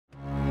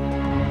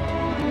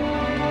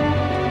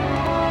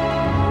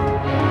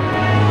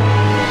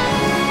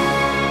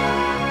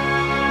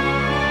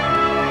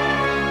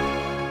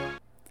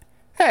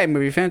Hi,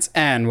 movie fans,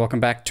 and welcome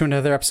back to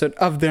another episode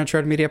of the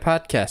Uncharted Media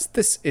Podcast.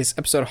 This is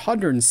episode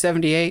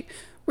 178.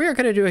 We are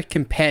going to do a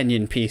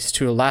companion piece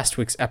to last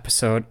week's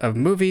episode of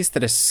movies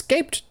that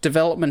escaped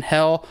development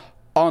hell.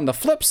 On the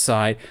flip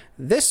side,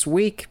 this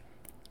week,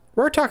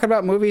 we're talking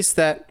about movies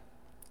that,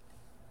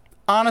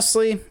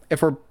 honestly,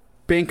 if we're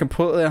being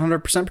completely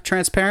 100%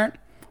 transparent,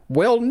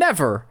 will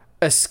never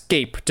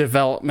escape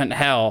development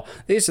hell.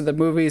 These are the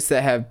movies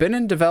that have been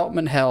in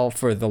development hell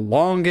for the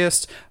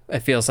longest. It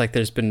feels like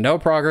there's been no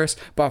progress,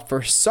 but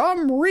for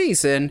some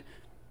reason,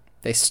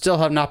 they still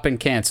have not been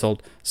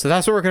canceled. So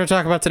that's what we're going to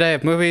talk about today,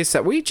 of movies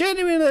that we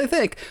genuinely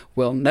think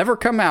will never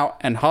come out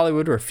and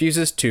Hollywood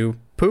refuses to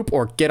poop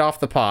or get off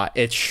the pot.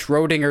 It's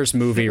Schrodinger's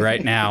movie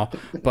right now.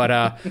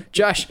 But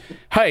Josh,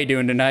 how you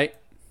doing tonight?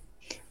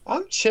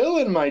 I'm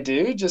chilling, my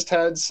dude. Just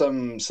had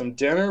some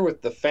dinner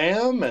with the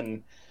fam,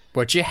 and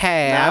what you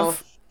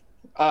have?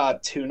 Now,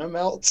 tuna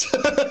melts.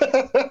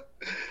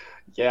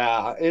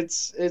 Yeah,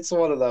 it's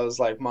one of those,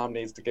 like, mom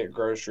needs to get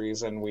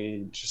groceries, and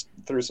we just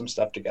threw some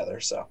stuff together.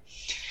 So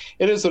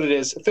it is what it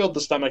is. It filled the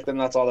stomach, then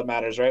that's all that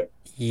matters, right?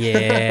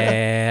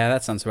 Yeah,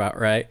 that sounds about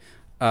right.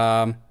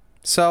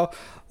 So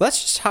let's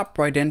just hop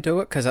right into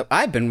it, because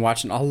I've been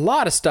watching a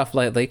lot of stuff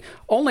lately.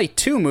 Only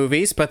 2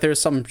 movies, but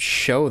there's some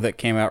show that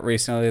came out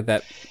recently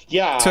that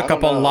took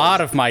up a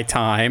lot of my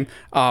time.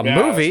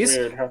 Movies.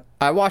 Weird, huh?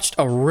 I watched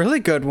a really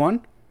good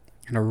one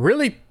and a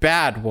really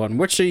bad one.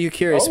 Which are you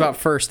curious about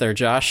first there,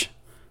 Josh?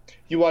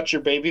 You watch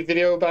your baby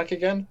video back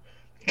again?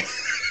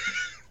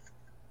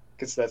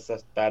 Because that's a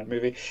bad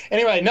movie.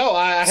 Anyway, no,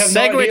 I have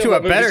no idea to a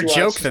better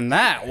joke than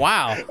that.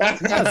 Wow.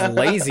 That was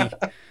lazy.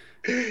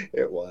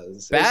 It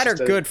was. Bad or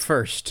good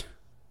first?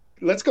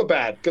 Let's go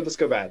bad. Good, let's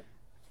go bad.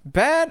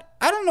 Bad?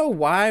 I don't know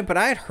why, but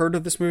I had heard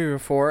of this movie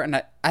before,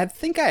 and I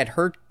think I had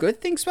heard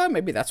good things about it.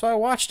 Maybe that's why I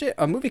watched it.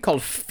 A movie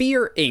called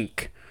Fear,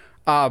 Inc.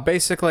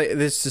 Basically,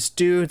 there's this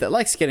dude that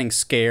likes getting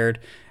scared,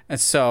 and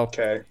so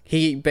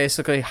he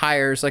basically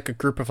hires like a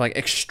group of like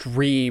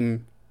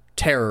extreme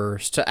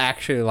terrors to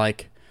actually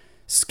like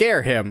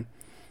scare him.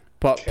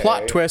 But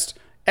plot twist,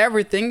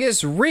 everything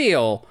is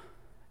real.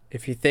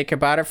 If you think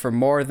about it for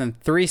more than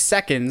 3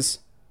 seconds,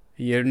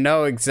 you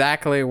know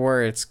exactly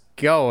where it's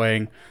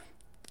going.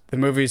 The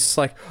movie's just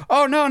like,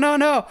 oh,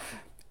 no.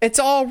 It's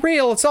all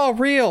real. It's all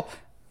real.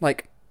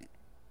 Like,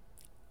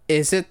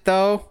 is it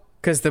though?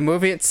 Because the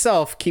movie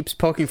itself keeps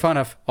poking fun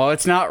of, oh,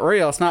 it's not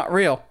real. It's not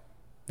real.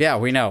 Yeah,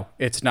 we know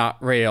it's not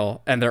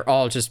real. And they're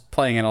all just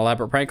playing an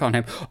elaborate prank on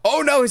him.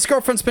 Oh, no, his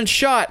girlfriend's been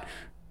shot.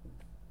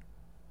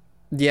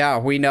 Yeah,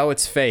 we know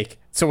it's fake.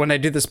 So when I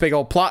do this big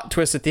old plot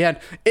twist at the end,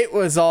 it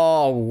was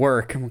all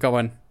work. I'm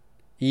going,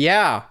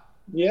 yeah,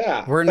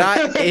 we're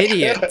not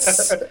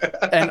idiots.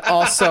 And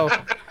also,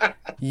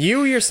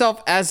 you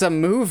yourself as a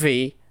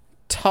movie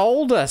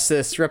told us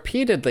this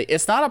repeatedly.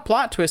 It's not a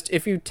plot twist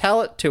if you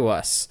tell it to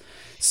us.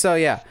 So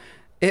yeah,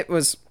 it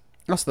was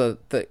also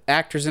the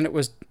actors in it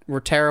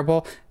were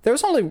terrible. There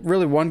was only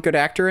really one good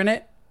actor in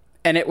it,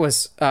 and it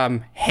was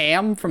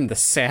Ham from The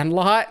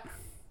Sandlot.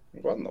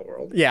 What in the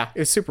world? Yeah, it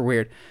was super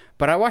weird.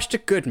 But I watched a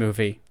good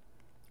movie,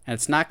 and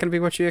it's not going to be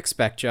what you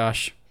expect,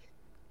 Josh.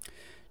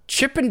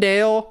 Chip 'n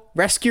Dale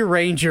Rescue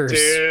Rangers.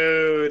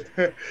 Dude,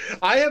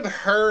 I have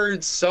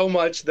heard so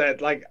much that,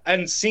 like,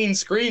 and seen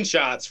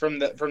screenshots from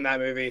that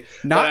movie.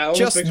 Not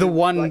just the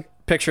one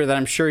picture that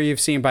I'm sure you've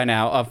seen by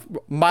now of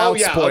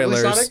mild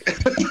spoilers. Ugly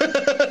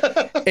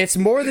Sonic? It's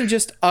more than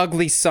just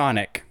ugly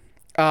Sonic.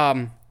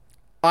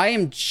 I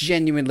am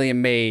genuinely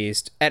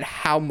amazed at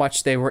how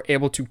much they were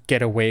able to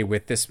get away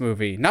with this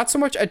movie. Not so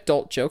much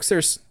adult jokes.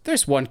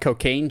 There's one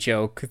cocaine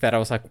joke that I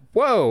was like,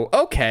 whoa,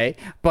 okay.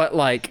 But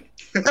like,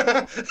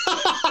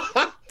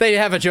 they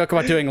have a joke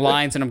about doing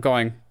lines and I'm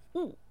going,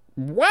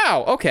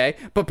 wow, okay.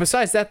 But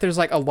besides that, there's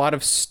like a lot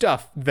of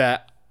stuff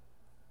that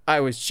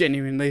I was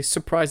genuinely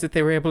surprised that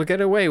they were able to get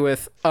away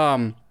with.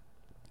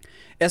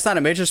 It's not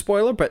a major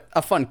spoiler, but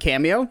a fun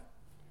cameo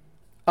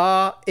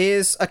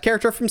is a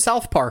character from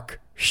South Park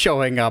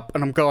showing up,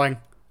 and I'm going,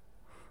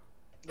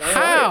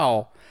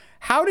 how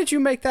did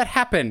you make that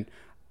happen?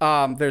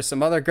 There's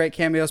some other great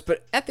cameos,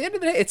 but at the end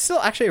of the day, it's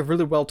still actually a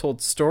really well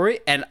told story,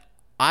 and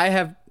I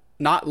have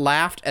not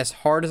laughed as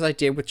hard as I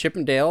did with Chip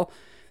 'n Dale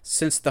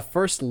since the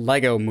first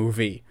Lego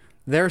movie.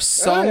 There's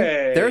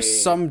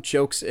some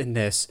jokes in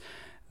this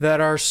that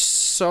are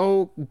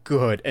so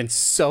good and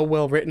so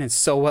well written and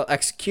so well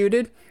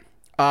executed.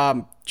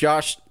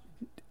 Josh,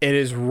 it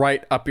is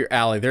right up your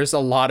alley. There's a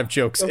lot of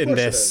jokes in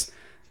this.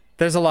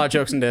 There's a lot of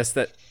jokes in this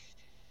that...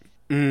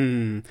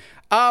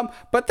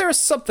 but there's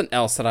something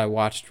else that I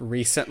watched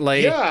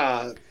recently.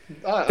 Yeah.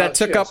 That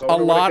took up a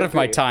lot of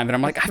my time. And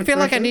I'm like, I feel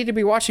like I need to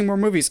be watching more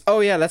movies.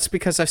 Oh, yeah, that's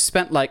because I've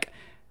spent like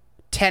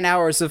 10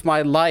 hours of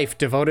my life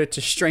devoted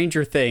to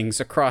Stranger Things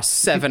across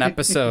 7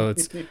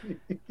 episodes.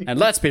 And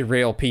let's be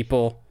real,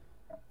 people.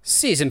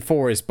 Season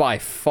 4 is by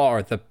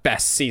far the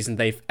best season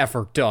they've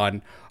ever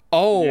done.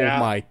 Oh,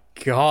 my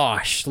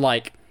gosh.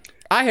 Like,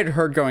 I had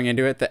heard going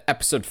into it that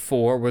episode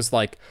 4 was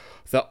like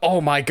the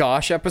oh my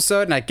gosh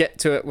episode, and I get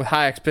to it with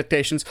high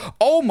expectations.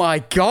 Oh my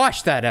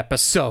gosh, that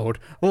episode.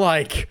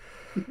 Like,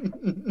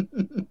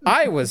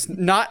 I was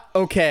not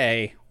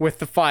okay with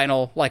the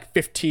final, like,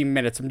 15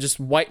 minutes. I'm just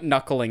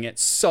white-knuckling it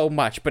so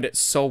much, but it's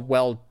so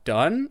well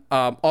done.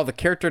 All the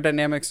character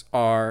dynamics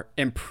are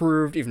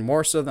improved even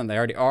more so than they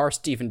already are.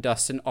 Steve and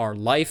Dustin are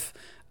life,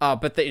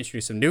 but they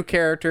introduce some new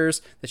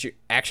characters that you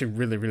actually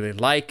really, really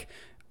like.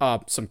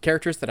 Some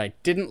characters that I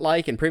didn't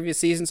like in previous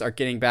seasons are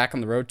getting back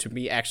on the road to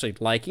me actually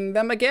liking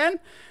them again.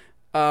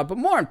 But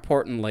more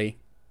importantly,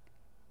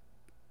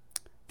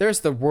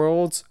 there's the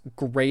world's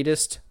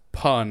greatest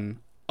pun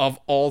of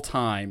all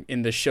time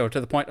in this show, to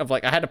the point of,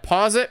 like, I had to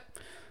pause it,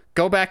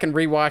 go back and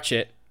rewatch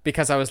it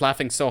because I was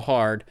laughing so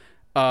hard.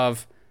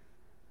 Of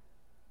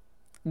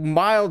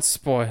mild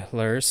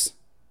spoilers,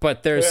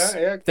 but there's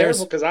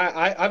because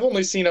I've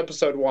only seen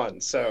episode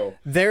 1, so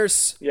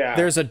there's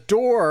a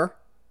door,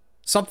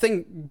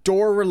 something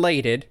door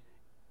related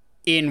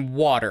in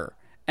water,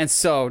 and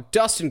so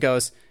Dustin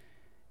goes,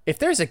 if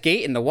there's a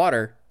gate in the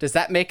water, does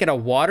that make it a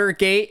water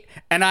gate?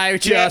 And I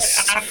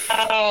just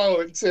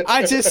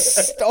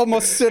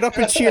almost stood up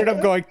and cheered. I'm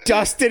going,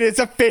 Dustin is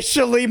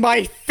officially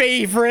my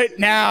favorite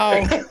now.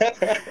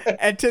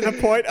 And to the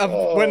point of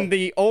when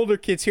the older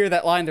kids hear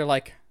that line, they're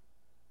like,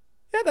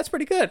 yeah, that's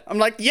pretty good. I'm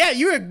like, yeah,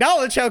 you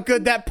acknowledge how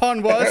good that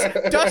pun was.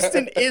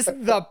 Dustin is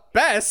the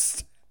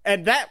best.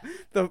 And that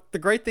the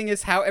great thing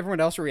is how everyone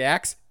else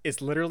reacts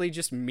is literally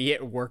just me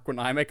at work when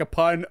I make a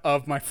pun.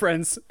 Of my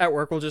friends at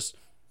work will just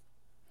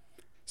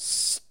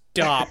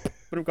stop.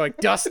 But I'm going,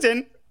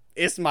 Dustin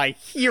is my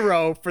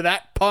hero for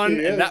that pun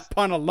and that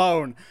pun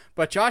alone.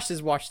 But Josh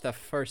has watched the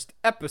first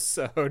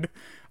episode.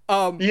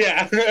 So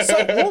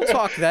we'll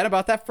talk then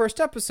about that first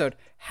episode.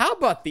 How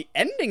about the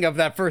ending of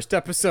that first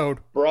episode?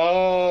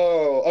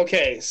 Bro.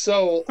 Okay,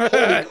 so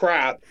holy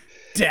crap.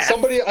 Death.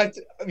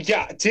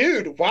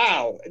 Dude,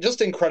 wow.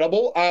 Just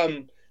incredible.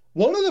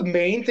 One of the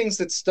main things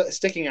that's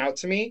sticking out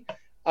to me,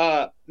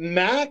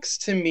 Max,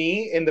 to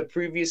me, in the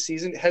previous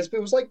season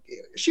was like,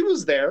 she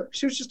was there.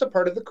 She was just a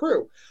part of the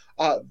crew.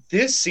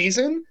 This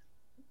season,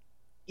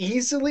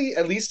 easily,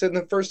 at least in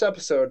the first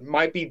episode,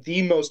 might be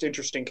the most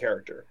interesting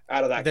character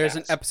out of that There's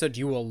cast. an episode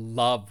you will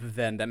love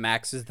then that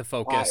Max is the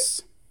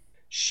focus.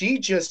 She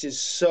just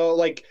is so,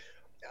 like,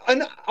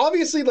 and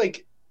obviously,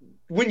 like,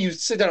 when you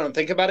sit down and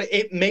think about it,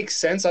 it makes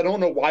sense. I don't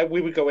know why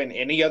we would go in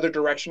any other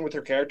direction with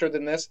her character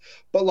than this,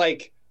 but,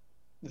 like,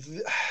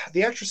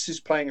 the actress who's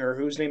playing her,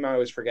 whose name I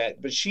always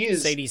forget, but she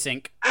is Sadie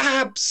Sink,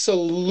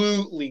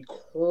 absolutely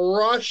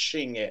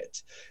crushing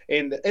it.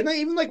 And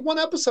even like one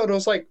episode, I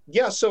was like,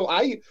 yeah. So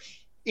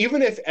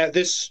even if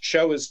this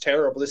show is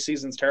terrible, this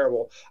season's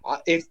terrible,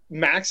 if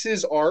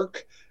Max's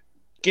arc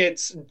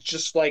gets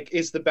just like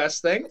is the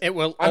best thing, it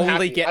will I'm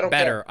only happy. get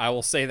better. I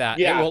will say that.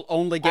 Yeah, it will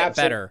only get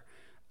absolutely. better.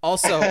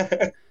 Also,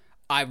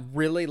 I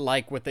really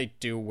like what they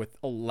do with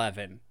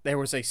 11. There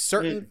was a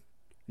certain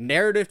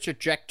narrative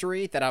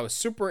trajectory that I was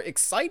super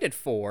excited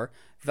for,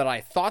 that I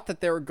thought that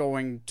they were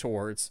going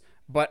towards,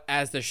 but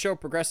as the show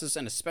progresses,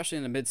 and especially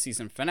in the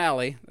mid-season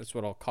finale, that's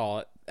what I'll call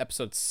it,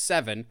 episode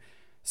 7,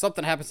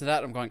 something happens to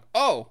that, I'm going,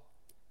 oh,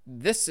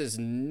 this is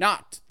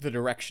not the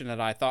direction that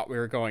I thought we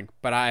were going,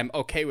 but I'm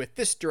okay with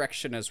this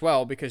direction as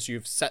well, because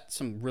you've set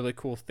some really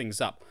cool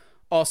things up.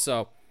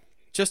 Also,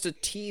 just to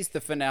tease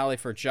the finale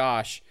for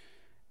Josh,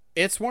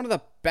 it's one of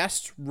the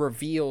best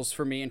reveals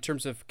for me in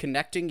terms of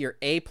connecting your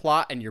A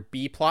plot and your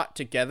B plot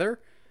together.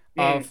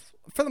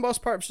 For the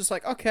most part, it's just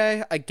like,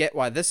 okay, I get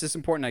why this is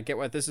important. I get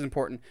why this is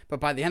important. But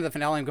by the end of the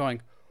finale, I'm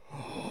going,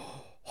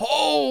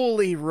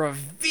 holy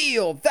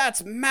reveal.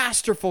 That's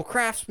masterful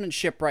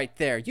craftsmanship right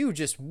there. You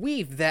just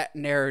weave that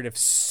narrative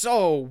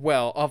so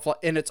well.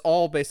 And it's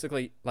all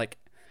basically like,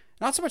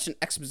 not so much an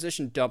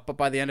exposition dump, but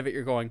by the end of it,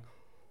 you're going,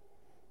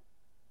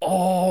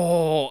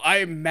 oh,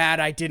 I'm mad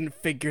I didn't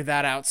figure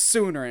that out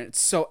sooner, and it's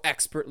so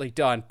expertly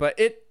done. But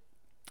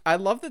I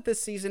love that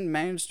this season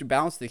managed to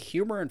balance the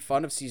humor and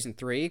fun of season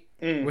 3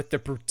 with the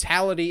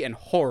brutality and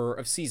horror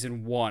of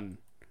season 1.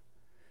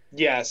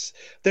 Yes,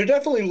 they're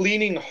definitely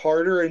leaning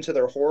harder into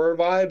their horror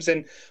vibes.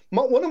 And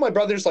one of my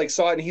brothers like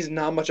saw it, and he's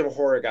not much of a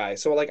horror guy,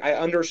 so like I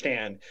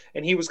understand.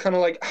 And he was kind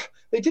of like,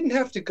 they didn't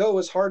have to go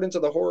as hard into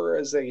the horror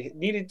as they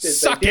needed.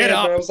 Suck it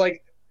up. And I was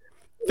like,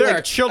 there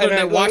are children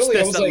that watch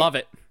this that love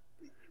it.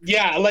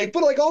 Yeah, like,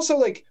 but like also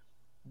like,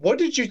 what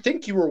did you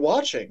think you were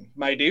watching,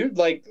 my dude?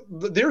 Like,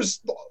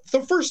 there's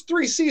the first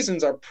 3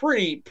 seasons are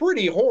pretty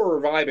horror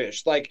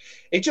vibe-ish. Like,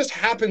 it just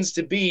happens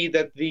to be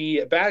that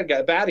the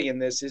baddie in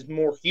this is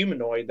more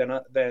humanoid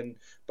than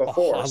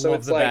before. I so love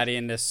it's the like, baddie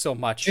in this so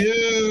much,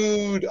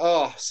 dude.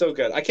 Oh, so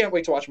good. I can't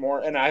wait to watch more,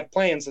 and I have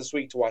plans this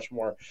week to watch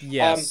more.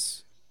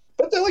 Yes,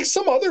 but then like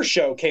some other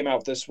show came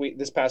out this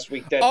past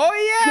week.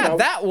 That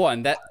that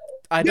one that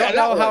I don't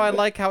know how I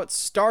like how it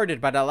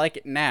started, but I like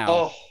it now.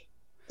 Oh.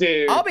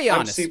 Dude, I'll be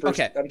honest.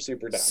 I'm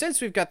super down.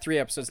 Since we've got 3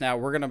 episodes now,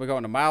 we're going to go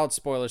into mild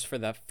spoilers for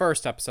the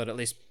first episode, at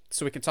least,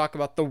 so we can talk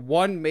about the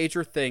one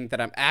major thing that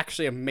I'm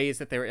actually amazed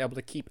that they were able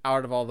to keep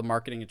out of all the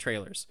marketing and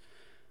trailers.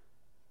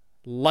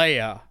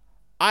 Leia.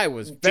 I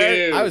was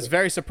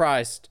very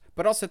surprised,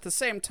 but also at the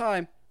same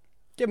time,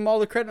 give them all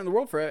the credit in the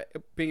world for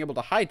being able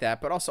to hide that.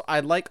 But also,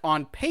 I like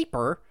on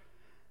paper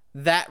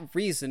that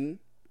reason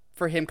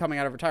for him coming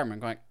out of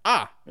retirement, going,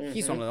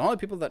 he's one of the only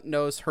people that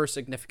knows her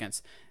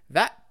significance.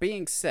 That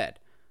being said,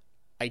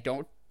 I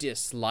don't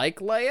dislike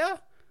Leia,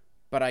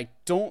 but I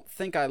don't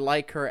think I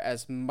like her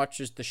as much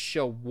as the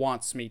show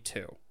wants me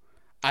to.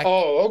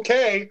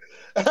 Okay.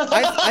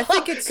 I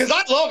think it's... Because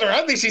I love her.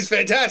 I think she's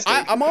fantastic.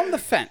 I'm on the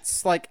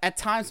fence. Like, at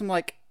times I'm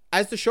like,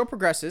 as the show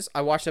progresses,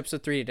 I watched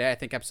episode 3 today. I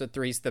think episode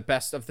 3 is the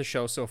best of the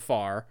show so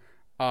far.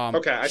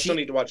 Okay, I still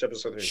need to watch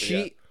episode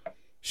 3.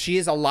 She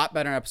is a lot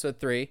better in episode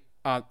 3.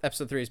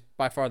 Episode 3 is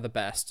by far the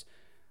best.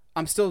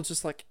 I'm still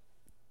just like,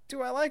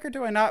 do I like her?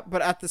 Do I not?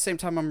 But at the same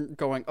time, I'm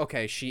going,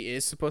 okay, she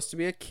is supposed to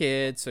be a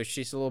kid, so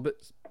she's supposed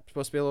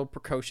to be a little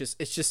precocious.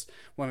 It's just,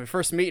 when we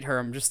first meet her,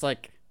 I'm just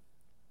like,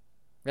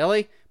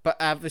 really? But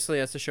obviously,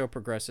 as the show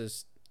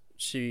progresses,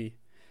 she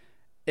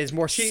is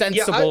more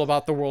sensible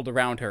about the world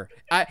around her.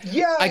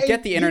 I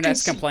get the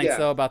internet's complaints,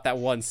 though, about that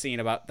one scene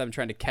about them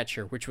trying to catch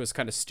her, which was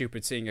kind of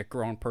stupid, seeing a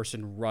grown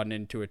person run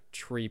into a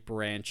tree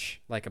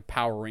branch like a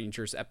Power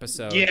Rangers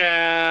episode.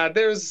 Yeah,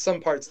 there's some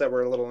parts that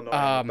were a little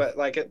annoying, but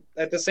like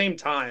at the same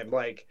time,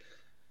 like,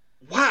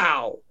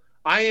 wow.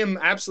 I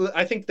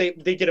think they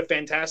did a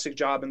fantastic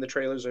job in the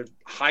trailers of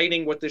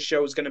hiding what this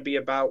show is going to be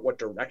about, what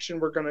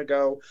direction we're going to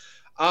go.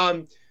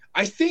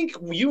 I think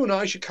you and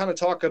I should kind of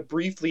talk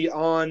briefly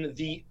on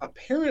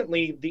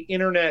apparently the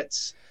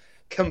internet's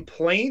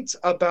complaint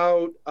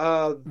about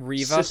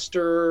Reva,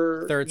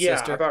 third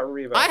sister. About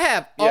Reva. I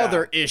have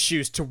other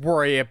issues to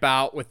worry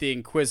about with the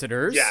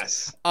Inquisitors.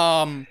 Yes.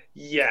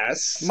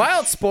 Yes.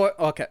 Mild spoil.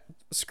 Okay,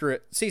 screw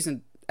it.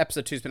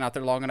 Episode 2's been out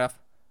there long enough.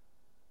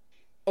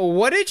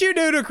 What did you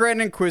do to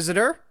Grand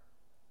Inquisitor?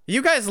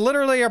 You guys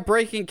literally are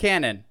breaking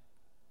canon.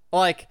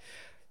 Like,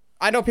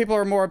 I know people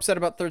are more upset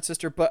about third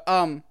sister, but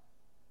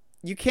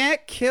you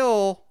can't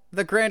kill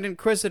the Grand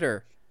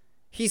Inquisitor.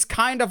 He's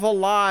kind of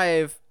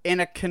alive in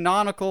a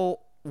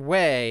canonical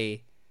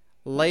way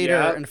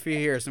later in a few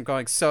years. I'm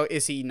going, so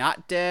is he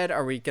not dead?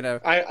 Are we going to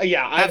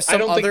have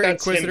some other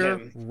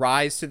Inquisitor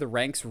rise to the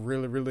ranks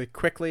really, really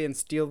quickly and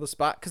steal the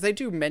spot? Because they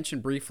do mention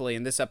briefly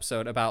in this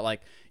episode about, like,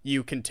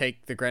 you can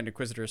take the Grand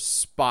Inquisitor's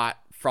spot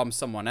from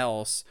someone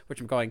else, which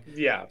I'm going,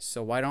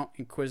 so why don't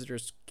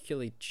Inquisitors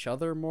kill each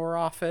other more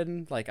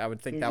often? Like, I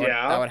would think that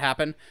would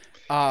happen.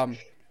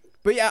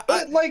 But yeah,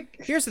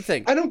 here's the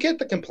thing. I don't get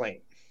the complaint.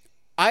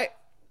 I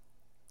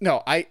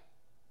don't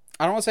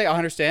want to say I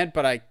understand,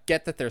 but I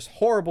get that there's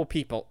horrible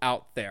people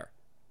out there.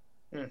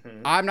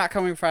 Mm-hmm. I'm not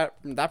coming from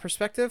that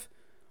perspective.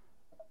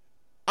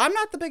 I'm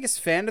not the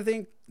biggest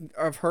fan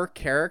of her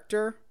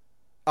character.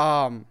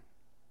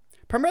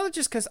 Primarily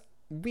just because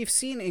we've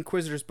seen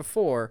Inquisitors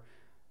before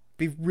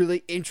be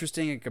really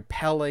interesting and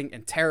compelling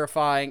and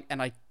terrifying,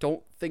 and I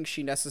don't think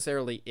she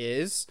necessarily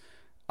is.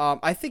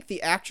 I think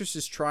the actress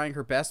is trying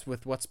her best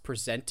with what's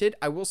presented.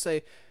 I will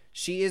say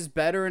she is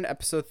better in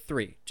episode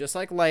 3. Just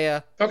like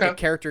Leia, the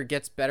character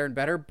gets better and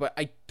better, but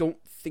I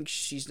don't think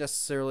she's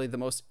necessarily the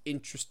most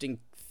interesting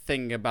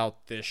thing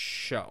about this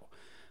show.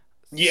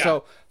 Yeah.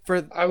 So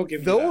for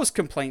those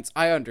complaints,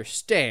 I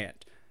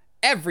understand.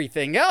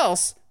 Everything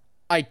else,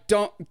 I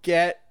don't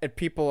get, and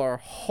people are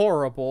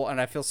horrible,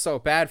 and I feel so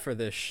bad for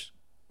this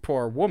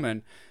poor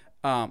woman.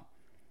 But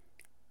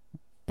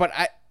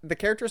the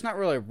character is not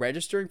really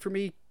registering for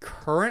me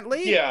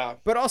currently. Yeah.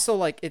 But also,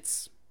 like,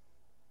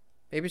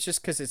 maybe it's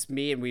just because it's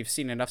me and we've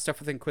seen enough stuff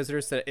with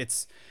Inquisitors that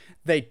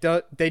they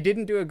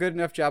didn't do a good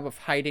enough job of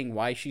hiding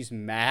why she's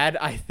mad.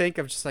 I think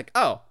of just like,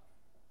 oh,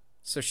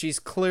 so she's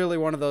clearly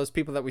one of those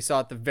people that we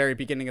saw at the very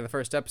beginning of the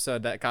first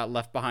episode that got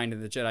left behind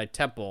in the Jedi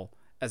Temple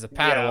as a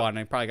Padawan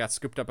and probably got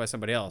scooped up by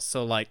somebody else.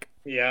 So, like,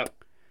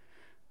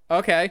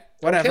 okay,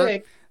 whatever.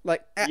 Okay.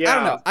 Like, I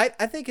don't know.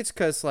 I think it's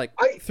because, like,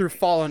 through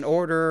Fallen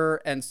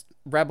Order and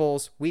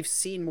Rebels, we've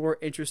seen more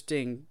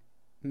interesting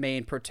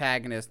main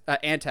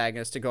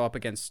antagonists to go up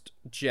against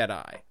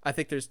Jedi. I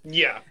think there's...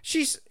 Yeah.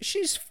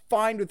 She's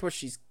fine with what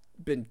she's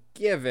been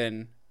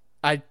given.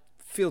 I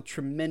feel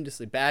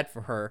tremendously bad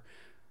for her.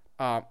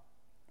 And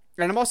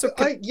I'm also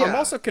I'm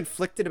also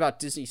conflicted about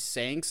Disney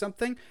saying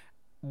something.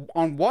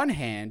 On one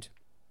hand,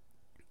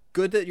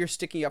 good that you're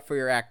sticking up for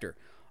your actor.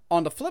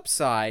 On the flip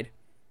side,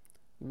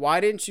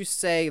 why didn't you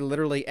say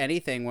literally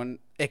anything when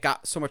it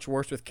got so much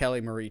worse with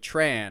Kelly Marie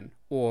Tran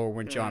or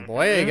when John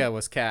Boyega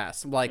was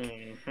cast?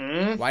 Like,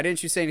 why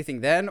didn't you say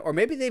anything then? Or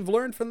maybe they've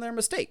learned from their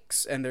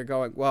mistakes and they're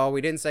going, well,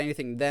 we didn't say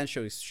anything then,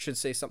 so we should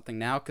say something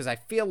now. Because I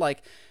feel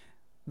like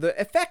the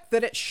effect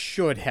that it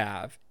should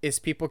have is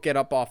people get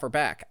up off her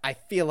back. I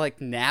feel like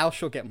now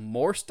she'll get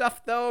more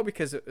stuff, though,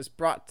 because it was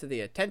brought to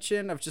the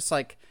attention of just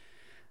like,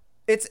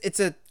 it's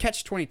a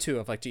catch-22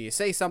 of like, do you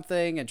say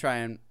something and try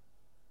and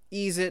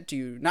ease it? Do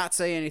you not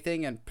say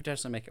anything and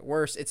potentially make it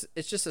worse? It's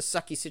just a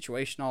sucky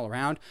situation all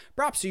around.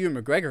 Props to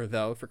Ewan McGregor,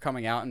 though, for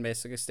coming out and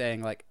basically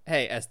saying, like,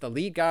 hey, as the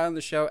lead guy on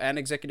the show and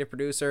executive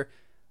producer,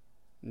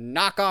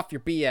 knock off your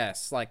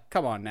BS. Like,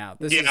 come on now.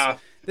 This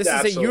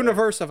is a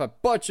universe of a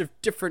bunch of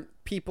different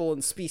people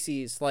and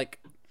species. Like,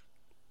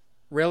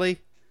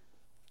 really?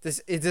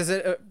 Is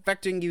it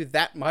affecting you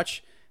that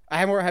much? I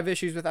have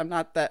issues with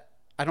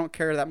I don't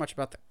care that much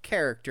about the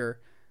character.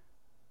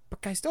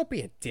 But guys, don't be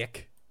a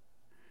dick.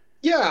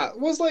 Yeah, it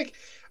was like,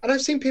 and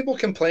I've seen people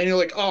complaining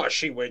like, "Oh,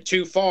 she went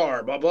too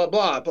far," blah blah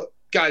blah. But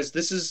guys,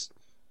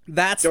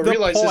 That's don't the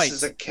realize point. this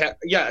is a cat.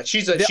 Yeah,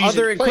 she's The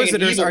other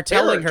Inquisitors are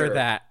telling her character.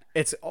 that.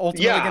 It's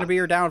ultimately going to be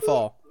her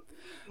downfall.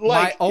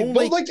 Like,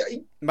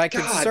 my God,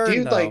 concern,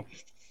 dude, though, like,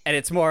 and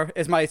it's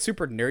my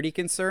super nerdy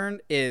concern,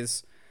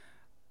 is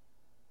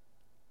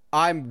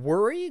I'm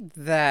worried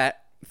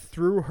that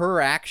through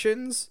her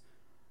actions,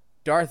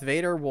 Darth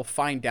Vader will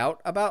find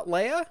out about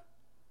Leia,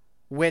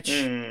 which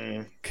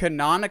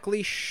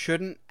canonically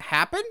shouldn't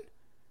happen,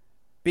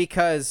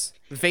 because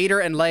Vader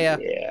and Leia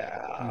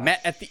met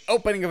at the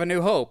opening of A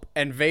New Hope,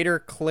 and Vader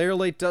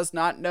clearly does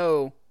not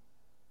know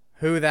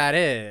who that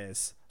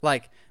is.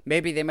 Like,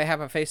 maybe they may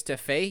have a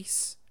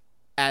face-to-face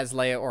as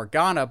Leia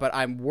Organa, but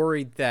I'm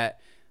worried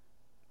that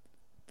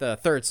the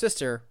third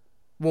sister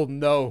will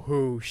know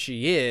who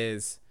she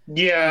is.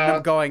 Yeah. And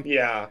I'm going,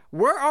 yeah.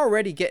 We're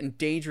already getting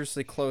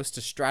dangerously close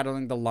to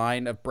straddling the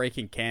line of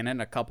breaking canon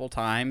a couple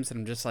times,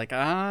 and I'm just like,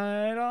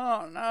 I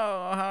don't know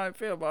how I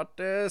feel about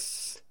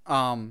this.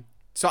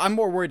 So I'm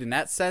more worried in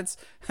that sense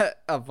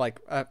of like,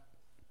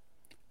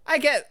 I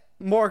get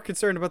more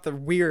concerned about the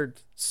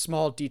weird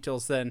small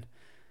details than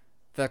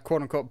the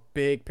quote-unquote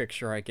big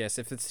picture, I guess,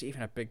 if it's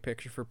even a big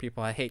picture for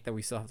people. I hate that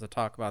we still have to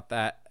talk about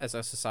that as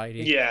a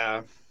society.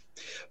 Yeah.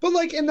 But,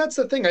 like, and that's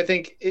the thing, I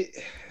think,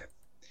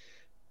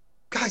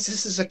 guys,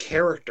 this is a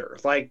character.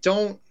 Like,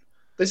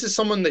 this is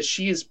someone that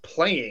she is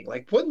playing.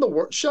 Like, what in the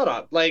world? Shut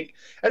up. Like,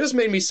 it just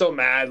made me so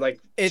mad.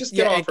 Like, just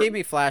get off it gave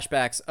me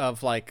flashbacks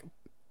of, like,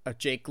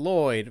 Jake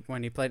Lloyd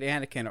when he played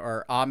Anakin,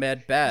 or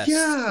Ahmed Best.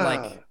 Yeah.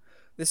 Like,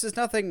 this is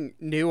nothing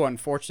new,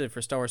 unfortunately,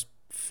 for Star Wars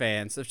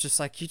fans. It's just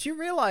like, did you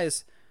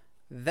realize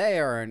they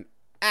are an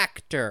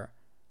actor?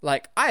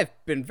 Like, I've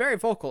been very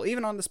vocal,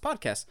 even on this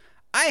podcast.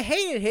 I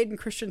hated Hayden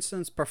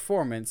Christensen's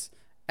performance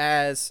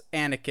as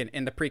Anakin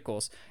in the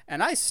prequels,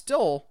 and I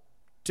still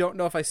don't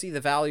know if I see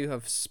the value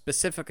of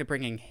specifically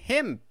bringing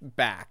him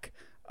back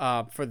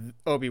for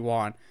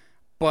Obi-Wan,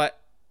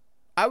 but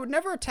I would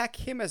never attack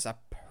him as a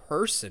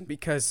person,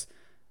 because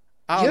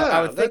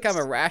I would think I'm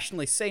a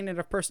rationally sane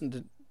enough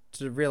person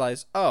to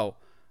realize, oh,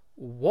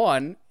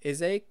 one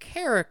is a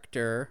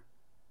character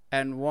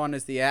and one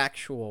is the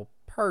actual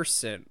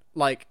person.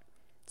 Like,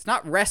 it's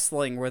not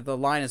wrestling where the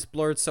line is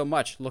blurred so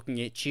much, looking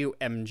at you,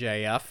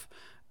 MJF.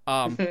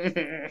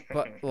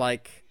 But,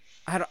 like,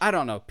 I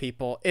don't know,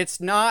 people. It's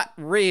not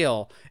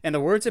real. In the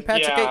words of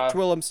Patrick H.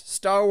 Willems,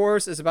 Star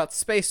Wars is about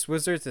space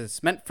wizards and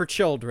it's meant for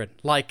children.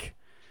 Like,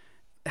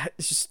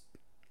 it's just...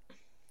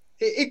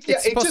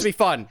 It's supposed to be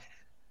fun.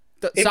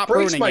 Stop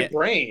breaks ruining my it.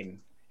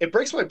 brain. It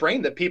breaks my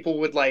brain that people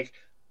would, like,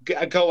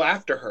 go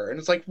after her. And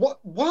it's like, what?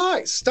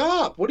 Why?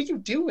 Stop. What are you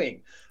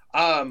doing?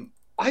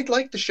 I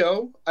like the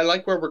show. I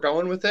like where we're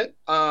going with it.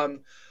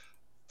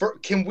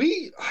 Can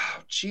we... Oh,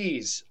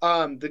 geez.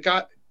 The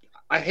guy...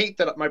 I hate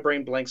that my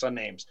brain blanks on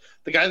names.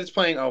 The guy that's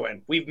playing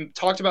Owen. We've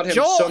talked about him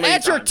so many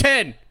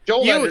Edgerton! times.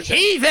 Joel Edgerton.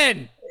 You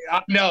heathen!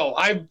 No,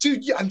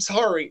 I'm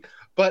sorry.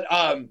 But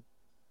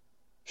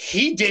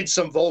he did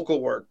some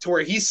vocal work to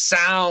where he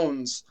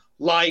sounds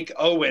like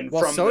Owen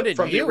from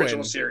the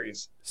original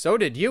series. So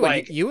did Ewan.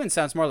 Like, Ewan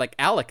sounds more like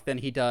Alec than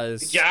he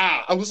does.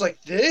 Yeah, I was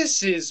like,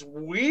 this is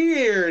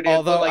weird.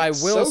 Although I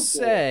will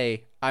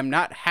say, I'm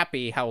not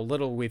happy how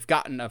little we've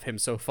gotten of him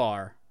so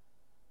far.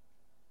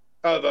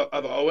 Of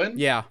Owen?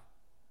 Yeah.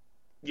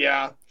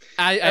 Yeah.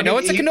 I know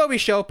it's a Kenobi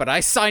show, but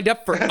I signed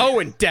up for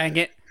Owen, dang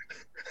it.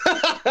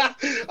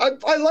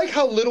 I like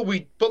how little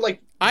but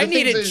like... I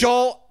needed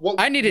Joel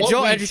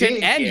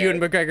Edgerton and Ewan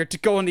McGregor to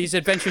go on these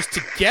adventures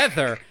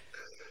together.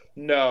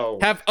 No.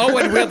 Have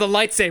Owen wield the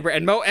lightsaber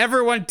and mow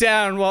everyone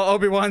down while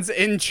Obi-Wan's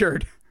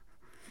injured.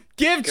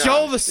 Give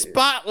Joel the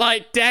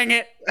spotlight, dang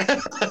it.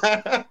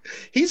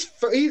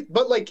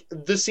 But like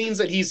the scenes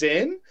that he's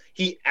in,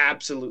 he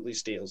absolutely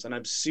steals, and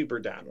I'm super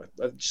down with.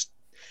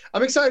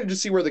 I'm excited to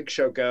see where the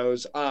show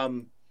goes.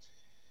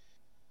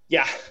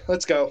 Yeah,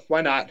 let's go.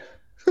 Why not?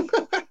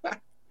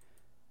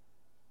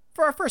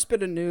 For our first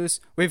bit of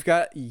news, we've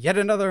got yet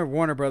another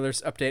Warner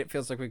Brothers update. It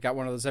feels like we've got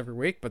one of those every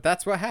week, but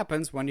that's what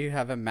happens when you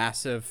have a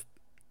massive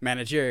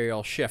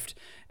managerial shift.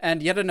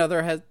 And yet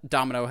another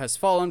domino has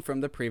fallen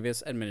from the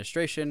previous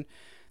administration,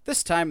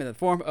 this time in the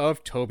form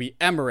of Toby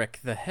Emmerich,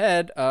 the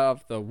head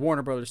of the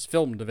Warner Brothers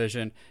film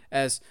division,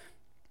 as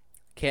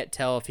can't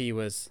tell if he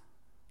was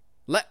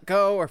let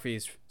go or if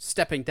he's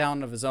stepping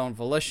down of his own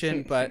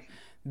volition, but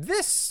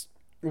this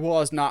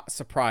was not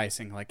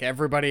surprising. Like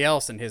everybody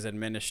else in his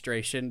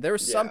administration, there were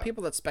some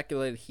people that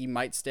speculated he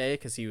might stay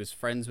because he was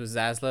friends with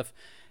Zaslav,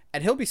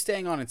 and he'll be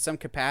staying on in some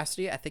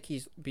capacity. I think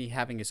he'll be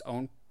having his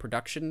own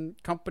production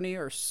company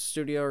or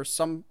studio or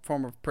some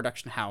form of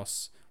production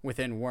house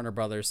within Warner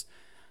Brothers.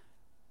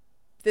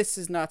 This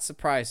is not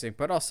surprising,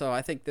 but also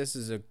I think this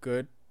is a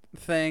good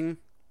thing.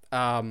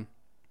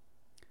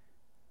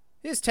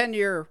 His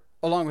tenure,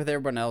 along with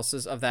everyone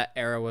else's of that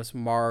era, was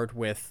marred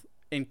with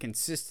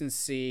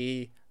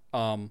inconsistency,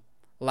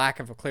 lack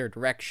of a clear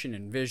direction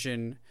and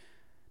vision.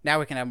 Now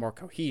we can have more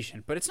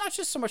cohesion. But it's not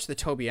just so much the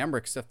Toby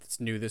Emmerich stuff that's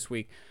new this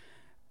week.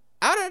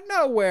 out of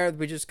nowhere,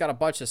 we just got a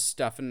bunch of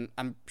stuff, and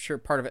I'm sure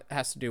part of it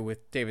has to do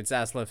with David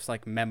Zaslav's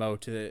like memo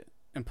to the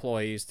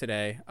employees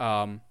today,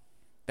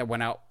 that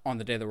went out on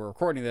the day that we're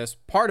recording this.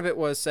 Part of it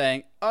was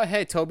saying, "Oh,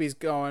 hey, Toby's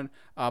going,"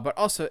 but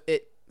also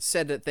it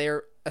said that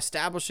they're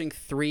establishing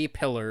 3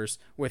 pillars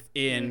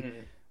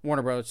within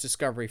Warner Brothers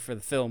Discovery for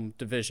the film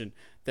division.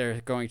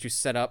 They're going to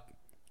set up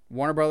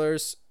Warner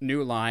Brothers'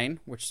 new line,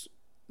 which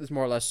is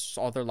more or less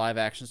all their live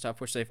action stuff,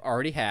 which they've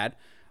already had.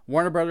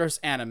 Warner Brothers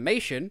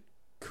Animation,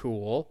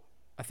 cool.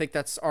 I think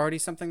that's already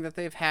something that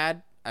they've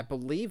had. I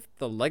believe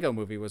the Lego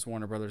Movie was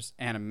Warner Brothers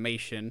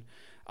Animation.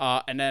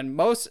 And then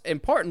most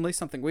importantly,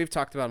 something we've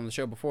talked about on the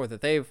show before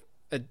that they've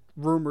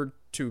rumored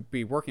to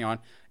be working on,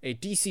 a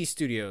DC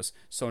Studios.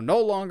 So no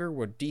longer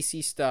would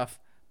DC stuff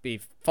be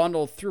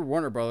funneled through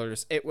Warner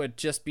Brothers. It would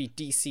just be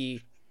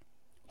DC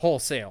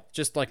wholesale.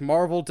 Just like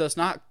Marvel does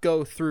not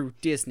go through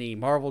Disney.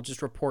 Marvel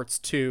just reports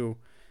to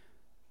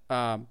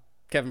Kevin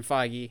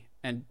Feige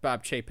and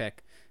Bob Chapek.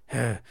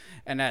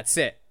 And that's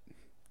it.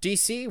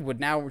 DC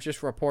would now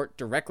just report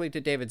directly to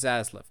David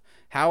Zaslav.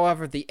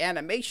 However, the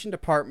animation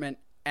department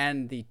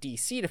and the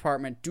DC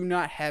department do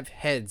not have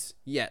heads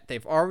yet.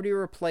 They've already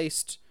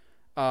replaced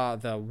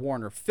the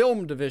Warner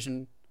Film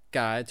Division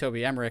guy,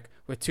 Toby Emmerich,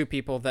 with 2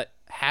 people that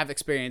have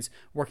experience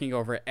working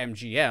over at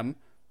MGM.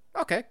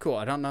 Okay, cool.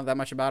 I don't know that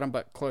much about them,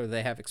 but clearly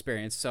they have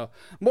experience. So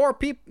more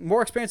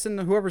experience than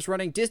whoever's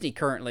running Disney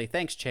currently.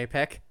 Thanks,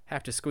 Chapek.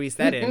 Have to squeeze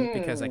that in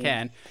because I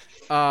can.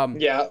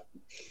 Yeah.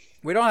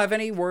 We don't have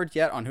any word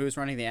yet on who's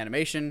running the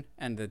animation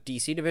and the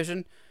DC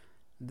division.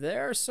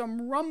 There are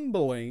some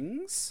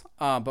rumblings,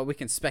 but we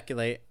can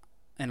speculate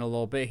in a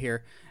little bit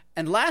here.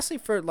 And lastly,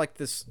 for like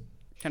this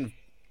kind of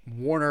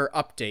Warner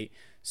update,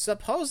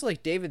 supposedly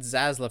David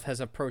Zaslav has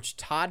approached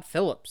Todd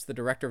Phillips, the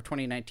director of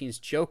 2019's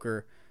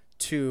Joker,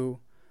 to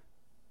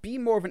be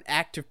more of an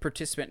active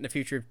participant in the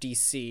future of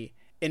DC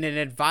in an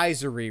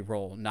advisory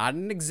role, not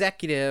an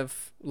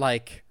executive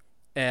like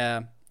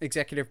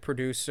executive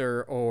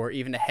producer or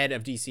even the head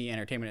of DC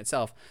Entertainment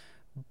itself,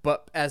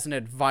 but as an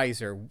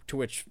advisor, to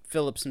which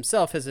Phillips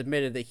himself has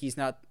admitted that he's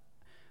not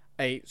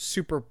a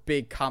super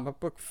big comic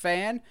book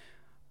fan.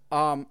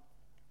 I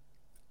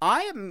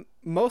am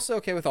mostly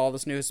okay with all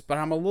this news, but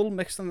I'm a little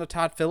mixed on the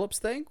Todd Phillips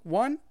thing.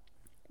 1,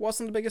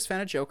 wasn't the biggest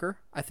fan of Joker.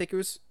 I think it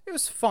was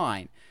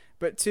fine.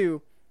 But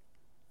 2,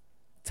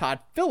 Todd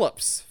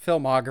Phillips'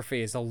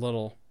 filmography is a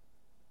little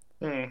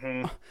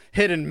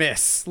hit and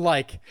miss.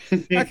 Like,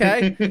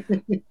 okay.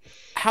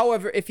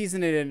 However, if he's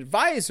in an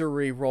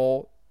advisory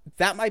role,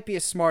 that might be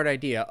a smart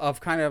idea of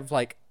kind of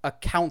like a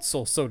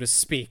council, so to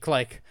speak.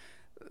 Like,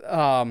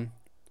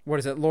 what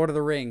is it, Lord of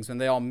the Rings, when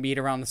they all meet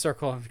around the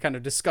circle and kind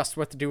of discuss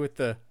what to do with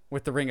the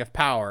Ring of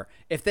Power.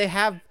 If they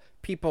have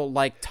people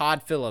like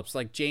Todd Phillips,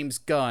 like James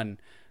Gunn,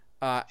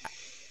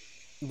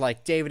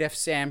 like David F.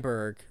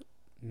 Sandberg,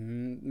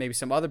 maybe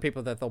some other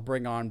people that they'll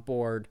bring on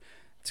board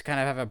to kind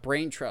of have a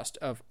brain trust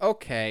of,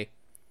 okay,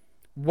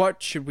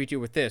 what should we do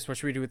with this? What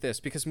should we do with this?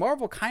 Because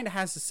Marvel kind of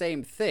has the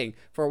same thing.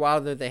 For a while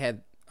there, they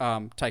had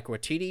Taika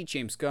Waititi,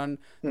 James Gunn,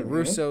 the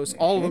Russos.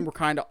 All of them were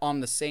kind of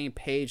on the same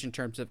page in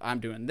terms of, I'm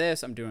doing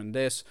this.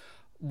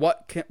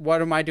 What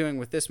am I doing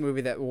with this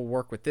movie that will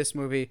work with this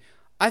movie?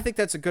 I think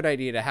that's a good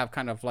idea to have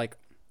kind of like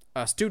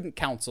a student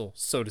council,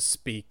 so to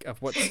speak,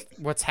 of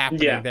what's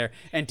happening there.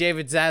 And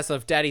David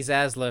Zaslav, Daddy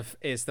Zaslav,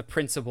 is the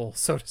principal,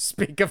 so to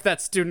speak, of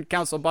that student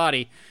council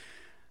body.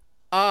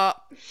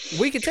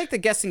 We could take the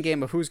guessing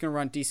game of who's going to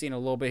run DC in a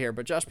little bit here,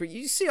 but Josh,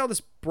 you see all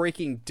this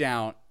breaking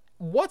down.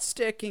 What's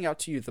sticking out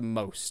to you the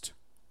most?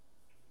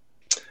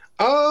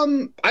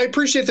 I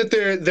appreciate that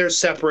they're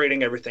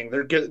separating everything.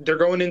 They're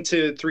going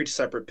into 3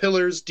 separate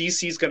pillars.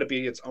 DC is going to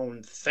be its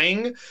own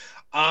thing,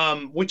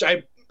 which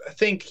I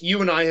think you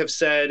and I have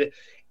said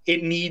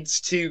it needs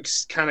to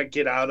kind of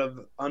get out of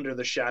under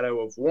the shadow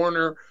of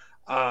Warner,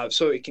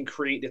 so it can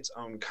create its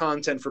own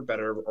content for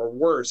better or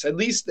worse. At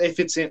least if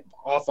it's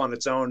off on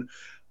its own,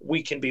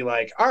 we can be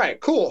like, all right,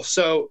 cool.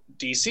 So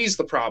DC's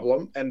the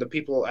problem, and the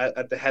people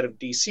at the head of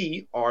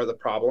DC are the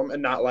problem,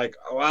 and not like,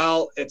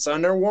 well, it's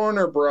under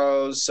Warner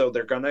Bros, so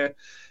they're gonna,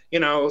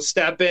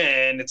 step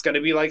in. It's gonna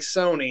be like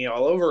Sony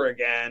all over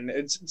again.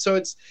 It's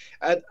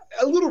a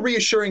little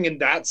reassuring in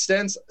that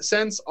sense.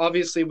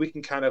 Obviously, we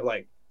can kind of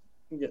like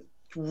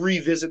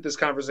revisit this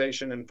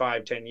conversation in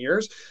 5-10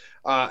 years,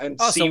 and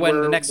also see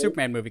when the next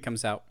Superman movie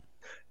comes out.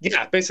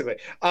 Yeah, basically.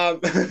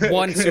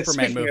 One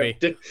Superman movie.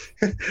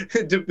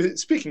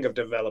 Speaking of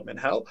development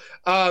hell,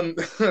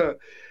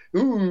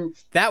 ooh,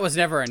 that was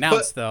never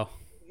announced, though.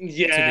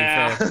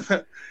 Yeah. To be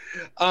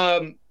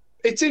fair.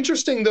 It's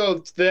interesting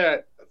though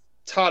that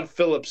Todd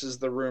Phillips is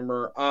the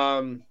rumor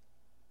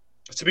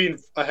to be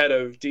ahead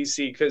of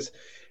DC, because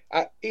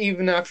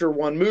even after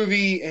one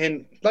movie,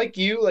 and like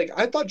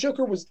I thought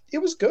Joker was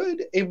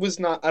good. It was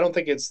not. I don't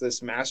think it's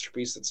this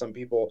masterpiece that some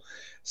people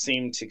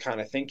seem to kind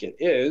of think it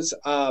is.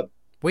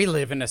 We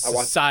live in a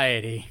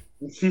society.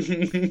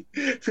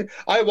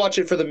 I watch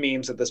it for the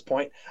memes at this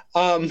point.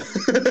 Why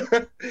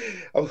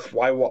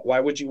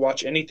would you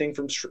watch anything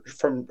from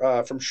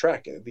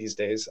Shrek these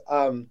days?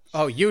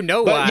 Oh, you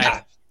know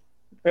why?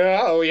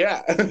 Oh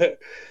yeah.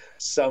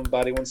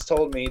 Somebody once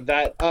told me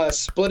that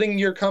splitting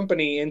your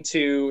company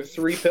into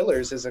three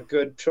pillars is a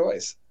good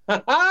choice.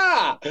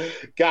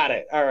 Got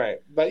it. All right.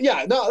 But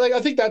yeah, no, like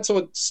I think that's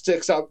what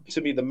sticks out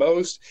to me the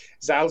most.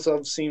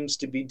 Zaslav seems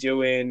to be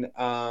doing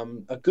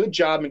a good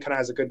job and kind of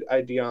has a good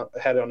idea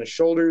head on his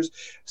shoulders.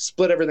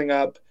 Split everything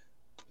up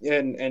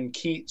and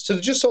key so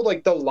just so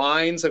like the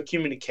lines of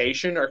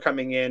communication are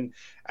coming in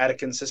at a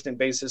consistent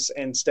basis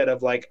instead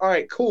of like, all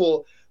right,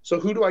 cool, so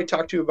who do I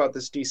talk to about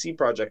this DC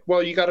project?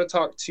 Well, you got to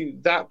talk to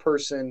that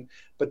person,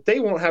 but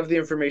they won't have the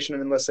information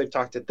unless they've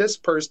talked to this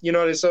person. You know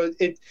what I mean? So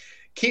it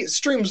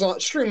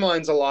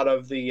streamlines a lot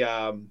of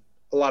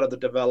the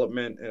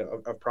development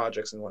of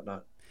projects and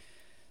whatnot.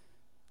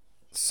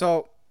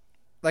 So,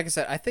 like I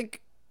said, I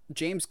think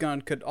James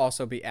Gunn could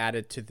also be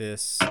added to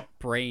this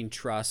brain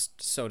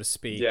trust, so to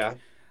speak. Yeah.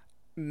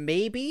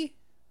 Maybe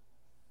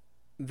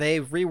they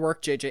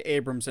rework J.J.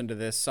 Abrams into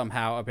this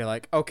somehow. I'll be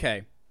like,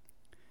 okay,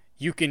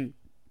 you can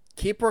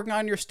keep working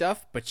on your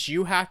stuff, but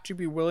you have to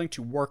be willing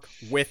to work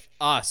with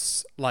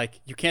us.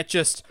 Like, you can't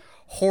just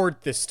hoard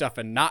this stuff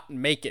and not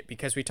make it,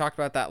 because we talked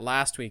about that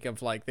last week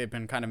of like they've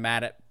been kind of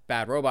mad at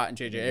Bad Robot and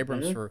J.J.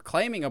 Abrams for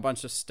claiming a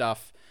bunch of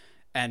stuff,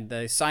 and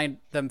they signed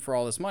them for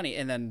all this money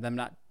and then them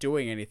not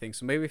doing anything.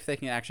 So maybe if they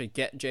can actually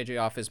get JJ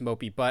off his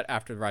mopey butt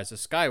after the Rise of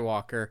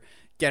Skywalker,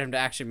 get him to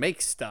actually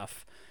make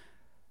stuff.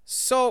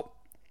 So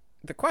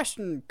the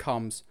question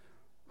comes,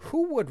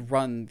 who would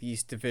run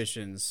these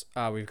divisions?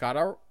 We've got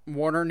our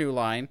Warner New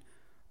Line.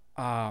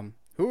 Who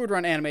would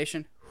run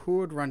animation? Who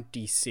would run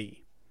DC?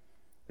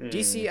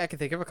 DC, I can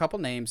think of a couple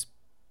names,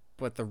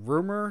 but the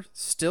rumor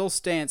still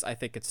stands. I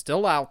think it's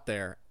still out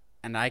there,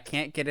 and I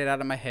can't get it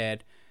out of my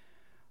head.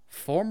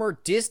 Former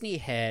Disney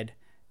head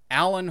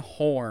Alan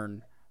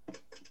Horn.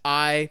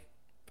 I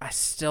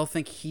still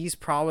think he's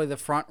probably the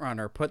front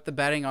runner. Put the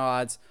betting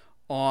odds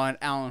on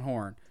Alan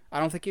Horn. I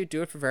don't think he'd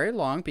do it for very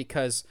long,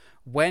 because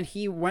when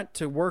he went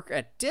to work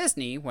at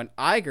Disney, when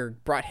Iger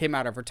brought him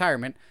out of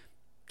retirement,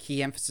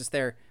 key emphasis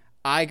there,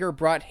 Iger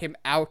brought him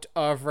out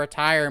of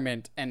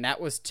retirement, and that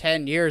was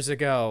 10 years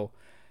ago.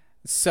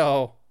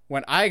 So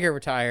when Iger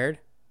retired,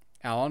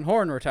 Alan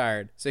Horn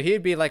retired. So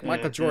he'd be like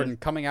Michael Jordan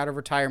coming out of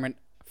retirement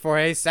for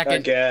a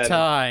second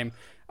time.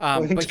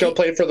 But go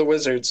play for the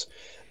Wizards.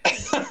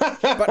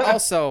 But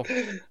also,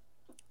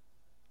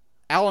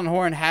 Alan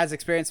Horn has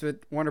experience with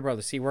Warner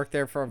Brothers. He worked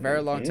there for a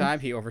very long time.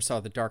 He oversaw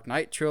the Dark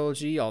Knight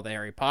trilogy, all the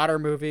Harry Potter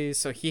movies.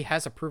 So he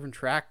has a proven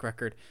track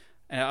record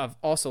of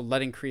also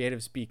letting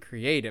creatives be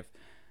creative.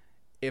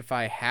 If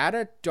I had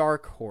a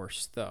dark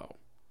horse, though,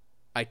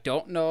 I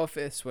don't know if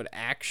this would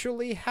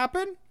actually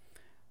happen,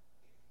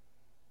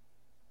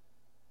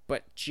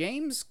 but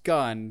James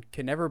Gunn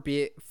can never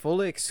be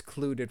fully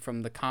excluded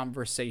from the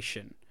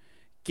conversation,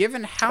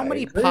 given how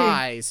many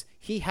pies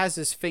he has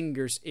his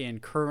fingers in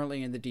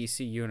currently in the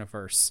DC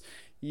universe.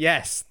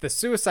 Yes, the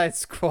Suicide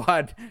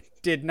Squad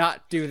did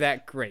not do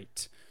that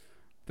great,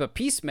 but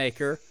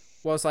Peacemaker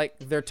was like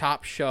their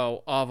top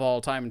show of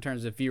all time in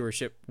terms of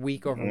viewership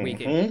week over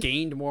week. It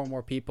gained more and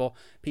more people.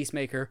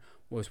 Peacemaker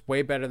was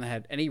way better than it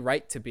had any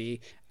right to be,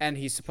 and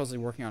he's supposedly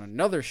working on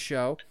another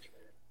show.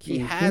 He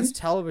has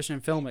television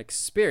and film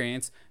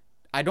experience.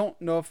 I don't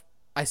know if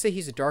I say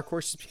he's a dark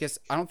horse because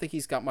I don't think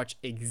he's got much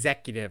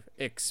executive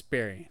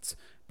experience,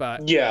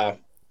 but yeah,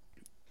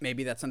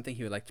 maybe that's something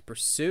he would like to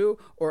pursue,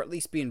 or at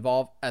least be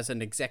involved as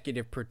an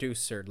executive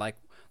producer,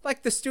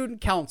 like the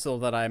student council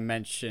that I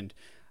mentioned.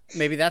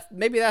 Maybe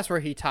that's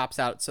where he tops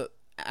out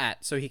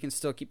so he can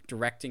still keep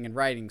directing and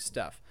writing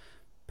stuff.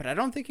 But I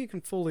don't think you can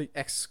fully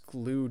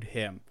exclude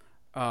him.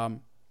 I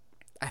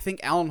think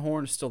Alan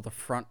Horn is still the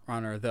front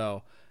runner,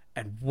 though.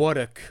 And what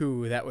a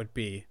coup that would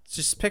be.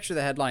 Just picture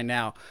the headline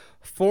now.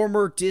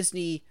 Former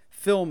Disney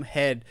film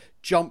head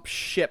jumps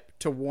ship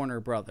to Warner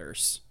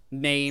Brothers.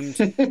 Named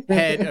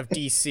head of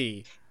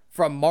DC.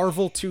 From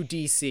Marvel to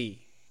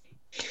DC.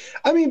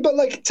 I mean, but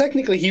like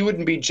technically he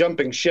wouldn't be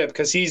jumping ship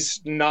because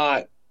he's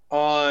not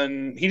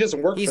on. He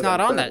doesn't work. He's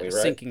not on that right?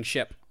 Sinking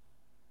ship.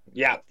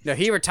 Yeah. No,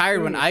 he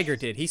retired when Iger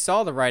did. He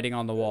saw the writing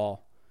on the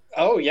wall.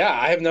 Oh yeah,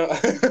 I have no.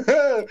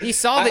 He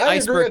saw the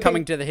iceberg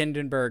coming to the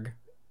Hindenburg.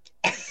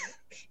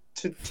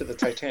 To the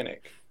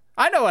Titanic.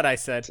 I know what I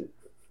said.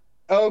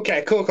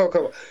 Okay, cool.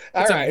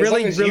 It's a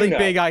really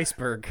big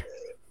iceberg.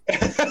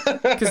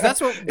 Because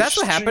that's what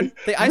happened.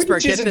 The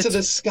iceberg hit into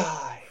the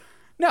sky.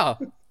 No,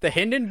 the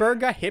Hindenburg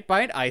got hit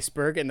by an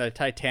iceberg, and the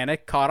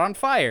Titanic caught on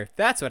fire.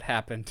 That's what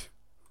happened.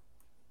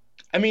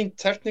 I mean,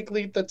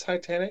 technically, the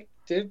Titanic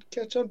did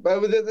catch on,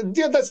 but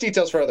that's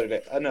details for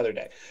another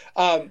day.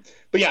 But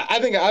yeah, I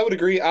think I would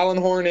agree. Alan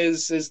Horn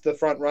is the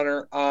front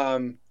runner.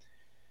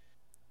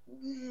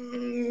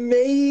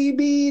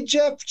 Maybe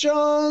Jeff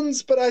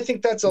Johns, but I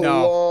think that's a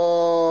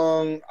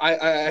long. I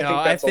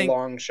think that's a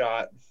long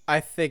shot.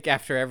 I think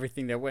after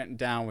everything that went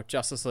down with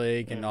Justice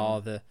League and all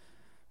the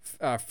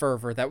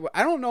fervor, that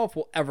I don't know if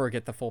we'll ever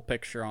get the full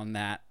picture on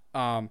that.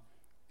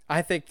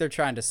 I think they're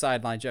trying to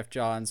sideline Jeff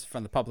Johns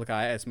from the public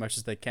eye as much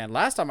as they can.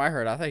 Last time I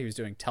heard, I thought he was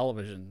doing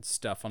television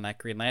stuff on that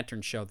Green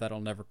Lantern show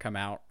that'll never come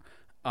out.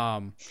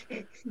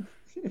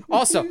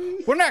 Also,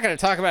 we're not going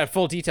to talk about it in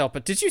full detail,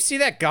 but did you see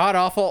that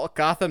god-awful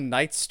Gotham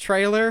Knights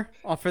trailer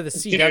for the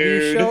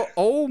CW show?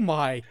 Oh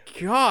my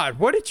god,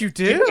 what did you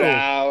do?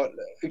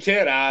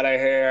 Get out of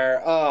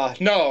here.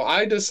 No,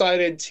 I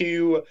decided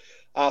to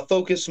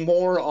focus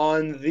more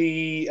on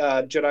the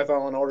Jedi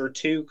Fallen Order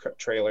 2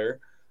 trailer,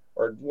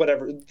 or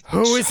whatever.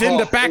 Who is in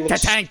the Bacta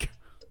tank?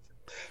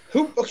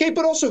 Okay,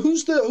 but also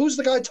who's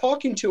the guy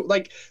talking to?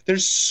 Like,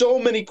 there's so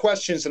many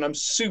questions, and I'm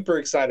super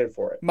excited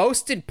for it.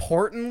 Most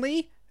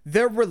importantly,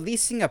 they're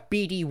releasing a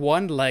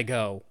BD1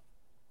 Lego.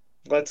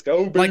 Let's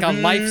go, baby. Like a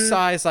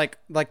life-size, like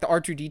the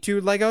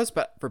R2-D2 Legos,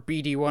 but for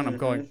BD1, I'm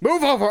going,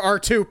 move over,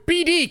 R2!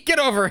 BD, get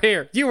over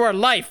here! You are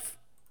life!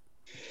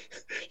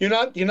 You're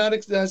not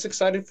as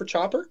excited for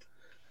Chopper?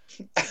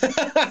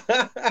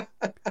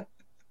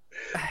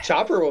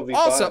 Chopper will be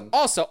fun.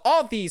 Also,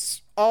 all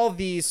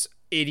these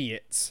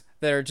idiots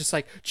that are just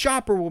like,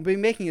 Chopper will be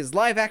making his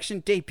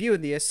live-action debut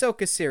in the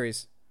Ahsoka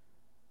series.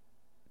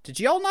 Did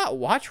y'all not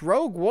watch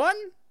Rogue One?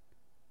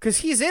 Because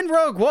he's in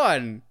Rogue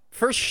One,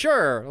 for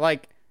sure.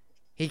 Like,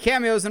 he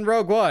cameos in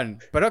Rogue One.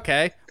 But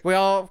okay, we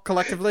all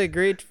collectively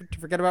agreed to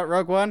forget about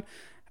Rogue One.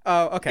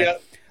 Okay.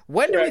 Yep.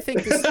 When do we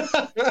think this...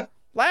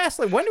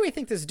 Lastly, when do we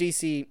think this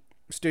DC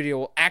studio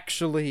will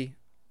actually,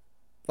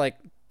 like,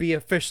 be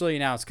officially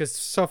announced? Because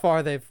so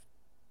far they've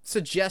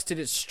suggested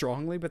it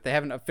strongly, but they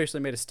haven't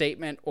officially made a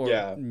statement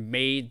or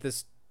made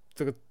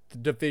the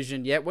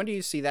division yet. When do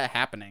you see that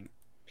happening?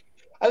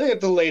 I think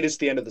at the latest,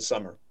 the end of the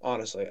summer,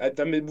 honestly.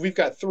 I mean, we've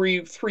got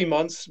three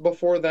months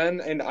before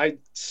then, and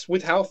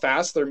with how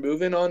fast they're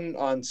moving on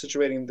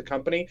situating the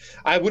company,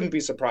 I wouldn't be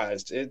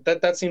surprised.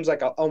 That seems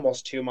like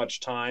almost too much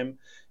time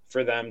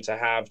for them to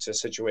have to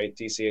situate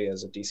DC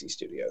as a DC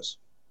Studios.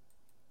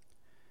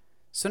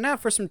 So now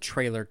for some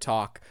trailer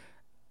talk.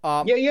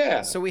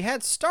 So we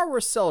had Star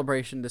Wars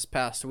Celebration this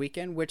past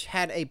weekend, which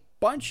had a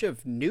bunch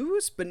of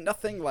news, but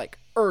nothing like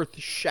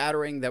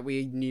earth-shattering that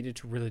we needed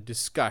to really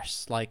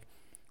discuss. Like,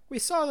 we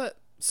saw that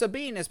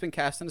Sabine has been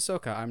cast in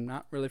Ahsoka. I'm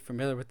not really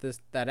familiar with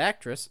that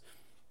actress.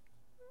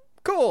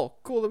 Cool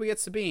that we get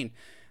Sabine.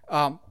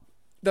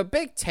 The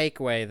big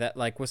takeaway that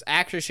was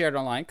actually shared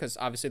online, because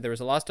obviously there was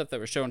a lot of stuff that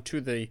was shown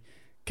to the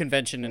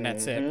convention and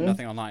that's it,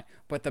 nothing online.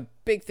 But the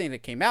big thing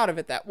that came out of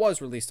it that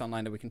was released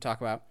online that we can talk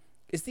about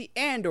is the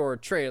Andor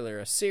trailer,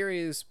 a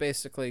series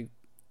basically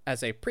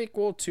as a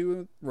prequel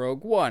to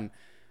Rogue One.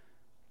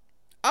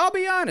 I'll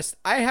be honest,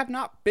 I have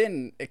not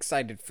been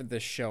excited for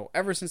this show.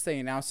 Ever since they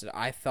announced it,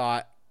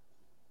 I'll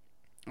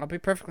be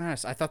perfectly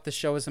honest, I thought this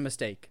show was a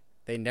mistake.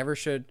 They never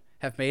should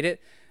have made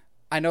it.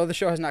 I know the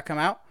show has not come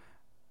out,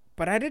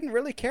 but I didn't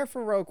really care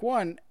for Rogue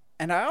One,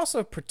 and I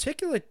also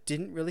particularly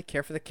didn't really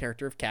care for the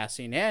character of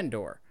Cassian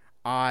Andor.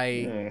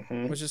 I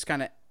was just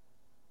kind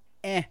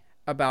of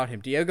about him.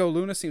 Diego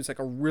Luna seems like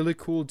a really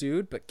cool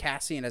dude, but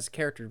Cassian as a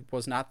character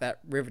was not that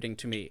riveting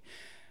to me.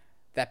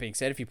 That being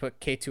said, if you put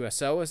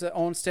K2SO as its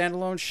own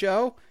standalone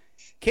show,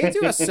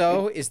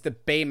 K2SO is the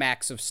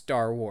Baymax of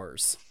Star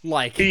Wars.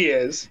 Like, he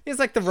is. He's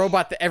like the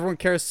robot that everyone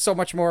cares so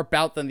much more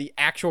about than the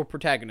actual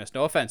protagonist.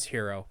 No offense,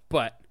 hero,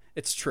 but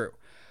it's true.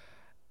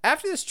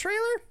 After this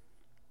trailer,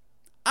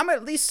 I'm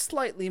at least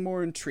slightly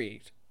more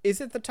intrigued. Is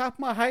it the top of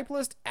my hype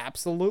list?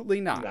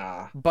 Absolutely not.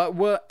 Nah. But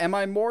am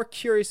I more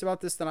curious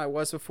about this than I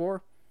was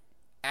before?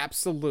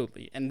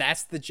 Absolutely. And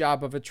that's the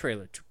job of a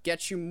trailer, to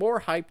get you more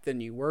hype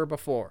than you were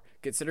before.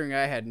 Considering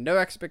I had no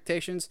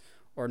expectations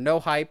or no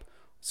hype,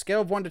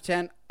 scale of 1 to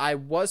 10, I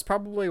was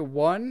probably a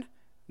 1.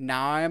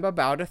 Now I'm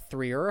about a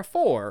 3 or a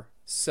 4.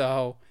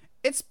 So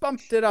it's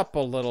bumped it up a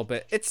little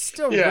bit. It's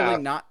still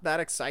really not that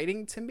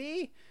exciting to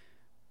me.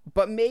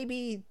 But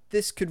maybe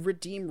this could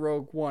redeem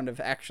Rogue One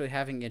of actually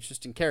having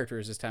interesting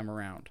characters this time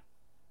around.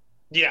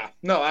 Yeah,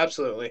 no,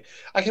 absolutely.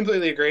 I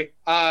completely agree.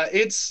 I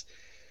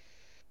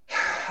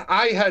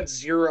had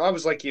 0. I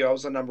was like you. I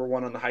was the number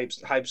 1 on the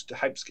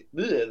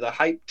the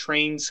hype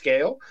train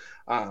scale.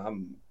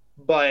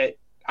 But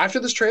after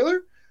this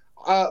trailer,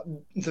 the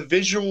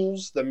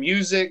visuals, the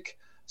music,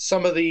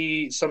 some of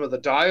the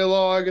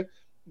dialogue,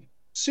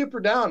 super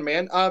down,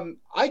 man.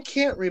 I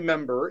can't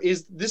remember.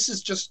 Is this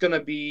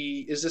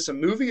a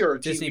movie or a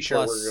Disney TV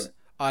show? Plus,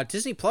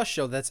 Disney Plus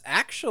show that's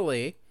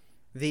actually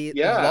the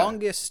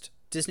longest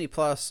Disney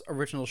Plus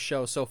original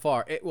show so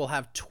far. It will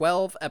have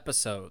 12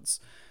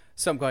 episodes.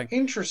 So I'm going,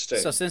 interesting.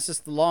 So since it's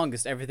the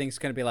longest, everything's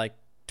going to be like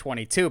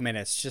 22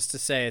 minutes just to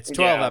say it's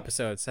 12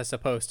 episodes as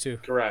opposed to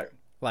correct,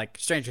 like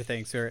Stranger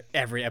Things where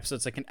every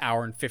episode's like an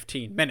hour and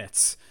 15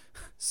 minutes.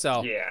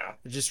 So they're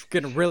just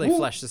going to really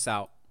flesh this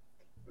out.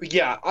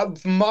 Yeah,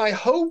 my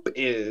hope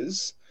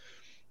is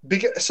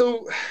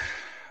so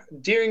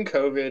during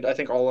COVID, I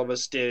think all of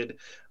us did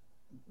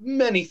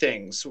many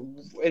things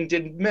and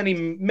did many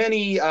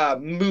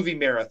movie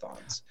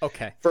marathons.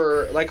 Okay.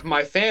 For like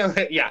my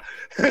family,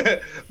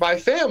 my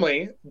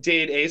family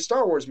did a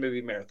Star Wars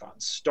movie marathon,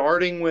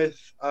 starting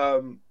with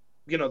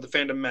the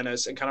Phantom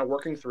Menace and kind of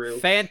working through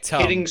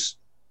Phantom.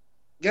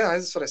 Yeah,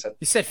 that's what I said.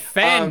 You said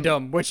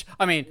fandom, which,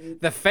 I mean,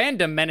 the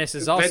Phantom Menace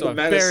is also a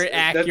very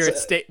accurate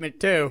statement,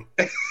 too.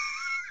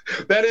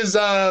 That is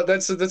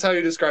that's how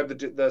you describe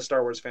the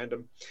Star Wars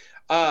fandom.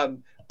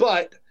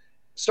 But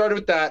started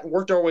with that,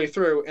 worked our way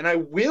through, and I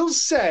will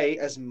say,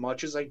 as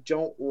much as I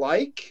don't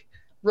like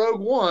Rogue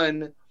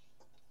One,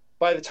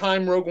 by the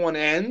time Rogue One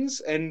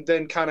ends, and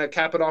then kind of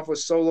cap it off with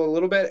Solo a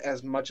little bit,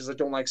 as much as I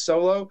don't like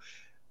Solo,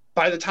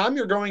 by the time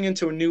you're going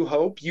into A New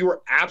Hope, you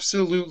are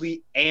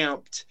absolutely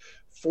amped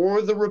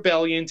for the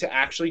rebellion to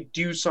actually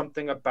do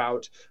something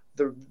about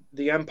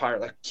the Empire.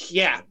 Like,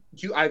 yeah,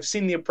 I've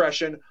seen the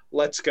oppression.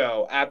 Let's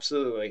go.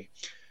 Absolutely.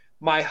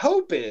 My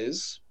hope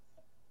is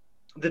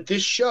that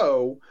this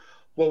show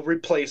will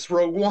replace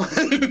Rogue One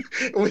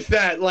with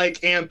that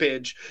like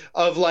ampage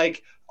of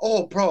like,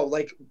 oh, bro,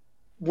 like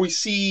we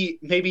see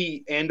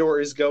maybe Andor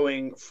is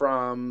going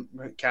from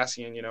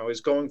Cassian,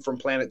 is going from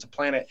planet to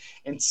planet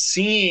and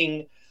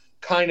seeing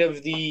kind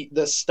of the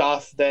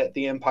stuff that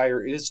the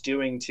Empire is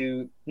doing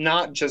to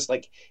not just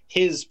like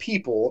his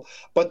people,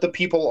 but the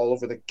people all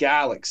over the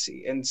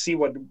galaxy, and see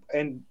what,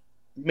 and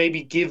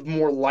maybe give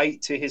more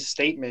light to his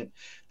statement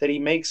that he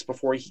makes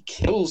before he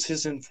kills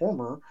his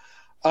informer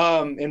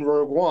in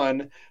Rogue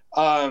One,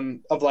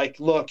 of like,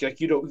 look, like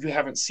you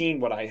haven't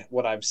seen what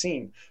I've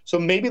seen. So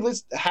maybe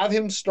let's have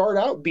him start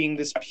out being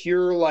this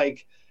pure,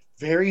 like,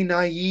 very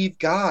naive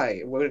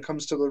guy when it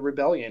comes to the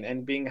rebellion,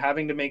 and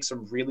having to make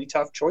some really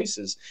tough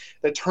choices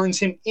that turns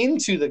him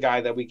into the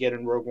guy that we get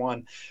in Rogue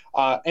One.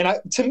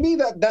 To me,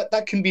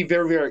 that can be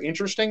very, very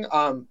interesting.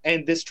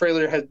 And this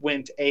trailer has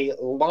went a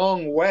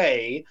long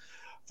way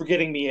for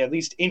getting me at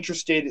least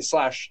interested /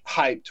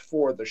 hyped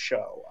for the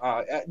show.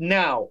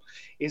 Now,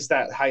 is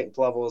that hype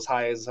level as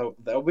high as the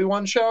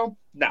Obi-Wan show?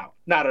 No,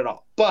 not at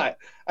all. But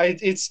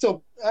it's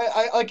still,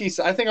 I like you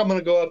said, I think I'm going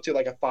to go up to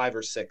like a 5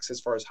 or 6 as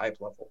far as hype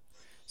level.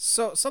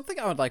 So something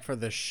I would like for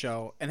this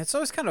show, and it's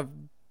always kind of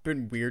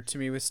been weird to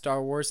me with Star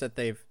Wars that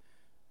they've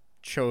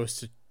chose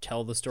to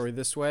tell the story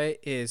this way,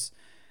 is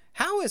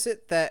how is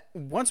it that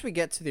once we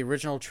get to the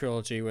original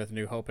trilogy with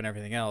New Hope and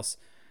everything else,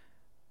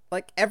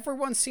 like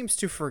everyone seems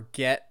to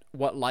forget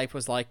what life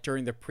was like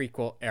during the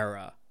prequel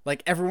era.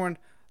 Like everyone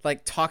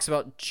like talks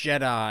about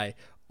Jedi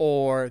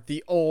or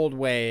the old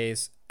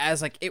ways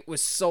as like it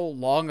was so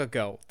long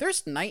ago.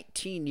 There's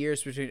 19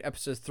 years between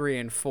episodes 3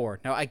 and 4.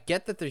 Now I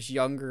get that there's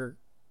younger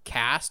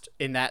cast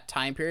in that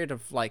time period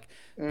of like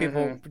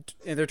people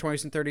in their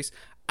 20s and 30s.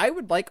 I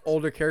would like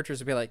older characters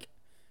to be like,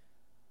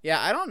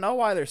 yeah, I don't know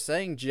why they're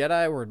saying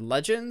Jedi were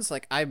legends.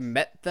 Like, I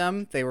met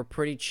them. They were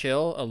pretty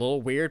chill, a little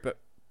weird, but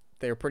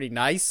they were pretty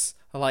nice.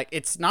 Like,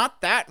 it's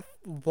not that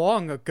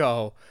long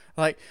ago.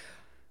 Like,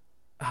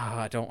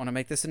 I don't want to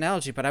make this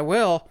analogy, but I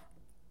will.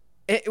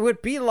 It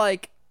would be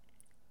like,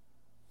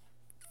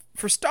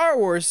 for Star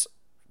Wars,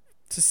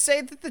 to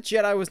say that the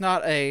Jedi was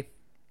not a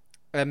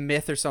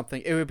myth or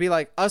something, it would be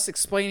like us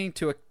explaining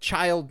to a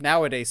child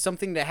nowadays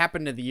something that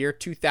happened in the year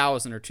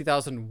 2000 or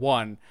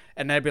 2001,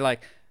 and they'd be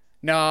like,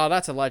 no,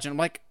 that's a legend. I'm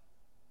like,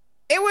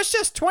 it was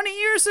just 20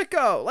 years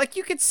ago. Like,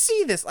 you could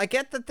see this. I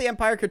get that the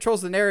Empire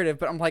controls the narrative,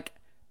 but I'm like,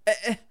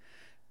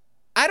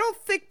 I don't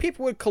think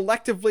people would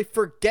collectively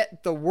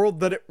forget the world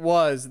that it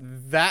was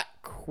that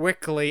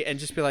quickly and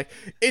just be like,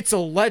 it's a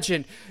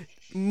legend.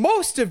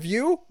 Most of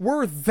you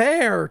were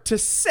there to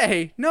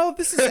say, no,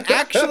 this is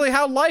actually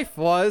how life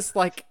was.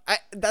 Like,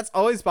 that's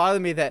always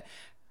bothered me, that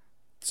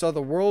so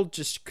the world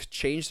just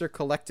changed their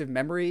collective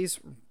memories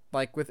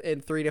like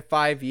within 3 to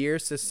 5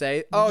 years to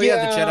say, oh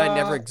yeah, the Jedi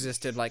never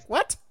existed. Like,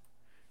 what?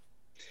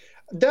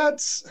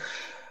 But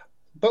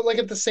like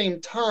at the same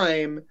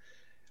time,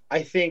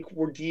 I think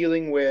we're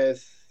dealing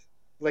with,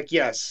 like,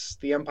 yes,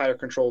 the Empire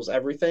controls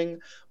everything,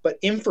 but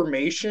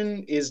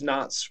information is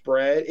not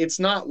spread. It's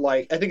not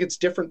like, I think it's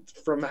different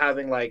from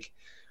having like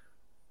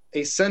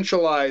a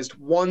centralized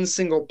one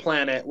single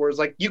planet, whereas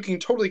like you can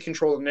totally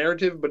control the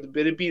narrative, but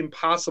it'd be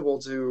impossible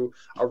to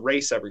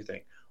erase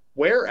everything.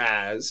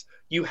 Whereas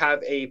you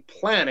have a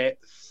planet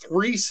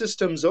 3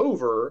 systems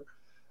over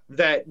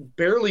that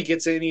barely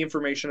gets any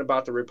information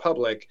about the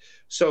Republic.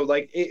 So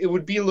like it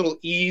would be a little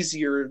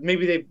easier.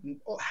 Maybe they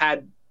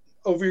had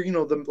over,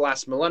 the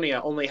last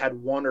millennia only had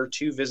 1 or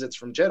 2 visits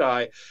from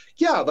Jedi.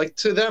 Yeah, like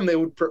to them they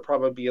would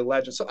probably be a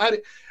legend. So I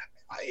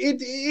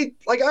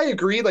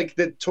agree, like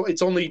that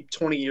it's only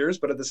 20 years,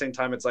 but at the same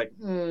time it's like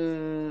a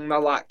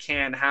lot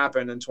can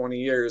happen in 20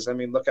 years. I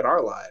mean, look at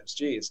our lives.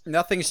 Jeez.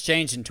 Nothing's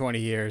changed in 20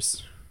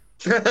 years.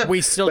 We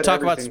still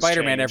talk about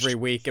Spider-Man changed every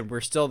week, and we're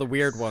still the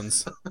weird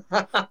ones.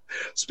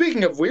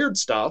 Speaking of weird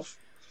stuff.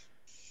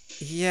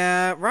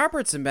 Yeah,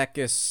 Robert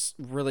Zemeckis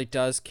really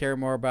does care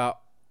more about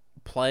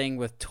playing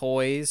with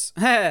toys.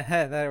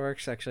 That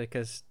works, actually,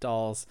 because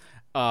dolls.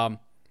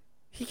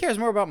 He cares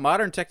more about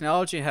modern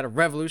technology and how to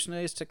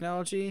revolutionize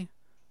technology.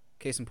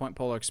 Case in point,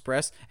 Polar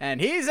Express.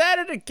 And he's at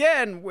it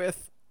again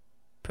with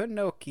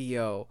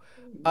Pinocchio.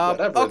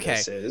 Whatever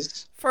this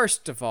is.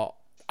 First of all,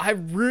 I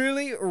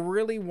really,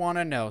 really want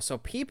to know. So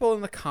people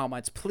in the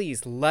comments,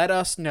 please let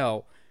us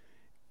know.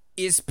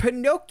 Is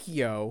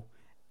Pinocchio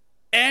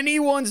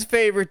anyone's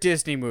favorite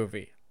Disney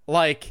movie?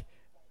 Like,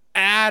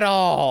 at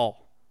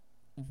all?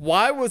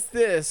 Why was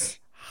this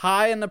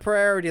high on the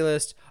priority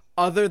list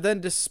other than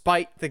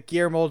despite the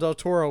Guillermo del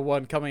Toro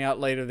one coming out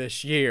later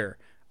this year.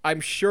 I'm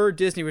sure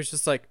Disney was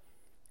just like,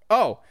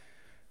 oh,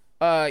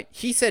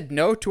 he said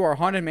no to our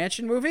Haunted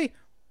Mansion movie?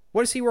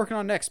 What is he working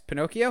on next?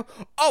 Pinocchio?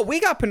 Oh, we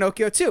got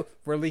Pinocchio too.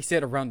 Release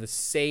it around the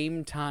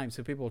same time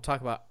so people will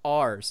talk about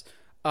ours.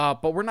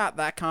 But we're not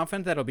that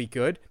confident that it'll be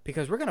good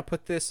because we're going to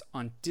put this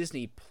on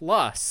Disney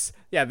Plus.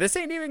 Yeah, this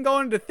ain't even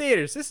going to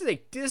theaters. This is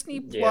a Disney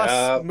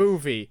Plus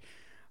movie.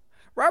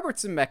 Robert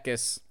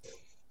Zemeckis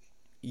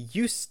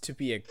used to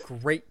be a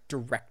great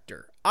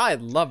director. I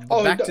love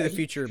the Back to the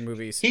Future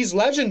movies. He's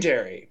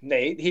legendary,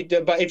 Nate.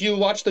 But if you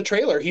watch the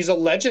trailer, he's a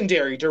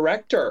legendary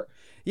director.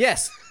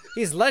 Yes,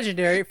 he's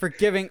legendary for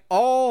giving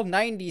all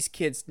 90s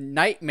kids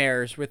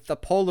nightmares with the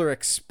Polar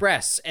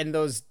Express and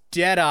those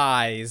dead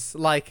eyes.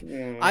 Like,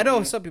 I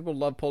know some people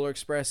love Polar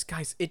Express.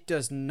 Guys, it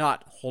does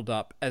not hold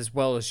up as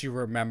well as you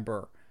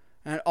remember.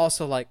 And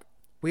also, like,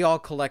 we all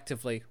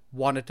collectively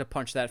wanted to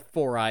punch that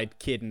four-eyed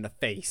kid in the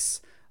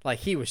face. Like,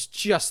 he was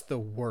just the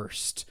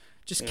worst.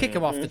 Just kick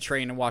him off the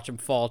train and watch him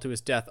fall to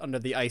his death under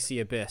the icy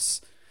abyss.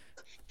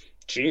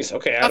 Jeez,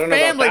 okay, I don't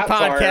know about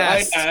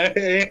that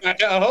podcast.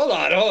 Part. Hold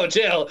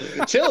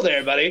on, chill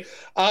there, buddy.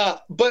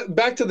 But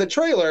back to the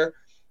trailer.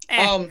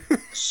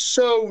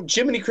 So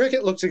Jiminy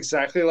Cricket looks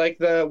exactly like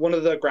one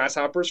of the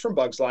grasshoppers from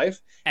Bug's Life,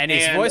 and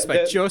he's voiced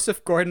by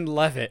Joseph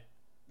Gordon-Levitt.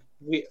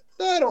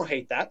 I don't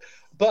hate that,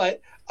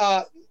 but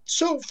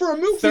so for a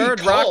movie Third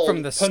called Rock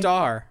from the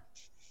Star.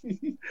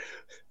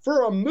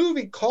 For a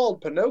movie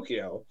called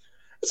Pinocchio,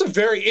 it's a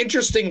very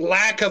interesting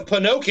lack of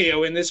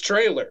Pinocchio in this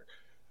trailer.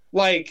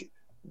 Like,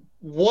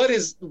 what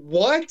is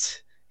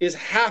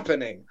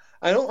happening?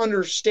 I don't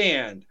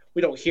understand.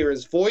 We don't hear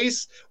his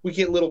voice. We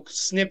get little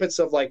snippets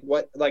of like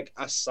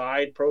a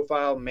side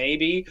profile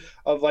maybe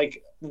of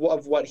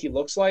what he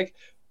looks like,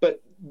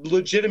 but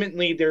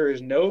legitimately there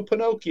is no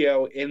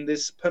Pinocchio in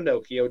this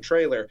Pinocchio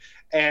trailer.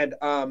 And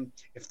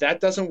if that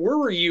doesn't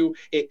worry you,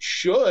 it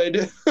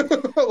should.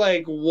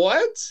 Like,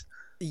 what?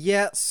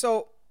 Yeah,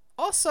 so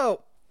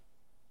also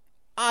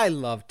I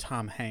love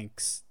Tom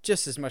Hanks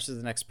just as much as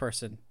the next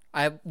person.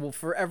 I will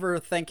forever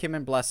thank him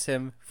and bless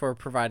him for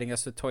providing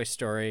us with Toy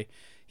Story.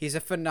 He's a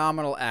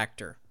phenomenal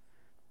actor.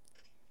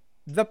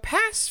 The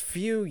past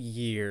few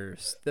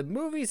years, the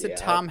movies that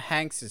Tom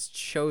Hanks has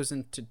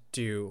chosen to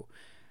do,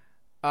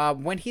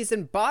 when he's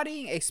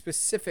embodying a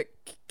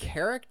specific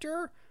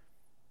character,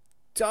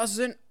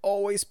 doesn't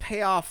always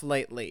pay off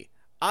lately.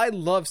 I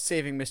love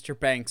Saving Mr.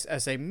 Banks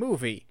as a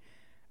movie.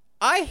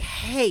 I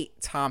hate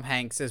Tom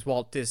Hanks as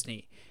Walt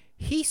Disney.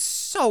 He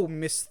so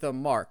missed the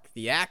mark.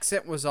 The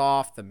accent was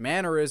off. The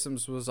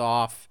mannerisms was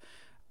off.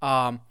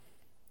 Then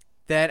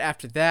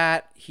after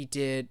that, he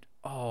did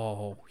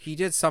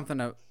something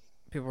that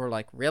people were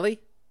like, really?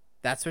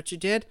 That's what you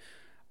did?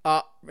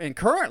 And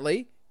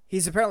currently,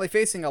 he's apparently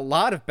facing a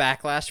lot of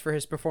backlash for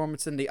his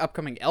performance in the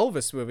upcoming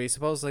Elvis movie.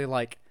 Supposedly,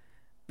 like,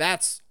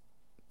 that's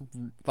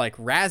like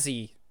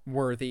Razzie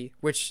worthy,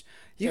 which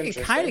you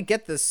can kind of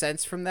get the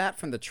sense from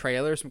the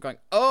trailers. I'm going,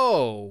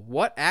 oh,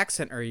 what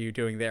accent are you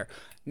doing there?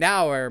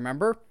 Now I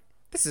remember.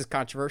 This is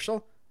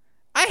controversial.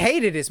 I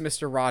hated his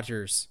Mr.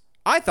 Rogers.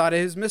 I thought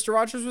his Mr.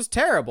 Rogers was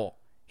terrible.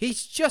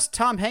 He's just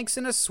Tom Hanks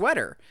in a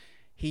sweater.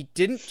 He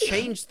didn't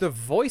change the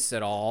voice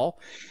at all.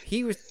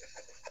 He was...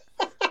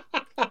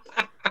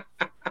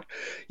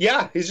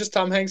 Yeah, he's just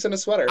Tom Hanks in a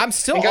sweater. I'm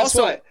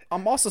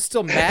also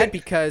still mad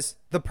because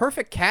the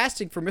perfect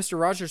casting for Mr.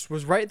 Rogers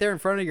was right there in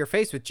front of your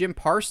face with Jim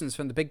Parsons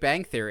from The Big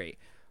Bang Theory.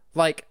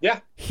 Like,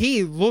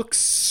 he looks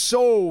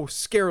so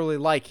scarily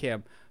like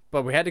him.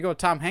 But we had to go with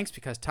Tom Hanks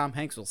because Tom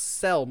Hanks will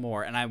sell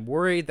more. And I'm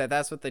worried that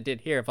that's what they did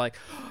here. Of like,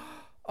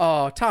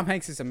 oh, Tom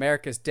Hanks is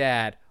America's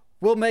dad.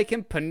 We'll make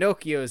him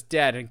Pinocchio's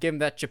dad and give him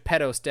that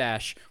Geppetto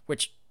stash.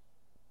 Which,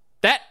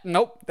 that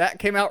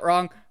came out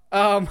wrong.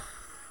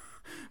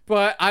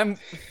 But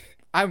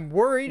I'm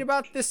worried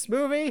about this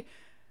movie.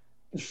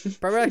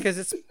 Probably because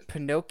it's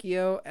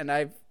Pinocchio.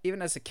 And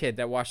even as a kid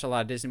that watched a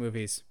lot of Disney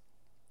movies,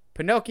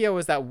 Pinocchio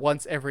was that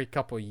once every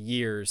couple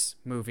years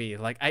movie.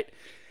 Like,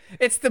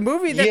 it's the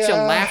movie that you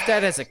laughed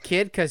at as a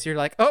kid because you're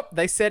like, oh,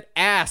 they said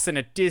ass in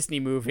a Disney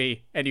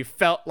movie, and you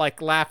felt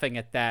like laughing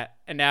at that.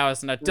 And now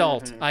as an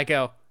adult, I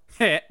go,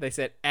 they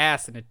said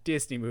ass in a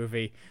Disney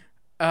movie.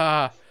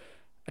 I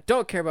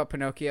don't care about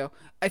Pinocchio.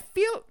 I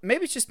feel,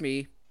 maybe it's just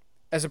me,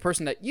 as a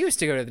person that used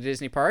to go to the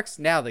Disney parks.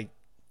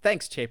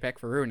 Thanks, Chapek,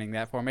 for ruining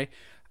that for me.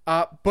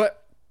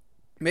 But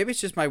maybe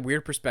it's just my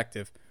weird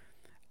perspective.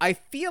 I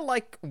feel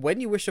like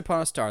When You Wish Upon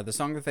a Star, the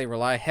song that they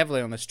rely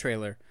heavily on this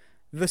trailer,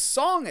 the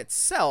song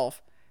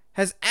itself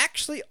has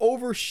actually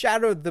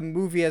overshadowed the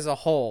movie as a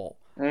whole.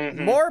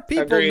 More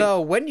people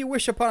know When You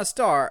Wish Upon a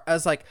Star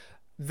as like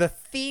the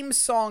theme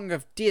song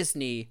of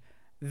Disney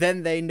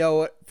than they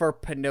know it for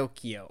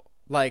Pinocchio.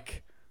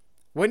 Like,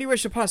 When You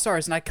Wish Upon a Star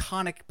is an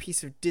iconic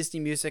piece of Disney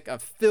music,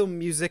 of film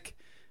music.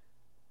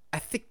 I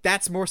think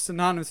that's more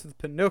synonymous with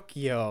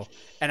Pinocchio.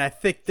 And I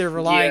think they're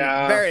relying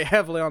very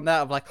heavily on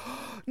that of like,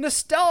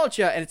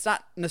 nostalgia. And it's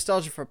not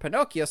nostalgia for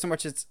Pinocchio so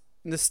much as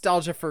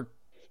nostalgia for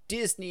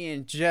Disney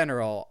in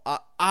general,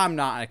 I'm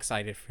not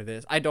excited for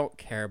this. I don't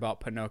care about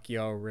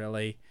Pinocchio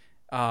really.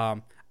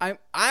 I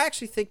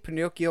actually think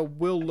Pinocchio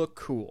will look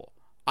cool.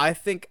 I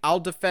think I'll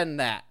defend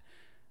that.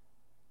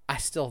 I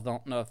still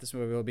don't know if this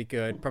movie will be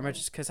good, pretty much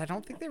just because I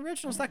don't think the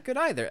original's that good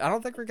either. I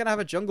don't think we're gonna have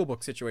a Jungle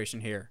Book situation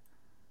here.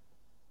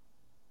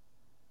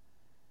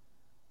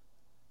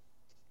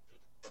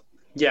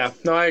 Yeah,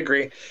 no, I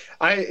agree.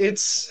 I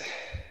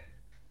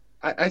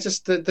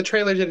just the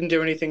trailer didn't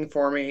do anything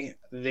for me.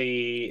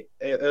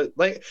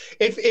 Like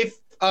if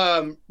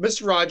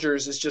Mr.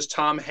 Rogers is just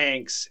Tom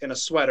Hanks in a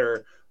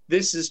sweater,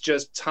 this is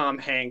just Tom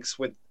Hanks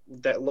with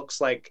that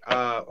looks like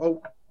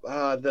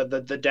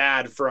the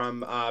dad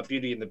from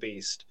Beauty and the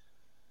Beast.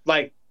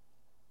 Like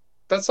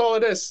that's all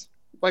it is.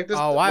 Like this.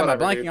 Oh, why am I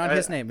whatever, blanking dude. on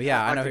his name? But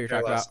yeah, I know who could you're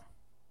care talking less. about.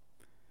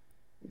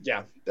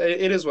 Yeah,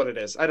 it is what it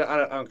is. I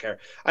don't care.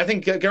 I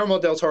think Guillermo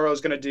del Toro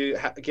is going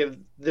to give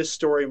this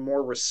story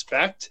more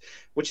respect,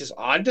 which is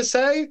odd to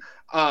say,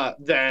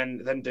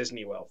 than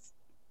Disney will.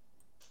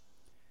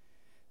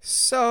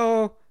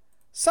 So,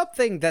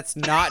 something that's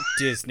not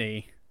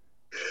Disney,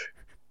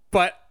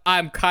 but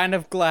I'm kind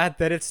of glad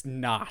that it's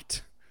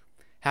not.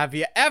 Have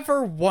you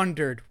ever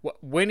wondered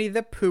what Winnie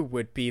the Pooh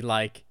would be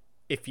like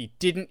if he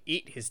didn't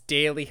eat his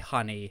daily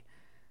honey?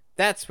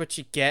 That's what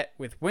you get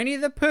with Winnie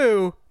the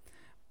Pooh,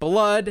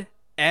 Blood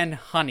and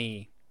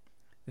Honey.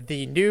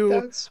 The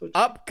new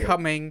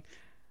upcoming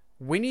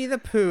Winnie the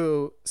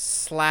Pooh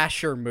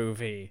slasher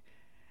movie.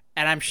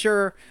 And I'm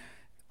sure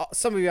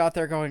some of you out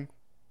there going,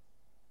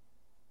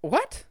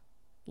 what?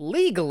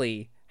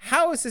 Legally?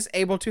 How is this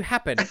able to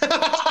happen?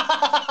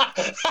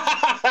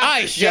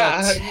 I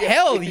shall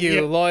tell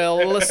you,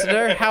 loyal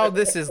listener, how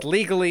this is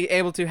legally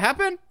able to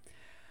happen.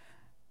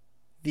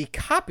 The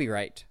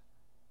copyright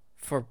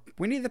for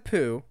Winnie the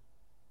Pooh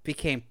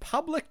became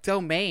public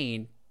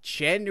domain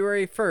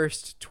January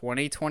 1st,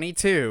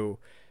 2022.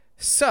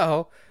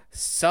 So,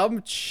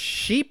 some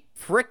cheap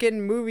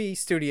frickin' movie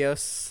studio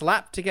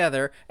slapped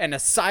together an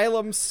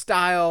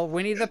Asylum-style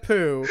Winnie the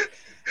Pooh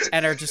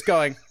and are just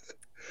going,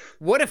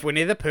 what if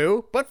Winnie the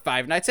Pooh, but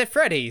Five Nights at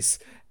Freddy's?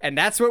 And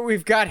that's what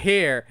we've got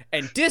here.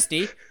 And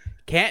Disney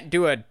can't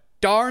do a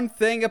darn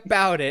thing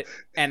about it,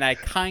 and I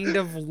kind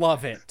of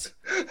love it.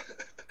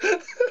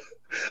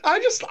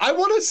 I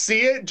want to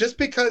see it just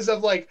because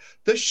of like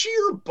the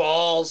sheer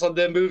balls of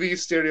the movie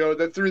studio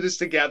that threw this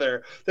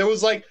together. There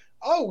was like,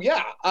 oh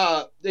yeah,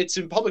 it's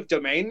in public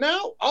domain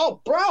now.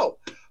 Oh, bro,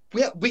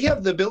 we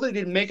have the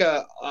ability to make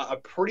a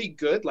pretty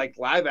good like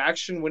live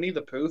action Winnie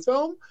the Pooh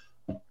film.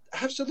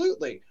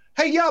 Absolutely.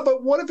 Hey, yeah,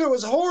 but what if it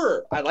was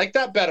horror? I like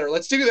that better.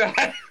 Let's do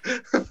that.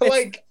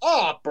 Like,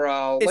 oh,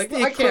 bro, It's like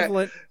the I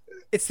can't.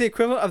 It's the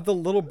equivalent of the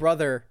little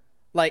brother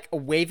like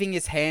waving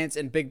his hands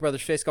in Big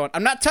Brother's face going,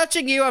 I'm not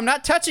touching you. I'm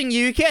not touching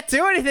you. You can't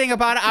do anything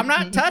about it. I'm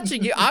not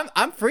touching you.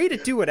 I'm free to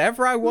do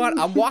whatever I want.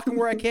 I'm walking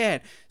where I can.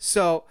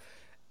 So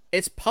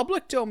it's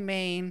public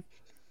domain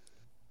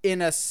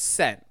in a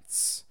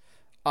sense.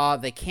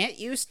 They can't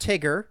use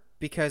Tigger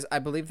because I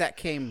believe that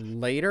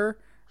came later.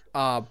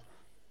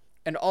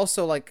 And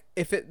also, like,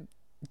 if it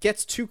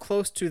gets too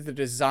close to the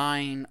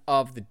design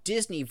of the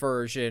Disney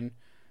version,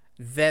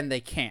 then they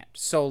can't.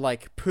 So,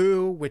 like,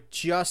 Pooh with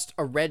just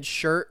a red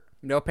shirt,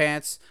 no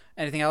pants,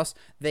 anything else,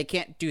 they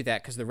can't do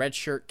that because the red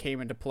shirt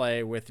came into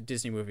play with the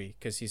Disney movie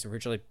because he's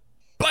originally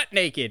butt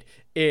naked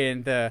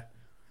in the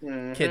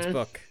kid's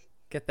book.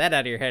 Get that out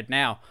of your head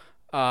now.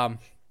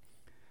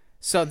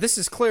 So this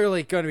is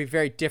clearly going to be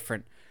very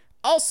different.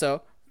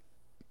 Also,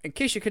 in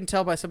case you couldn't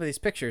tell by some of these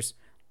pictures,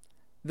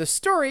 the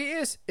story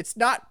is it's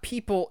not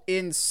people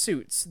in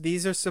suits.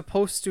 These are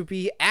supposed to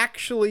be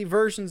actually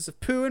versions of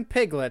Pooh and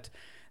Piglet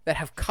that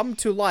have come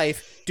to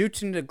life due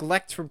to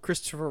neglect from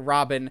Christopher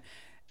Robin,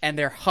 and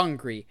they're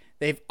hungry.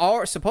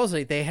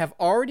 Supposedly they have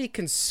already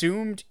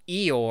consumed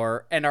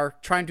Eeyore and are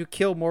trying to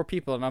kill more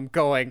people. And I'm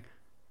going,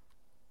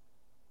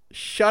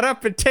 shut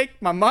up and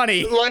take my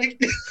money. Like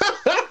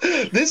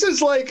this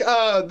is like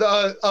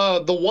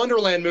the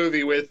Wonderland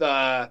movie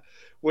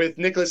with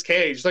Nicolas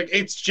Cage. Like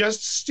it's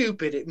just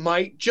stupid. It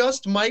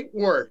might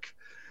work.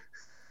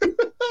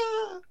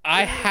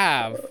 I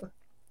have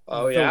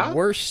the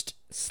worst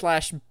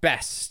 /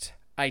 best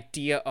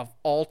idea of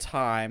all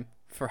time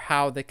for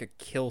how they could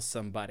kill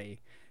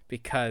somebody,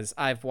 because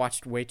I've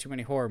watched way too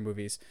many horror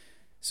movies.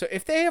 So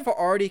if they have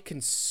already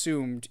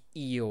consumed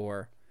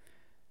Eeyore,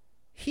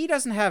 he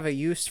doesn't have a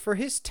use for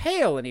his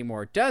tail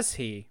anymore, does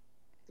he?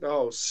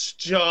 Oh,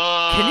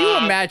 stop. Can you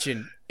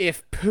imagine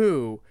if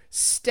Pooh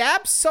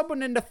stabs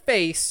someone in the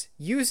face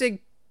using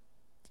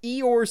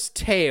Eeyore's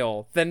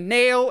tail? The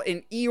nail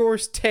in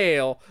Eeyore's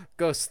tail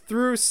goes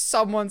through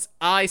someone's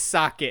eye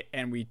socket,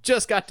 and we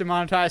just got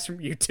demonetized from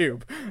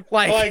YouTube.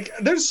 Like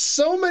there's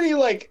so many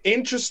like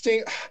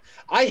interesting.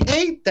 I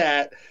hate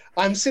that.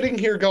 I'm sitting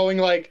here going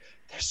like,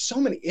 there's so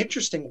many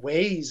interesting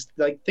ways,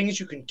 like things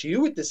you can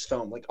do with this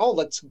film. Like, oh,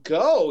 let's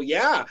go,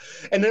 yeah.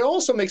 And it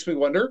also makes me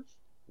wonder,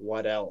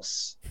 what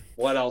else?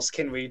 What else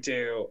can we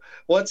do?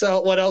 What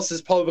else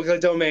is public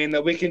domain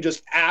that we can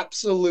just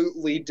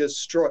absolutely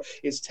destroy?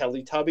 Is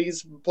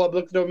Teletubbies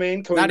public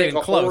domain? Can we Not make even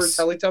a close.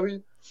 horror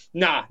Teletubbies?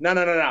 Nah.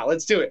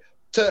 Let's do it.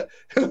 To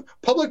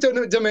public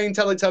domain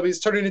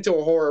Teletubbies turning into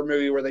a horror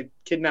movie where they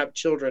kidnap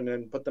children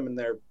and put them in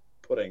their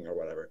pudding or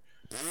whatever.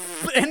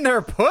 In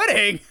their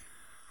pudding?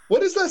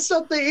 What is that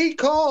stuff they eat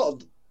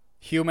called?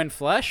 Human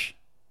flesh?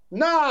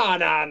 No.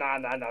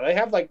 They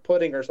have like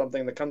pudding or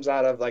something that comes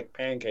out of like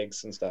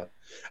pancakes and stuff.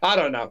 I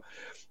don't know.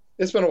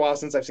 It's been a while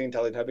since I've seen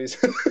Teletubbies.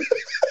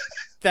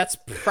 That's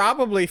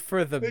probably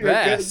for the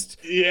best.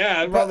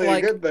 Yeah, probably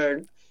like, a good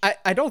thing.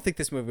 I don't think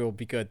this movie will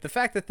be good. The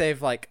fact that they've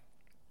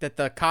that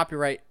the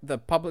copyright, the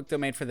public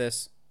domain for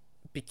this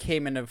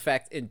became in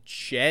effect in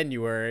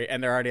January,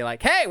 and they're already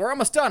like, hey, we're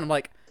almost done. I'm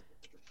like,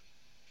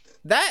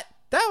 that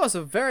was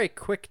a very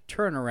quick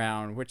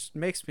turnaround, which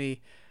makes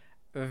me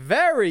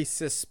very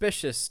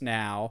suspicious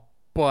now,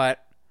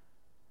 but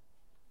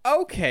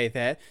okay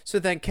then. So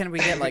then can we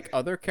get like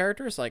other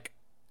characters like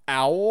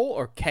Owl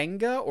or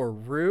Kenga or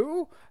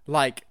Roo?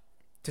 Like,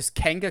 does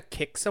Kenga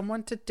kick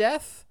someone to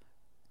death?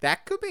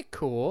 That could be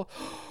cool.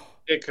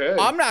 It could.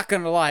 I'm not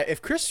gonna lie.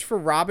 If Christopher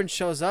Robin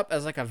shows up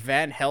as like a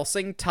Van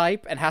Helsing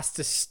type and has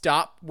to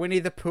stop Winnie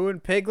the Pooh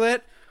and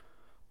Piglet,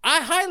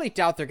 I highly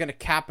doubt they're gonna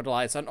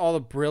capitalize on all the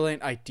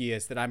brilliant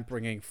ideas that I'm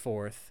bringing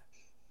forth.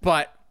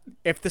 But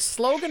if the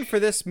slogan for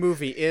this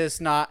movie is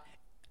not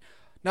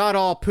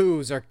all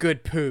poos are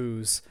good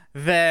poos,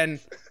 then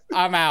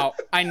I'm out.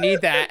 I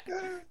need that.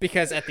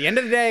 Because at the end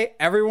of the day,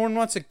 everyone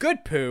wants a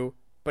good poo,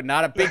 but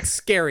not a big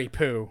scary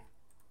poo.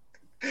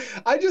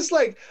 I just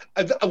like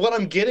what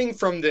I'm getting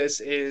from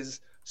this is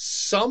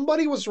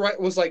somebody was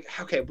like,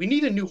 okay, we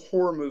need a new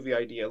horror movie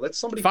idea. Let's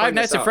somebody Five find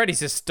Nights this at out.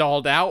 Freddy's is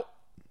stalled out.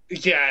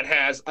 Yeah, it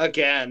has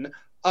again.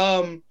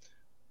 Oh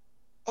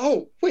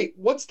wait,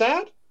 what's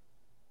that?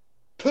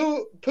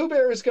 Pooh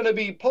Bear is going to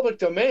be public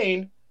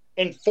domain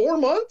in 4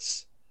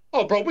 months.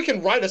 Oh, bro, we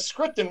can write a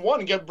script in one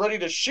and get ready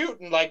to shoot,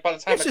 and like by the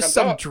time It's just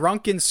some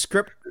drunken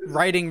script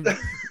writing,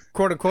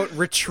 quote unquote,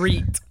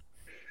 retreat.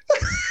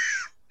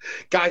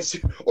 Guys,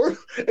 or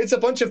it's a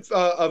bunch of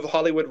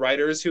Hollywood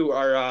writers who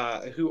are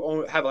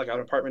have like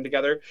an apartment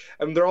together,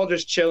 and they're all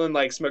just chilling,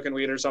 like smoking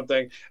weed or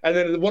something. And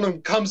then one of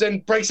them comes in,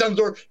 breaks down the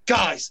door.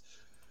 Guys,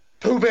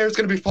 Pooh Bear's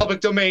gonna be public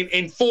domain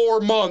in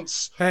 4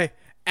 months. Hey,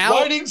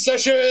 Writing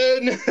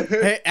session.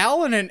 Hey,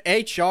 Alan in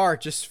HR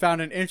just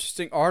found an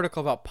interesting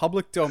article about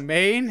public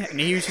domain, and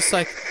he was just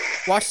like,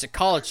 watched a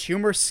College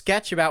Humor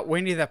sketch about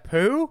Winnie the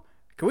Pooh.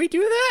 Can we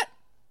do that?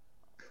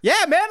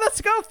 Yeah, man,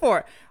 let's go for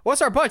it.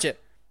 What's our budget?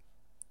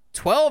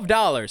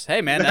 $12.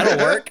 Hey, man,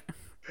 that'll work.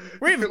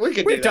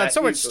 We've done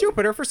so much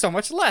stupider for so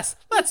much less.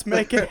 Let's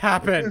make it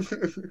happen.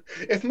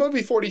 If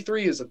movie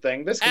 43 is a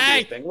thing, this could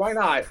be a thing. Why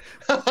not?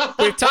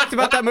 We've talked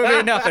about that movie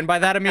enough, and by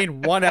that I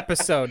mean one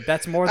episode.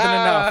 That's more than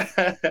enough.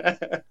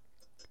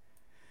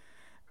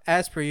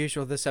 As per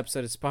usual, this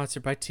episode is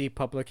sponsored by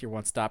TeePublic, your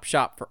one-stop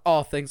shop for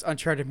all things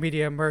Uncharted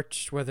Media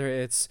merch, whether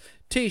it's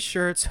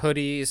t-shirts,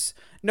 hoodies,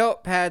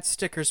 notepads,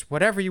 stickers,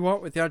 whatever you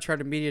want with the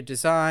Uncharted Media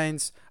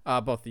designs,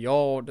 both the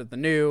old and the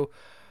new.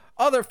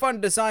 Other fun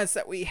designs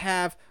that we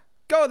have.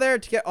 Go there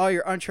to get all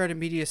your Uncharted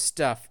Media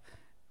stuff.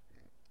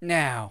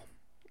 Now,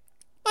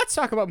 let's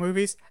talk about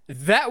movies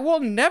that will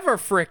never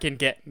frickin'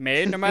 get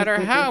made, no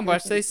matter how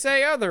much they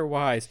say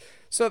otherwise.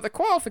 So the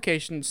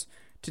qualifications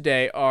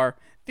today are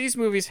these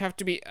movies have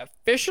to be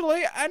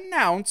officially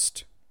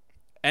announced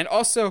and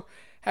also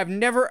have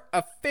never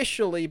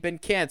officially been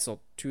canceled,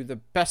 to the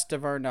best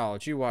of our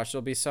knowledge. You watch,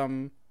 there'll be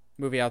some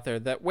movie out there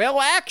that, well,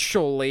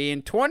 actually,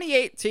 in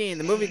 2018,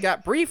 the movie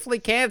got briefly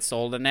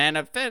canceled, and then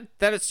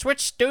it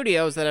switched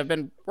studios that have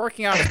been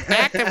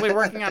actively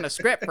working on a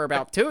script for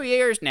about 2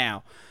 years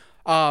now.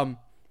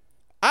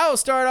 I'll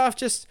start off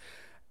just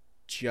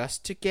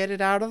to get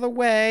it out of the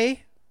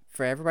way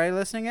for everybody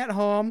listening at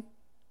home.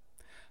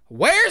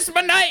 Where's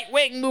my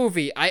Nightwing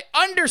movie? I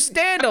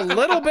understand a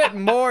little bit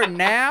more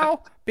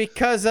now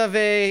because of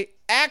a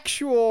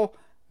actual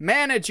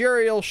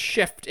managerial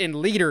shift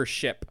in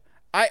leadership.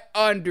 I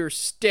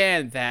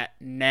understand that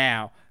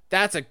now.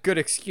 That's a good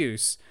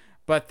excuse.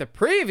 But the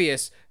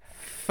previous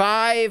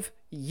 5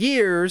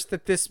 years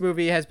that this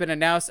movie has been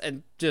announced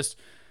and just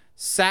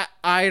sat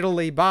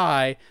idly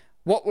by,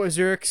 what was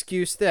your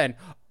excuse then?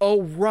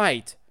 Oh,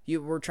 right.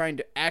 You were trying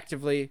to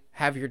actively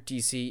have your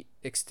DC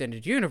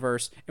extended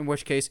universe, in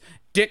which case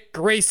Dick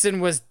Grayson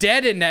was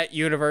dead in that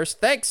universe.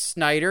 Thanks,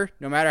 Snyder.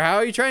 No matter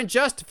how you try and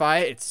justify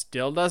it, it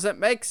still doesn't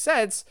make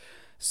sense.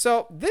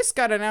 So this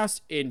got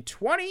announced in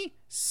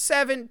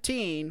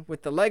 2017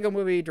 with the Lego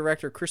Movie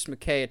director Chris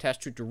McKay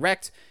attached to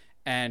direct,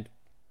 and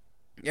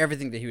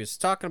everything that he was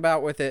talking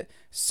about with it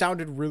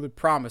sounded really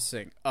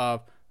promising.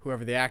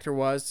 Whoever the actor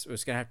was going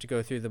to have to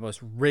go through the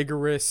most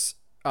rigorous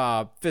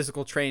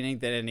physical training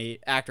that any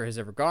actor has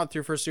ever gone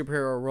through for a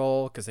superhero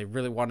role, because they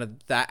really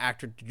wanted that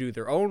actor to do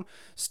their own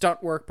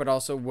stunt work, but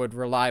also would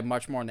rely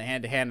much more on the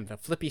hand-to-hand and the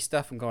flippy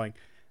stuff, and going,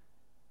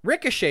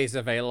 Ricochet's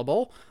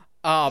available.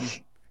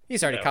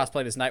 He's already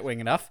cosplayed as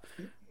Nightwing enough.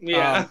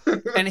 Yeah.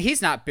 And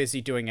he's not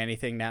busy doing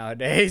anything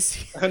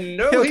nowadays.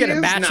 No, He'll he get a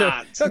is match.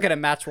 not. He'll get a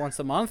match once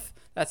a month.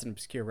 That's an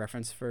obscure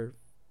reference for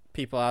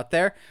people out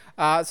there.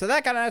 So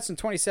that got announced in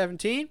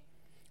 2017.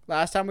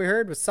 Last time we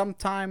heard was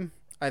sometime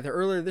either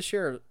earlier this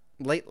year or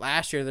late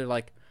last year. They're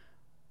like,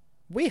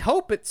 we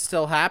hope it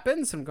still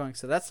happens. I'm going,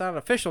 so that's not an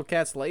official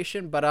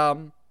cancellation, but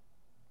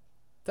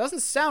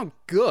doesn't sound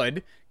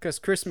good, because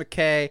Chris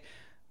McKay,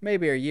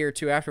 maybe a year or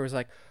two after, was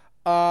like,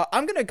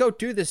 I'm gonna go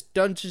do this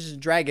Dungeons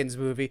and Dragons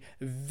movie,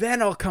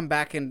 then I'll come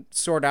back and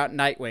sort out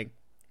Nightwing.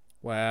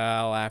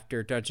 Well,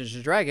 after Dungeons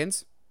and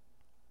Dragons,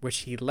 which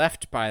he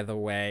left, by the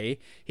way,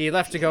 he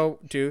left to go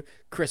do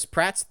Chris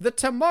Pratt's The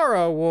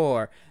Tomorrow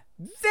War.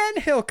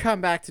 Then he'll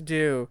come back to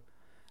do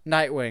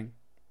Nightwing.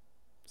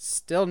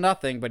 Still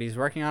nothing, but he's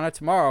working on a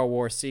Tomorrow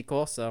War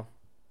sequel, so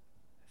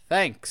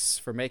thanks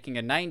for making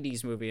a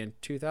 90s movie in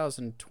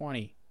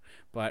 2020.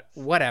 But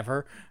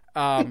whatever.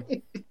 I'm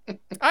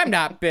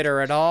not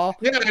bitter at all.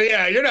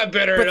 Yeah, you're not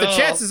bitter But at the all.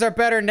 chances are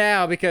better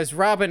now, because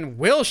Robin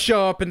will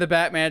show up in the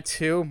Batman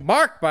 2.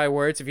 Mark my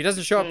words, if he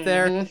doesn't show up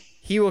there,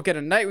 he will get a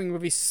Nightwing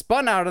movie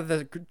spun out of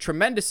the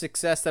tremendous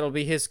success that'll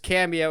be his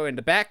cameo in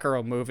the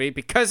Batgirl movie,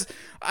 because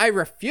I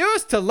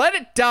refuse to let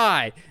it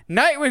die.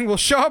 Nightwing will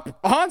show up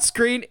on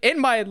screen in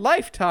my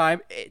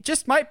lifetime. It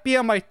just might be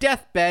on my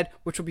deathbed,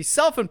 which will be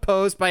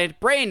self-imposed by a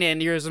brain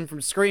aneurysm from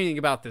screaming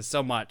about this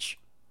so much.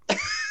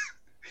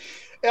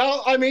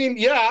 I mean,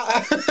 yeah.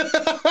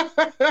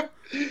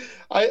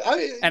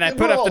 I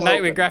put up the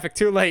Nightwing graphic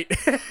too late.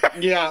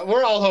 Yeah,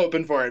 we're all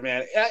hoping for it,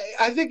 man.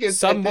 I think it's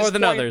some more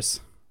than others.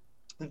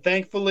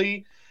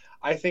 Thankfully,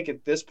 I think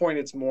at this point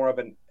it's more of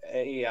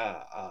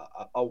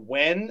a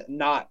when,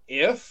 not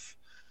if.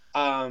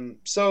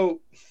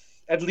 So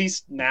at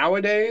least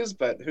nowadays,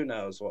 but who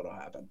knows what'll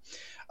happen.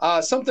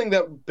 Something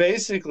that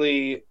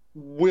basically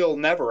will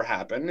never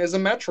happen is a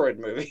Metroid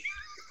movie.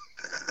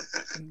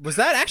 Was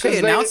that actually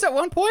announced at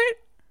one point?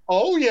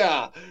 Oh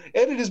yeah,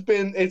 and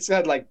it's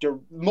had like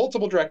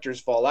multiple directors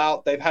fall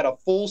out. They've had a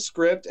full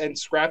script and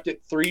scrapped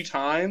it 3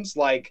 times.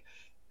 Like,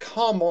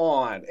 come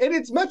on. And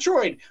it's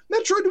Metroid.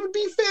 Metroid would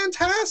be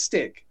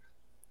fantastic.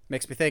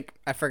 Makes me think,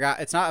 I forgot,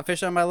 it's not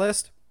official on my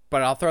list,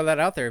 but I'll throw that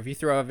out there. If you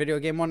throw a video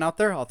game one out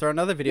there, I'll throw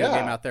another video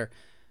game out there.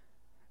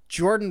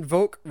 Jordan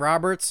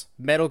Vogt-Roberts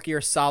Metal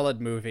Gear Solid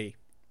movie.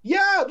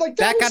 Yeah, like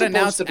that got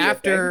announced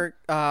after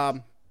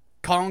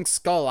Kong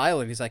Skull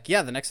Island. He's like,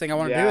 yeah, the next thing I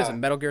want to do is a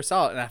Metal Gear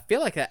Solid. And I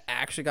feel like that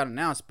actually got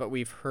announced, but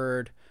we've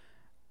heard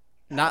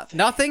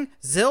nothing,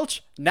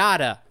 zilch,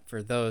 nada,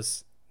 for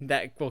those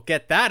that will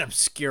get that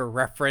obscure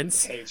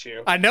reference. I hate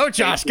you. I know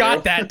Josh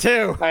got that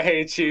too. I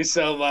hate you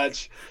so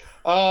much.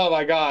 Oh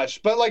my gosh.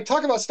 But like,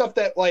 talk about stuff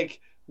that like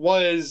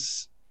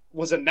was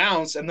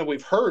announced and then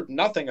we've heard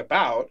nothing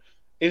about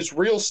is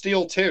Real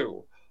Steel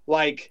 2.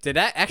 Like, did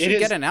that actually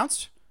get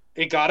announced?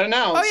 It got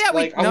announced. Oh yeah,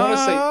 like, I want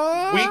to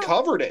say we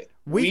covered it.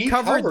 We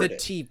covered the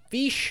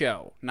TV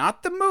show,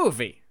 not the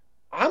movie.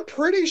 I'm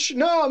pretty sure.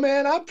 No,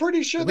 man, I'm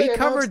pretty sure we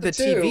covered the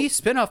TV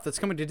spinoff that's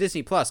coming to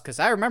Disney Plus, because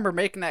I remember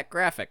making that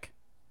graphic.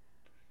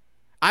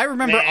 I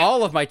remember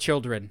all of my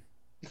children.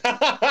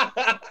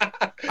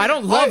 I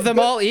don't love them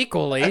all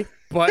equally,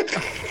 but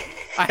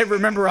I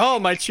remember all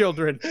my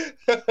children.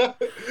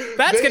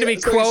 That's going to be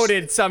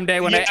quoted someday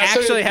when I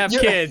actually have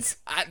kids.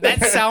 That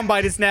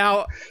soundbite is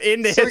now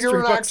in the history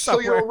book somewhere. So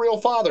you're a real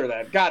father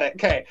then. Got it.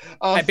 Okay.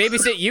 I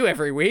babysit you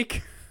every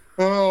week.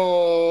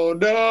 Oh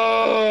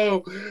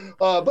no!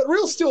 But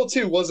Real Steel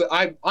 2 wasn't.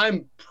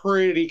 I'm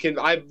pretty.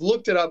 I've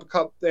looked it up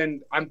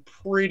and I'm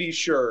pretty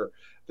sure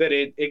that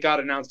it got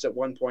announced at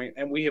one point,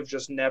 and we have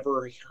just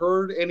never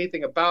heard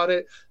anything about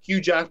it.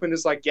 Hugh Jackman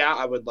is like, yeah,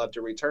 I would love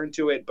to return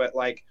to it, but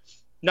like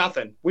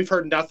nothing. We've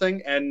heard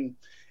nothing, and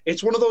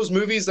it's one of those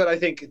movies that I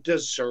think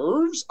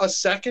deserves a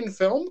second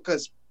film,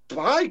 because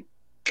by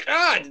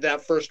God,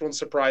 that first one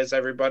surprised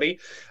everybody.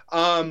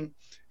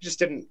 Just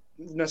didn't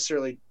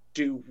necessarily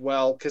do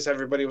well because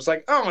everybody was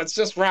like, "Oh, it's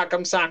just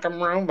Rock'em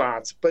Sock'em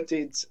Robots," but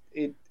it's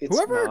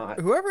not.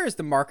 Whoever is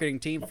the marketing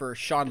team for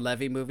Sean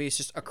Levy movies,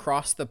 just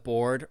across the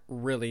board,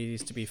 really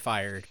needs to be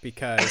fired,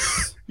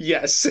 because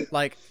yes,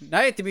 like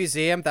Night at the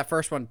Museum, that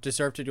first one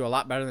deserved to do a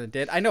lot better than it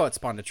did. I know it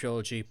spawned a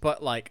trilogy,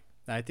 but like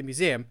Night at the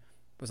Museum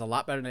was a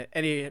lot better than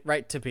any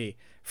right to be.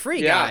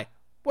 Free Guy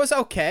was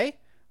okay,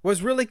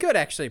 was really good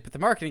actually, but the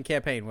marketing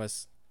campaign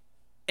was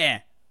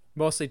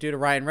mostly due to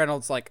Ryan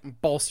Reynolds like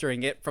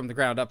bolstering it from the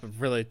ground up and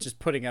really just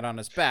putting it on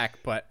his back.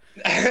 But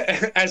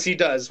as he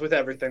does with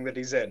everything that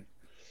he's in,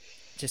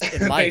 just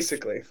in life,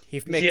 basically,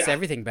 he makes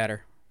everything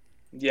better.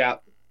 Yeah,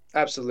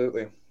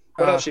 absolutely.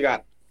 What else you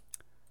got?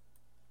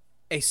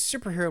 A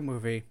superhero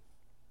movie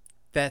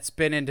that's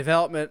been in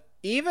development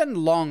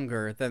even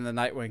longer than the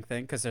Nightwing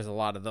thing, because there's a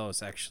lot of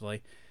those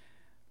actually,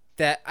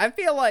 that I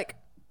feel like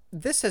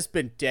this has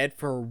been dead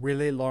for a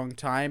really long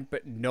time,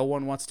 but no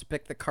one wants to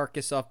pick the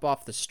carcass up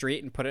off the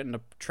street and put it in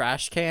a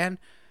trash can.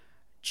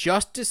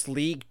 Justice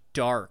League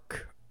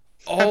Dark.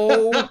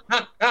 Oh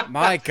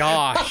my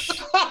gosh.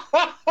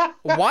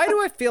 Why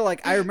do I feel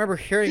like I remember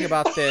hearing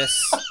about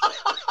this?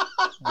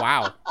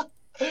 Wow.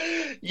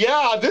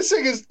 Yeah, this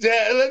thing is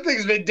dead. That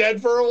thing's been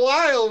dead for a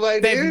while, my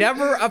dude. They've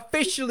never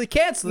officially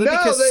canceled it No,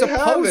 because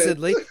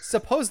they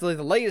supposedly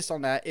the latest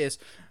on that is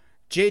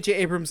J.J.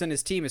 Abrams and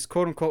his team is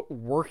quote unquote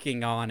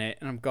working on it,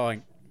 and I'm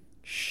going,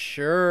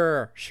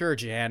 sure,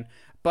 Jan.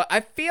 But I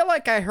feel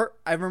like I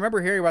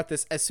remember hearing about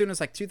this as soon as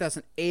like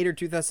 2008 or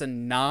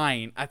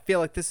 2009. I feel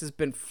like this has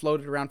been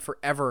floated around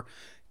forever.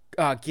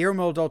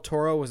 Guillermo del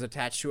Toro was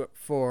attached to it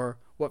for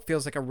what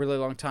feels like a really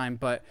long time,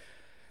 but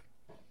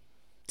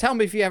tell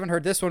me if you haven't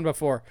heard this one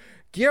before.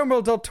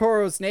 Guillermo del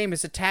Toro's name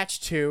is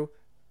attached to,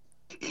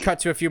 cut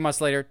to a few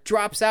months later,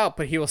 drops out,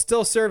 but he will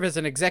still serve as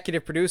an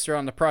executive producer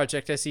on the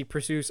project as he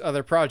pursues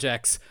other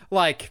projects.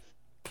 Like,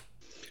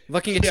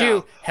 looking at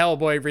you,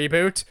 Hellboy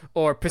reboot,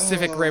 or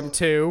Pacific Rim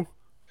 2.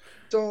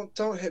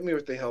 Don't hit me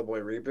with the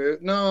Hellboy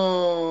reboot.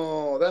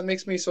 No, that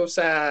makes me so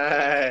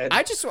sad.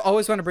 I just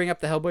always want to bring up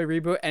the Hellboy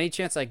reboot any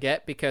chance I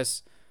get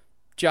because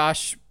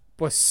Josh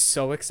was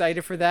so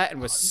excited for that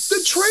and was so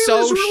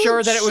really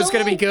sure that it was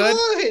going to be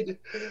good.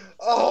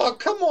 Oh,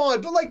 come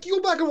on. But like,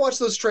 you go back and watch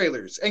those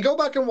trailers and go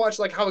back and watch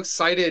like how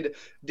excited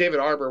David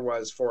Harbour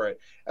was for it.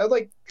 And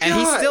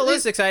he still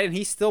is excited, and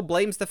he still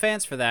blames the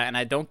fans for that, and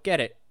I don't get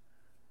it.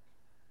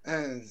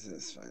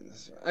 It's fine.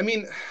 I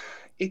mean,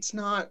 it's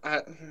not.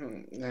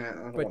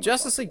 But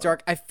Justice League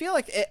Dark, I feel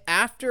like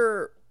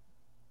after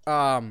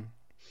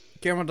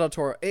Guillermo del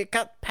Toro, it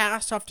got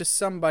passed off to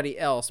somebody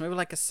else. Maybe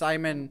like a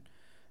Simon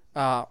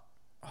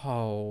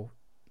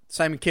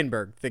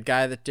Kinberg, the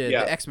guy that did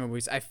the X-Men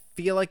movies. I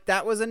feel like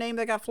that was a name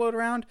that got floated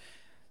around.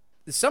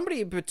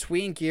 Somebody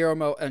between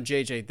Guillermo and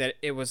JJ that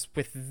it was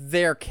with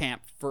their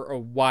camp for a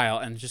while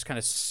and just kind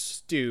of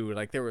stewed.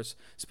 Like there was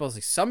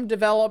supposedly some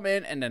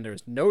development and then there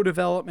was no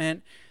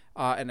development.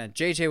 And then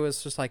JJ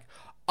was just like,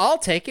 I'll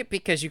take it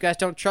because you guys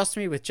don't trust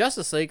me with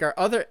Justice League or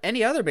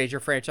any other major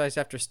franchise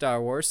after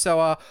Star Wars.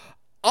 So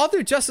I'll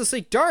do Justice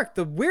League Dark,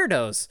 the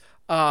weirdos.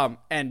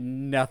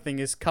 And nothing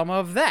has come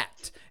of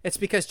that. It's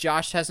because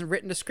Josh hasn't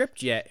written a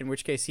script yet, in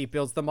which case he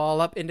builds them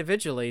all up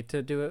individually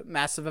to do a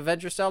massive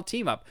Avenger-style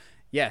team-up.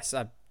 Yes,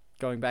 I'm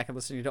going back and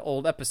listening to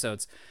old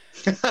episodes.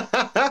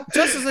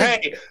 Justice League...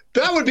 Hey,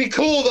 that would be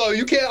cool, though.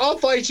 I'll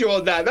fight you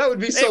on that. That would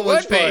be so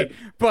much fun.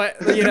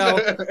 But, we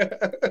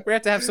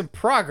have to have some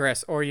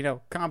progress or,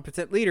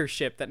 competent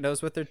leadership that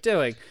knows what they're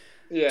doing.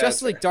 Yeah,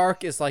 Justice League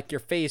Dark is like your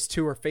phase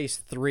 2 or phase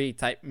 3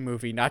 type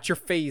movie, not your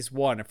phase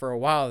 1. And for a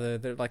while,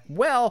 they're like,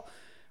 well,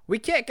 we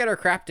can't get our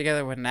crap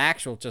together with an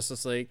actual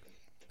Justice League,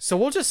 so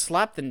we'll just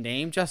slap the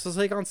name Justice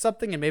League on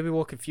something, and maybe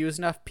we'll confuse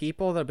enough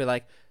people that'll be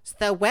like,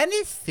 so when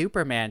is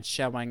Superman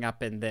showing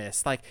up in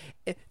this? Like,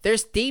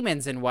 there's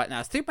demons and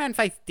whatnot. Superman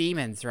fights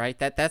demons, right?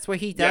 That's what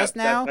he does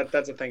now?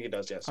 That's a thing he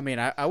does, yes. I mean,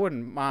 I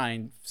wouldn't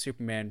mind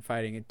Superman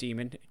fighting a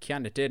demon. He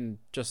kind of did in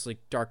Justice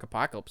League Dark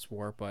Apocalypse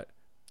War, but...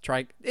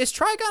 Is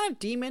Trigon a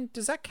demon?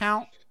 Does that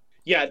count?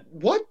 Yeah.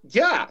 What?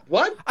 Yeah.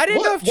 What? I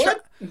didn't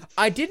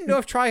know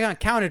if Trigon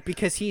counted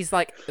because he's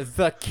like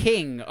the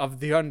king of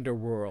the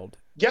underworld.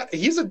 Yeah,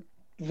 he's a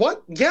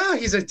what? Yeah,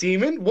 he's a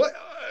demon. What?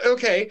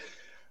 Okay.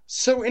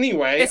 So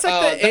anyway, it's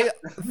like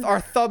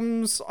our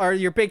thumbs are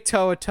your big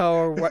toe a toe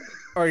or what?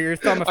 Or your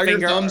thumb a finger?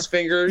 Your thumbs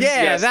fingers?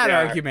 Yeah, yes, that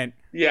argument.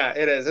 Yeah,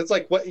 it is. It's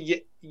like what?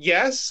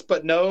 Yes,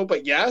 but no,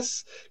 but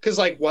yes. Because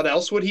like, what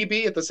else would he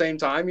be at the same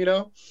time?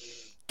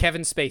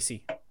 Kevin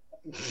Spacey.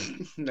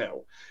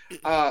 No.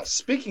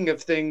 Speaking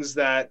of things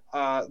that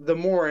the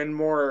more and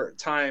more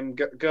time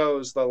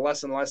goes, the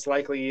less and less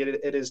likely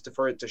it is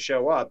for it to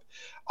show up.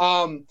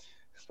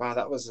 Wow,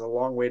 that was a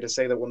long way to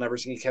say that we'll never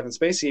see Kevin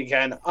Spacey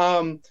again.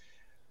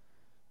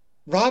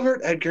 Robert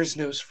Edgar's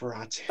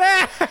Nosferatu.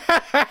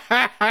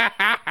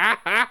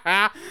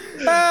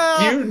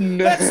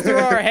 Let's throw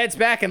our heads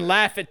back and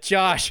laugh at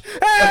Josh.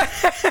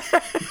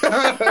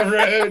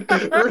 Rude.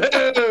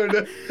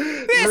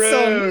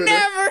 This'll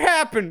never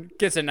happen.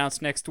 Gets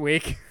announced next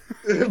week.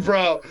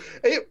 Bro,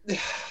 I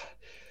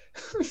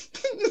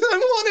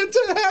wanted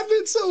to have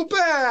it so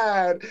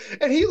bad,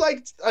 and he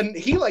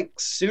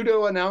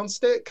pseudo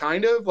announced it,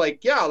 kind of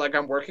like, yeah, like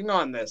I'm working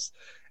on this.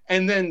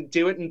 And then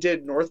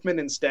did Northman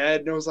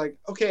instead, and I was like,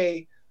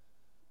 okay,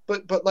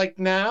 but like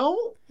now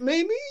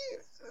maybe.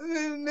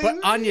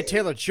 But Anya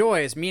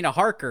Taylor-Joy is Mina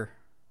Harker.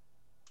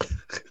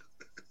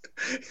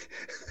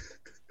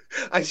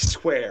 I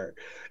swear,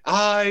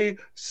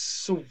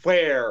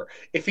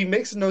 if he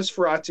makes a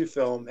Nosferatu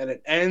film and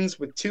it ends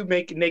with two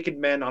naked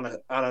men on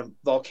a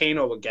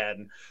volcano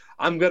again,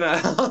 I'm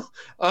gonna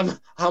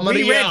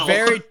we yell. read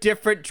very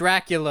different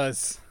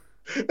Draculas.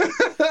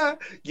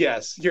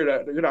 Yes,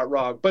 you're not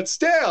wrong, but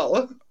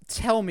still.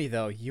 Tell me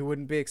though, you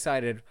wouldn't be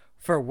excited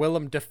for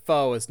Willem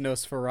Dafoe as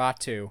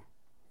Nosferatu?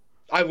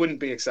 I wouldn't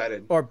be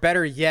excited. Or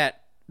better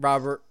yet,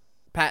 Robert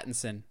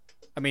Pattinson.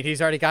 I mean,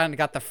 he's already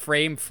got the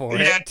frame for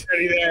it. Yeah,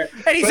 already there.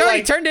 And he's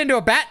already turned into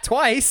a bat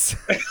twice.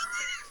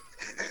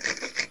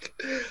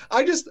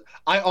 I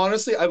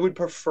honestly would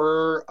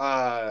prefer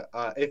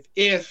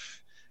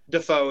if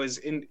Dafoe is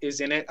in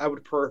it, I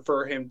would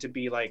prefer him to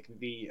be like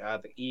the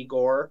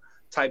Igor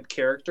type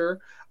character,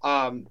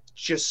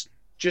 just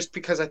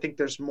because I think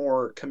there's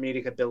more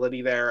comedic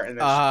ability there,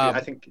 and I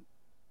think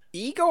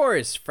Igor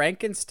is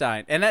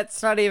Frankenstein, and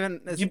that's not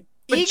even. But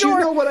Igor, you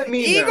know what I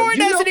mean. Igor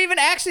doesn't even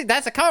actually.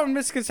 That's a common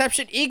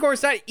misconception.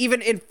 Igor's not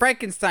even in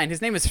Frankenstein.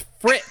 His name is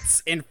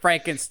Fritz in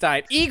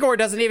Frankenstein. Igor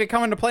doesn't even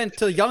come into play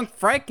until Young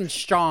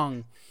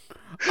Frankenstein.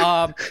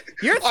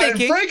 You're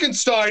thinking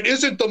Frankenstein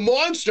isn't the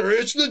monster;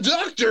 it's the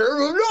doctor.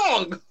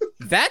 Wrong.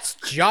 That's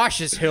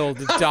Josh's hill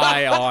to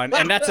die on,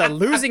 and that's a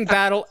losing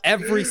battle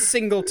every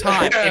single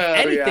time. If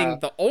anything,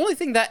 the only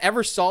thing that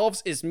ever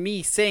solves is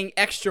me saying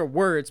extra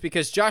words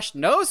because Josh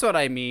knows what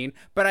I mean,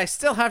 but I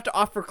still have to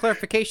offer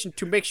clarification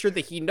to make sure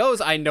that he knows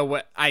I know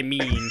what I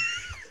mean.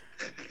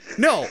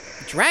 No,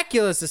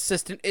 Dracula's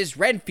assistant is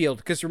Renfield,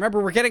 because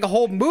remember, we're getting a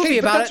whole movie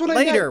about it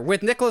later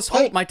with Nicholas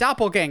Hoult, my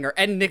doppelganger,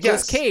 and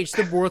Nicolas Cage,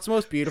 the world's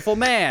most beautiful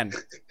man.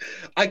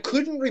 I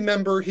couldn't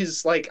remember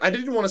his, like, I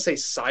didn't want to say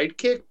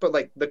sidekick, but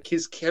like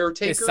his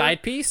caretaker. His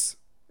side piece?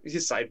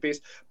 His side piece.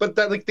 But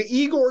that, like, the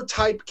Igor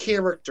type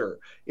character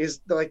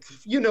is like,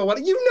 you know what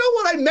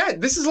I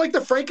meant. This is like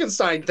the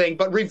Frankenstein thing,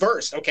 but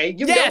reversed, okay?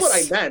 You know what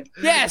I meant.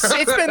 Yes,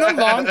 it's been a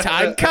long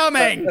time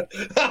coming.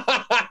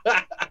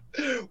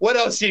 What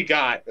else you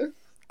got?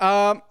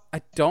 I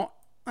don't.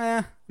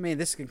 I mean,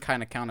 this can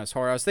kind of count as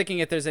horror. I was thinking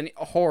if there's any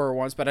horror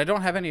ones, but I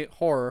don't have any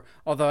horror.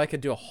 Although I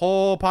could do a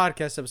whole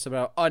podcast episode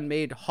about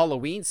unmade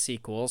Halloween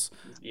sequels.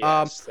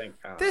 Yes,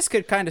 thank God. This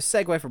could kind of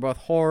segue for both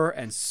horror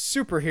and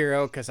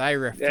superhero because I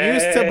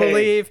refuse to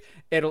believe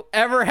it'll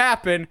ever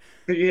happen.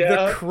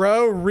 The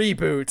Crow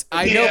reboot.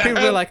 I know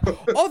people are like,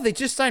 "Oh, they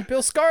just signed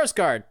Bill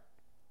Skarsgård."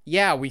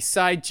 Yeah, we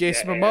signed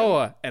Jason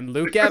Momoa and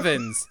Luke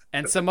Evans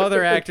and some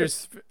other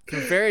actors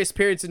from various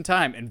periods in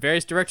time and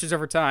various directions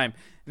over time.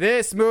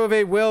 This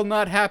movie will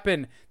not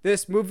happen.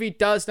 This movie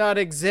does not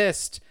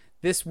exist.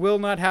 This will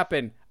not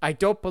happen. I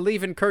don't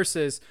believe in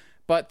curses,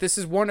 but this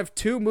is one of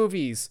two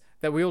movies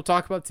that we will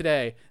talk about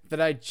today that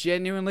I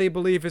genuinely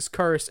believe is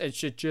cursed and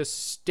should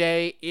just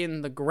stay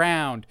in the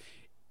ground,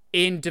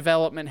 in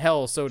development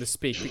hell, so to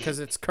speak, because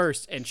it's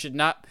cursed and should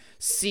not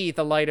see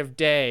the light of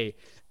day.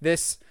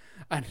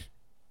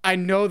 I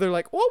know they're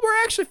like, well,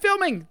 we're actually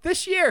filming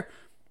this year.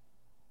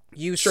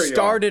 You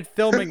started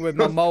filming with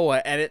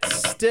Momoa, and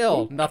it's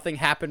still nothing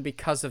happened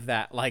because of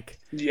that. Like,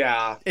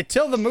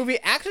 until the movie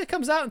actually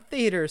comes out in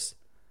theaters,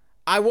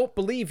 I won't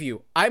believe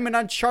you. I'm an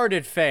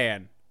Uncharted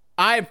fan.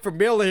 I'm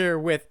familiar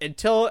with,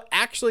 until it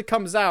actually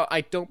comes out,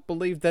 I don't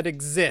believe that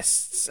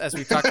exists, as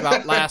we talked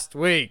about last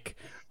week.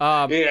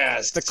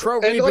 The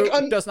Crow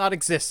reboot does not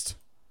exist.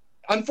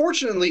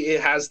 Unfortunately,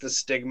 it has the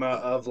stigma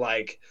of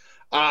like,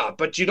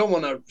 but you don't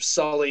want to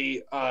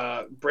sully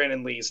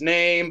Brandon Lee's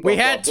name. We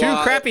had two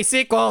crappy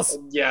sequels.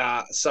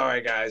 Yeah,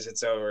 sorry guys,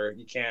 it's over.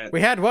 You can't.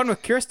 We had one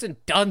with Kirsten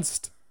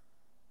Dunst.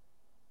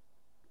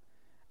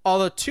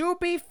 Although, to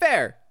be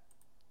fair,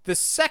 the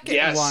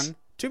second one,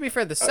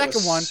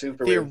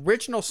 the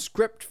original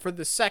script for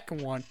the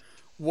second one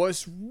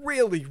was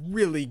really,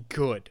 really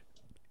good.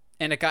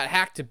 And it got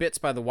hacked to bits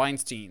by the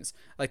Weinsteins.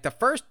 Like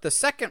the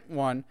second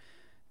one,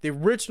 the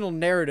original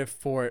narrative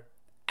for it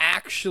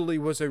actually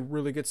was a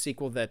really good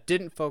sequel that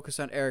didn't focus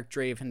on Eric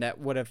Draven, that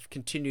would have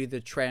continued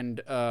the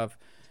trend of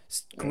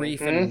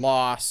grief and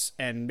loss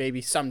and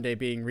maybe someday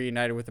being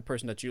reunited with the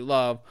person that you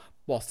love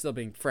while still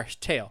being fresh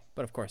tale.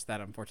 But of course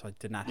that unfortunately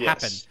did not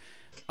happen.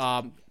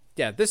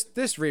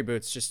 This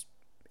reboot's just,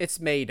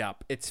 it's made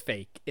up. It's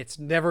fake. It's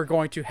never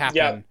going to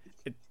happen.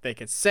 They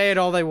can say it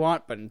all they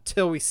want, but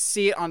until we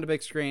see it on the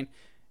big screen,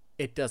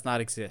 it does not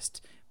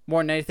exist.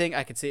 More than anything,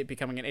 I could see it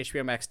becoming an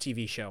HBO Max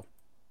TV show.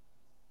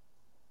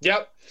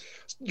 Yep.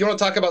 You want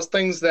to talk about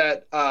things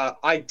that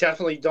I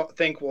definitely don't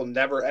think will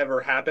never,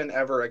 ever happen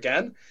ever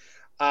again.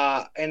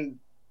 But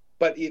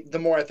the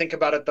more I think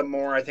about it, the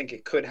more I think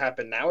it could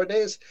happen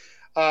nowadays.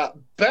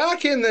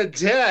 Back in the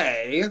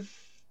day,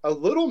 a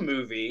little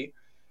movie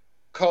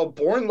called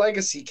Bourne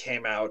Legacy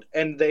came out,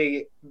 and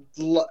the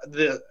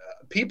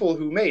people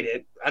who made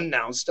it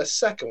announced a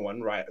second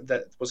one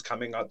that was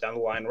coming out down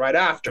the line right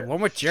after. The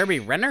one with Jeremy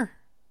Renner?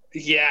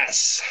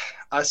 Yes.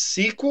 A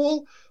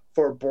sequel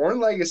for Bourne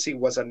Legacy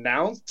was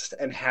announced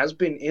and has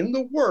been in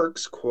the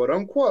works, quote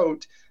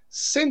unquote,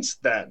 since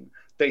then.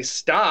 They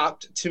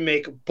stopped to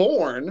make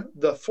Bourne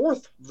the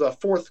fourth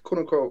quote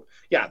unquote,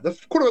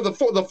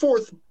 the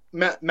fourth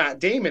Matt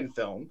Damon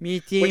film,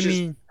 which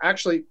is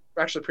actually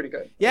pretty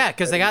good. Yeah,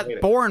 because they got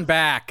Bourne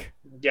back.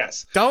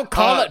 Yes. Don't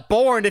call it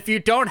Bourne if you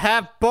don't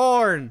have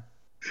Bourne.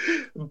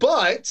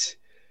 But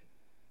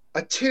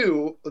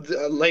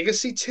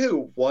Legacy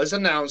 2 was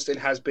announced and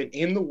has been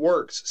in the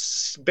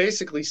works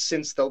basically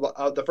since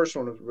the first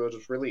one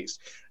was released.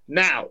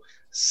 Now,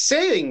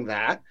 saying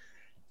that,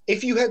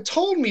 if you had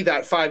told me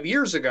that 5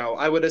 years ago,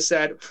 I would have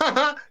said,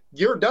 haha,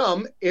 you're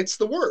dumb, it's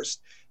the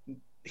worst.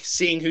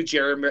 Seeing who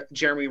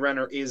Jeremy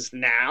Renner is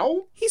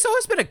now, he's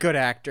always been a good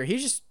actor.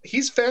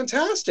 He's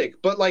fantastic,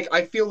 but like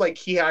I feel like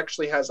he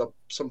actually has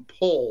some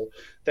pull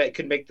that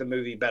could make the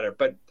movie better.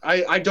 But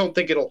I don't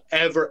think it'll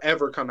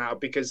ever come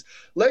out because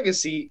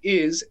Legacy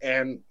is,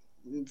 and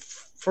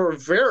for a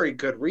very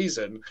good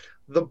reason,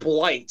 the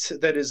blight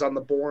that is on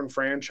the Bourne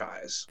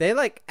franchise. They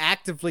like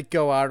actively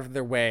go out of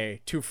their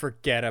way to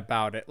forget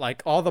about it.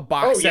 Like all the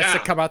box Oh, sets yeah.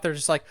 that come out, they're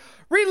just like,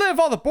 relive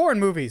all the Bourne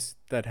movies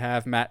that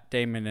have Matt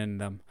Damon in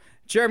them.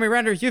 Jeremy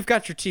Renner, you've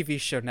got your TV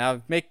show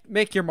now.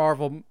 Make your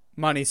Marvel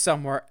money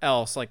somewhere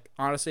else. Like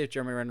honestly, if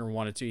Jeremy Renner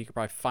wanted to, he could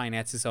probably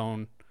finance his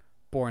own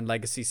Bourne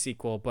Legacy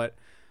sequel. But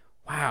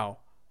wow,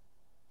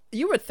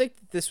 you would think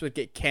that this would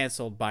get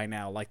canceled by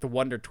now, like the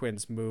Wonder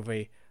Twins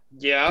movie,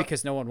 Yeah.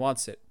 because no one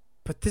wants it.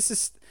 But this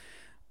is,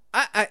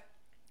 I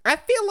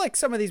feel like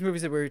some of these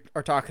movies that we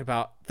are talking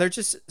about, they're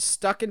just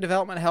stuck in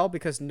development hell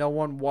because no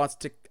one wants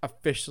to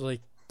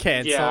officially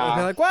cancel. Yeah. And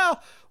they're like,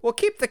 well, we'll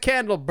keep the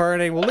candle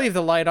burning. We'll leave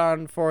the light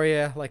on for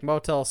you, like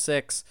Motel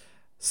 6.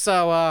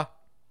 So,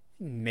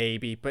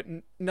 maybe, but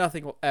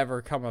nothing will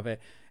ever come of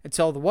it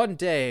until the one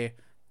day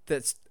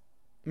that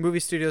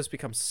movie studios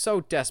become so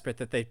desperate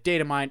that they've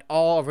data mined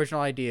all original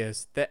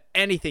ideas that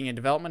anything in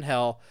development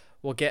hell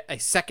will get a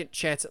second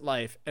chance at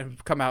life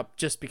and come out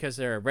just because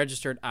they're a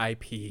registered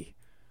IP.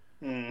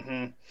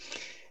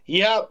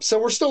 Yeah. So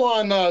we're still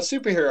on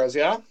superheroes,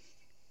 yeah?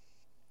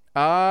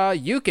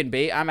 You can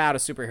be. I'm out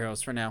of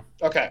superheroes for now.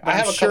 Okay. But I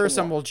have I'm a sure couple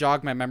some more. will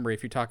jog my memory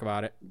if you talk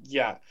about it.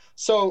 Yeah.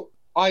 So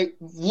I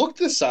looked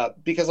this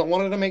up because I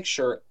wanted to make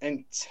sure,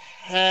 and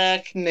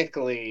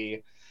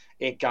technically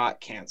it got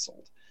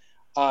canceled.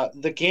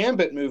 The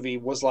Gambit movie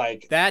was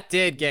like That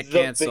did get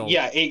canceled.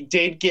 yeah, it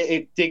did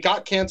get it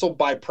got canceled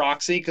by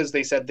proxy because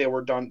they said they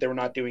were done. They were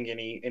not doing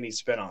any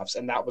spinoffs,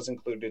 and that was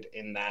included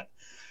in that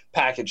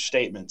package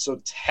statement.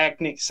 So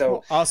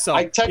Well, also,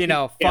 I technically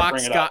can't Fox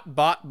bring it got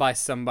bought by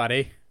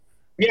somebody.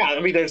 yeah, I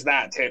mean, there's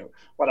that too.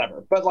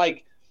 Whatever, but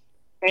like,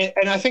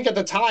 and I think at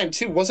the time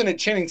too, wasn't it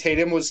Channing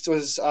Tatum was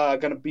going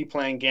to be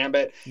playing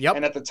Gambit? Yep.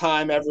 And at the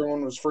time,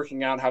 everyone was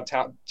freaking out how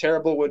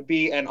terrible it would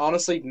be. And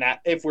honestly,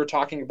 if we're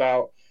talking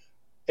about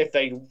if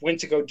they went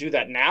to go do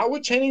that now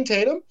with Channing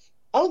Tatum,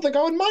 I don't think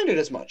I would mind it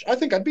as much. I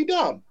think I'd be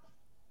down.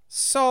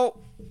 So,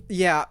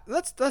 yeah,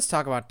 let's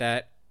talk about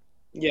that.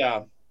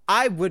 Yeah.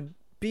 I would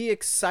be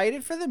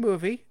excited for the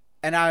movie,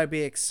 and I would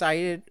be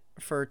excited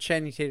for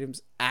Channing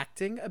Tatum's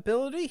acting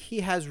ability.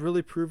 He has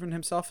really proven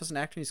himself as an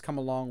actor. He's come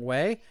a long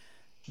way.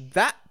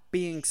 That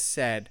being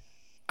said,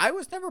 I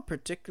was never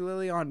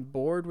particularly on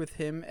board with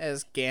him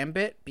as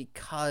Gambit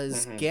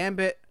because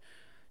Gambit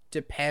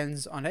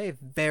depends on a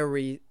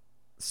very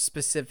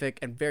specific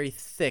and very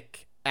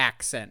thick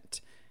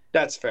accent.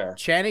 That's fair.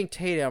 Channing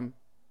Tatum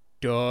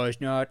does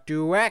not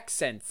do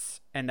accents.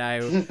 And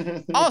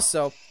I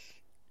also,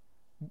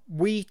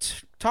 we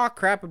talk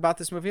crap about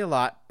this movie a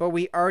lot, but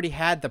we already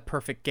had the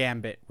perfect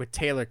Gambit with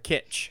Taylor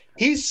Kitsch.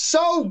 He's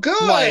so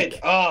good. Like,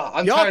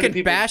 I'm y'all tired of can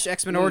people. bash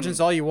X-Men Origins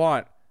all you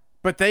want,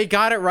 but they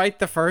got it right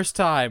the first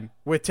time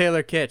with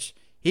Taylor Kitsch.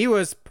 He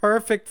was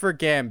perfect for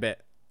Gambit.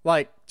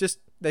 Like, just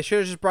they should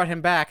have just brought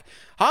him back.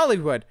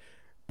 Hollywood,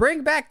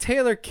 bring back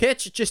Taylor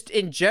Kitsch just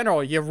in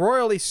general. You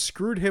royally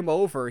screwed him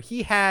over.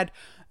 He had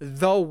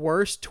the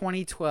worst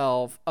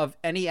 2012 of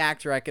any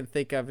actor I can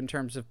think of in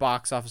terms of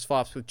box office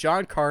flops with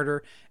John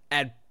Carter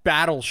and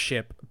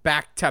Battleship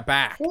back to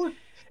back.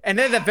 And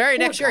then the very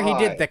next year he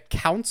did The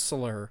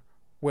Counselor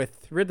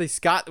with Ridley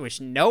Scott, which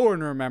no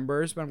one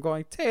remembers, but I'm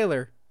going,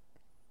 Taylor,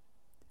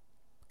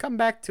 come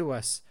back to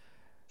us.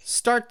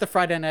 Start the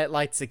Friday Night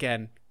Lights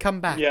again.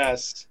 Come back.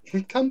 Yes.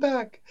 Come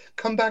back.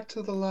 Come back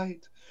to the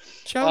light.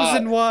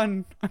 Chosen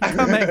one. I'm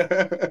coming.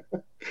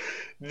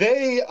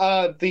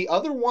 The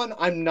other one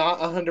I'm not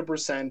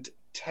 100%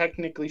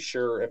 technically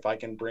sure if I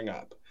can bring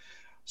up.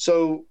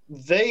 So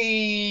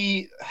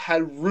they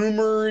had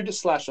rumored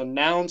 /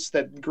 announced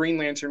that Green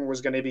Lantern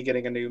was going to be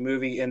getting a new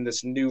movie in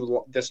this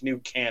new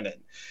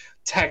canon,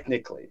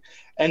 technically.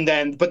 And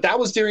then, but that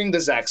was during the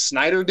Zack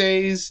Snyder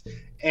days,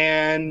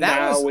 and that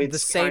now was it's the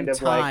same kind of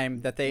time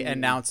like, that they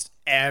announced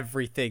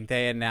everything.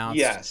 They announced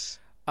yes.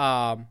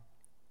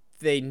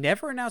 They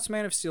never announced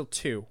Man of Steel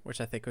 2,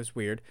 which I think was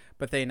weird,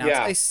 but they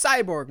announced a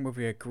Cyborg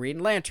movie, a Green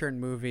Lantern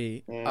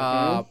movie,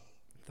 the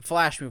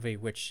Flash movie,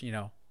 which, you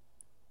know,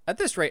 at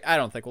this rate, I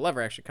don't think will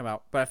ever actually come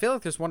out. But I feel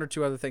like there's one or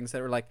two other things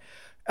that were like,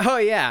 oh,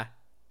 yeah,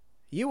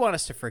 you want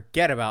us to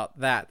forget about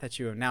that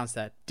you announced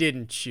that,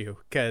 didn't you?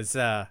 Because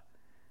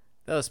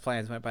those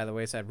plans went by the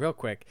wayside real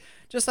quick.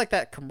 Just like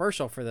that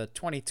commercial for the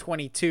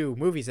 2022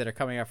 movies that are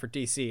coming out for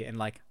DC, and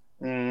like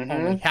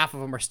only half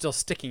of them are still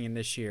sticking in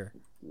this year.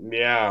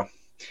 Yeah.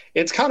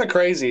 It's kind of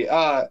crazy.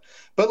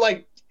 But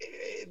like,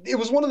 it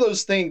was one of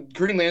those things.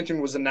 Green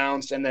Lantern was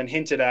announced and then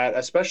hinted at,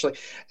 especially.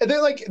 And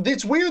they're like,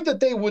 it's weird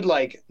that they would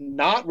like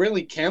not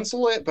really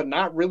cancel it, but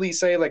not really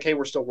say like, hey,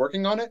 we're still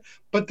working on it.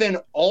 But then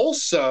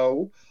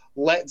also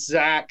let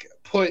Zach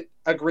put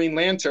a Green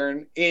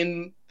Lantern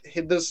in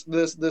this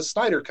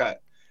Snyder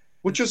cut,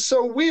 which is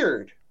so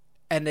weird.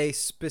 And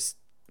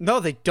no,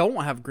 they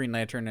don't have Green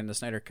Lantern in the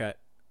Snyder cut.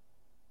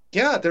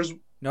 Yeah,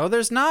 No,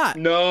 there's not.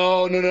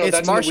 No. It's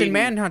that's Martian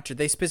Manhunter.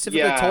 They specifically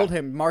Yeah. told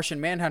him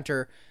Martian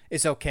Manhunter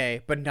is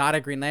okay, but not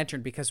a Green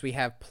Lantern because we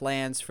have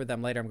plans for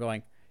them later. I'm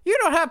going, you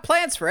don't have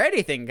plans for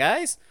anything,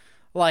 guys.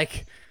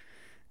 Like,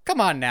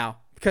 come on now.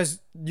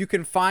 because you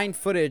can find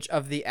footage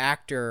of the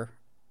actor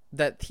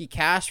that he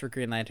cast for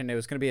Green Lantern. It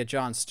was going to be a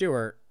Jon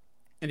Stewart,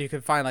 and you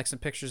can find like some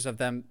pictures of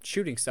them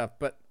shooting stuff,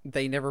 but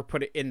they never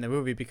put it in the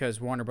movie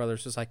because Warner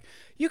Brothers was like,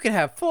 you can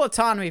have full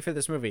autonomy for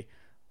this movie,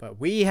 but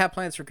we have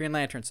plans for Green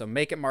Lantern, so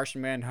make it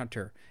Martian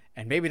Manhunter.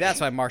 And maybe that's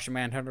why Martian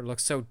Manhunter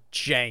looks so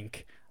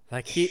jank.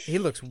 Like, he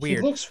looks weird.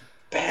 He looks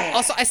bad.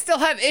 Also, I still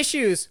have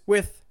issues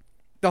with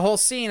the whole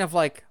scene of,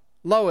 like,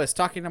 Lois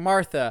talking to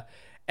Martha,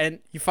 and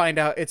you find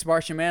out it's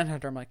Martian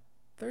Manhunter. I'm like,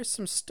 there's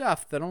some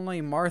stuff that only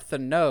Martha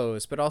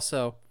knows, but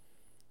also,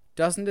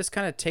 doesn't this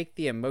kind of take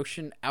the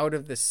emotion out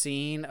of the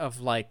scene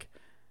of, like,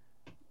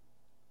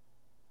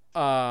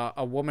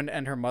 a woman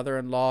and her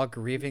mother-in-law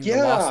grieving the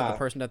loss of the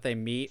person that they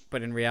meet,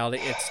 but in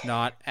reality, it's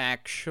not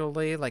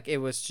actually. Like, it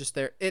was just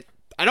there.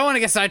 I don't want to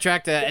get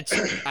sidetracked. I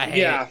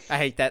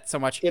hate that so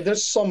much. Yeah,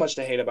 there's so much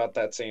to hate about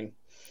that scene.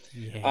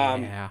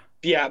 Yeah.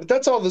 Yeah, but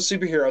that's all the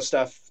superhero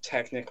stuff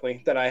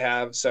technically that I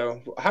have.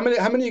 So how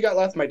many you got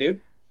left, my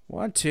dude?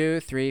 1, 2,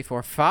 3,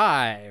 4,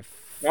 5.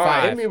 All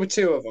right, hit me with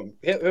 2 of them.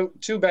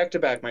 Hit 2 back to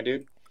back, my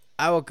dude.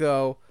 I will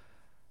go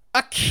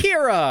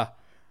Akira.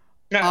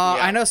 Yeah.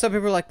 I know some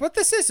people are like, but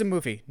this is a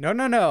movie.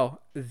 No.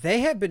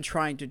 They have been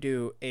trying to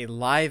do a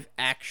live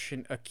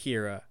action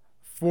Akira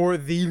for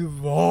the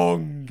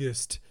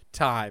longest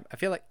time. I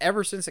feel like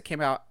ever since it came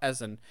out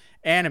as an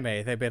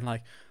anime, they've been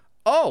like,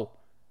 oh,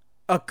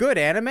 a good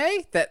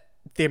anime that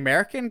the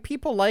American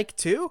people like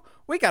too?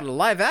 We got a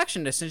live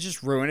action this and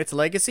just ruin its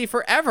legacy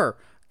forever.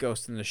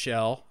 Ghost in the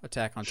Shell,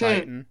 Attack on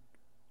Titan,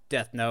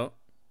 Death Note,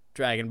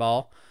 Dragon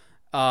Ball.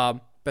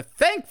 But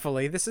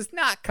thankfully, this has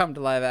not come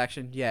to live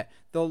action yet.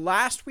 The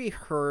last we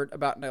heard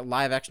about a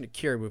live action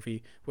Akira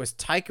movie was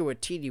Taika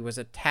Waititi was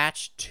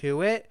attached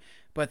to it,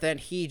 but then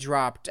he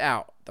dropped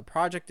out. The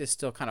project is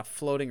still kind of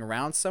floating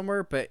around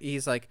somewhere, but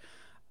he's like,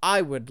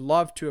 I would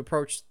love to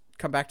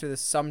come back to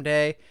this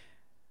someday.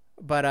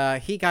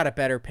 But he got a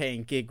better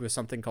paying gig with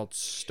something called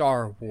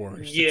Star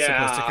Wars. Yeah. It's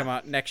supposed to come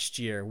out next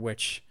year,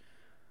 which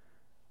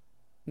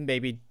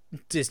maybe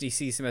Disney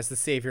sees him as the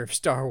savior of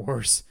Star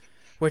Wars.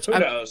 Which Who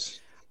knows?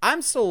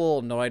 I'm still a little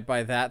annoyed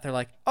by that. They're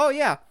like, oh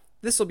yeah,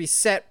 this will be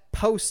set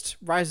post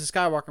Rise of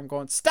Skywalker. I'm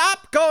going,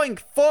 stop going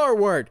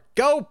forward.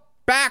 Go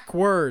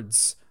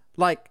backwards.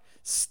 Like,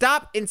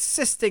 stop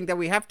insisting that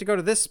we have to go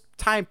to this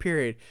time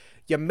period.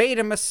 You made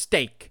a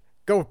mistake.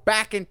 Go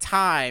back in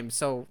time.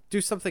 So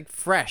do something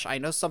fresh. I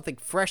know something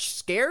fresh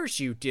scares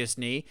you,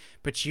 Disney,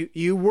 but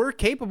you were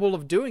capable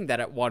of doing that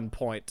at one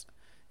point.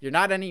 You're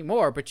not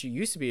anymore, but you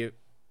used to be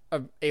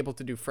able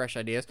to do fresh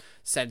ideas.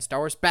 Send Star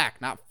Wars back,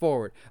 not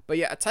forward. But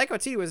yeah, Taika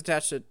Waititi was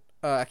attached to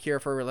Akira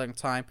for a really long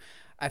time.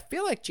 I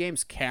feel like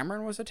James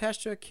Cameron was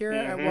attached to Akira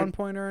at one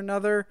point or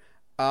another.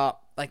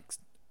 Like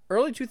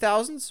early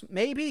 2000s,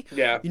 maybe.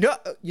 Yeah. You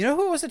know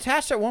who was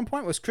attached at one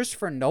point was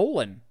Christopher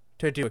Nolan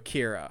to do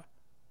Akira.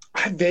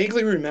 I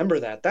vaguely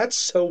remember that. That's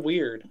so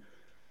weird.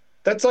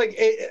 That's like,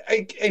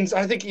 and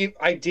I think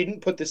I didn't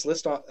put this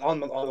list on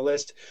the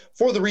list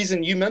for the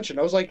reason you mentioned.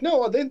 I was like,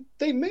 no,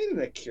 they made an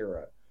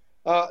Akira.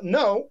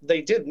 No,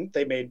 they didn't.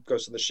 They made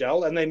Ghost in the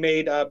Shell and they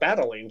made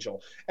Battle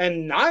Angel,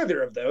 and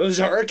neither of those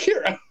are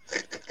Akira.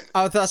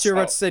 I thought you were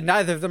about to say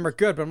neither of them are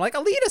good, but I'm like,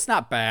 Alita's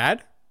not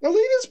bad.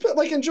 Alita's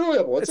like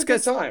enjoyable. It's a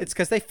good time. It's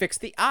because they fixed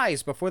the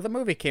eyes before the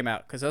movie came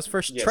out, because those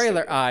first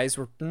trailer eyes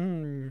were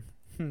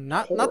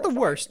not the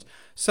worst.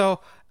 So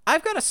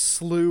I've got a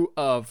slew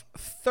of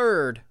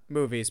third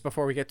movies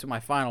before we get to my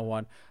final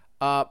one.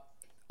 I'll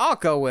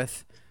go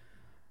with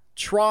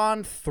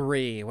Tron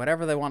 3,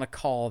 whatever they want to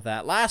call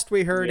that. Last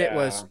we heard it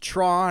was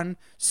Tron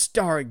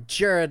starring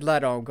Jared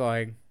Leto. I'm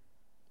going,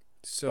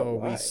 so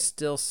we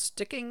still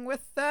sticking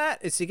with that?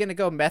 Is he going to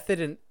go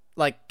method and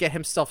like get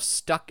himself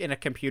stuck in a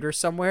computer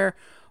somewhere?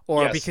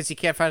 Or because he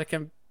can't find a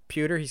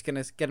computer, he's going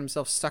to get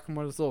himself stuck in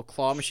one of those little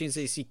claw machines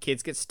that you see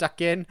kids get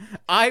stuck in?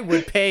 I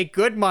would pay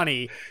good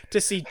money to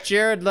see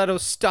Jared Leto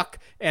stuck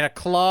in a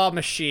claw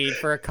machine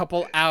for a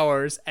couple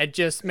hours and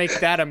just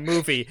make that a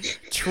movie.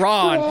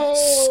 Tron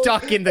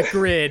stuck in the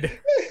grid.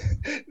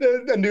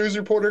 The news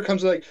reporter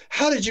comes like,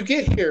 how did you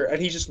get here?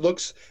 And he just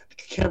looks the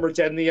camera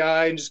dead in the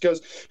eye and just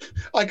goes,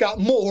 I got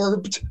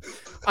morbed.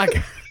 I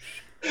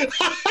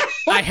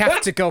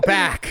have to go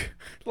back.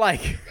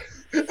 Like...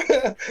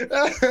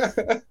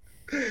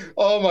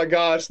 Oh my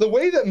gosh, the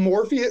way that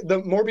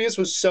Morbius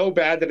was so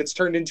bad that it's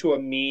turned into a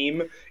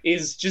meme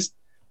is just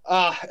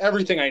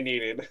everything I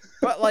needed.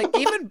 But like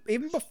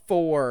even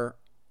before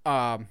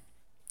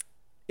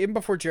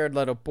Jared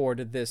Leto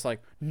boarded this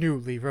like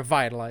newly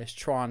revitalized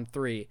Tron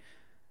 3,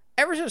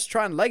 ever since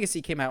Tron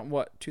Legacy came out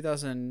in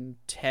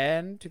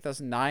 2010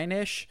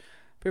 2009ish,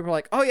 people were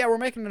like, oh yeah, we're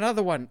making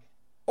another one.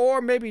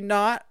 Or maybe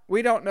not.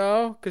 We don't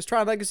know, because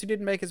Tron Legacy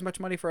didn't make as much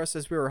money for us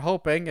as we were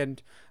hoping,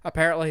 and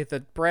apparently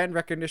the brand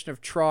recognition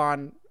of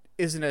Tron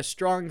isn't as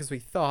strong as we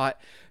thought.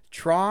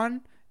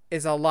 Tron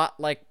is a lot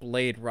like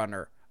Blade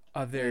Runner.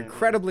 They're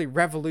incredibly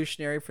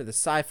revolutionary for the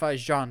sci-fi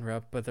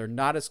genre, but they're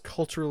not as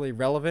culturally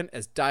relevant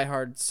as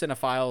diehard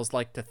cinephiles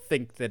like to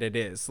think that it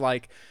is.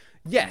 Like,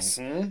 yes,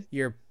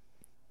 you're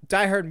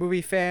diehard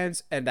movie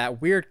fans and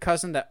that weird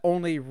cousin that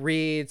only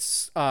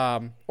reads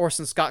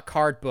Orson Scott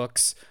Card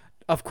books,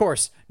 of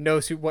course,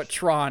 knows what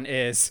Tron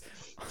is.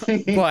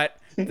 But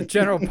the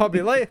general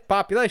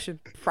population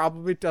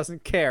probably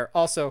doesn't care.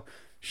 Also,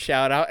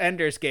 shout out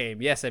Ender's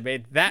Game. Yes, I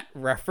made that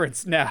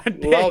reference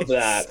nowadays. Love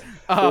that.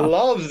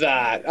 Love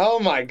that. Oh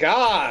my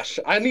gosh.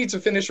 I need to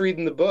finish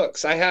reading the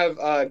books. I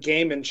have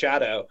Game and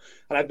Shadow,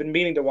 and I've been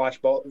meaning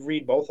to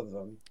read both of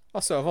them.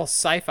 Also, of all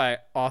sci-fi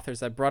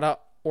authors, I brought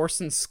up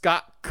Orson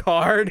Scott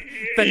Card,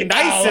 the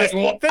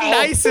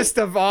nicest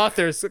of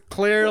authors,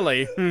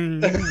 clearly.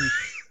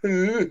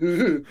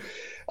 There's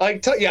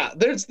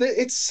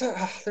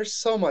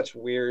so much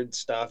weird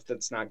stuff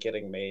that's not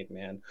getting made,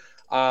 man.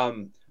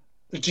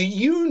 Do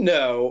you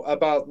know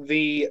about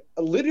the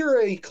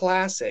literary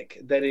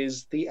classic that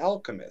is The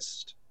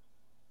Alchemist?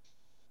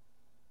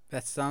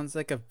 That sounds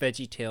like a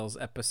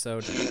VeggieTales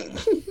episode.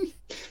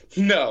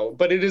 No,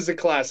 but it is a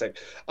classic.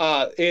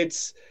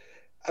 If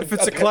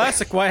it's a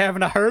classic, why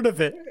haven't I heard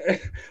of it?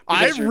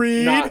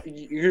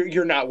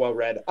 You're not well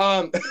read.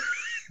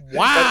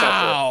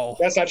 Wow.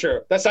 That's not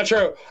true.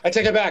 I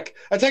take it back.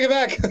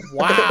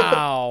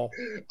 Wow.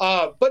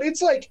 But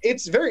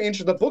it's very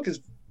interesting. The book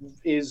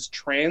is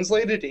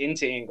translated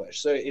into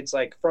English, so it's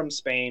like from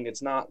Spain.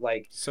 It's not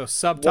like so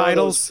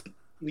subtitles.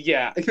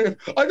 Yeah,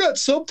 I got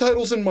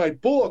subtitles in my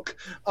book.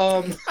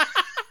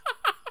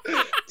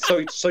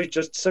 So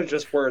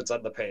just words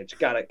on the page.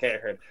 Got it,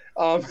 Karen.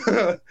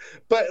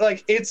 But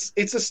like it's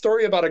a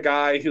story about a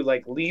guy who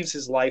like leaves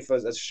his life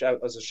as a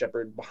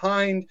shepherd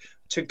behind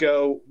to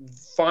go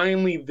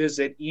finally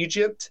visit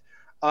Egypt,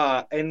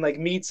 and like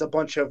meets a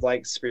bunch of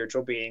like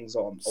spiritual beings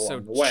along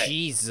the way.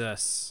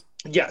 Jesus.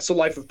 Yeah, so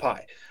Life of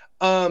Pi.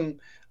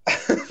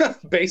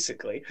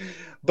 Basically.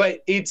 But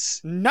it's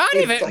not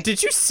even like,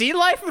 did you see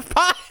Life of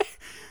Pi?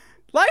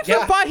 Life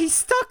of Pi, he's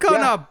stuck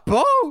on a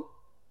boat.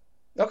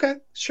 Okay,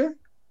 sure.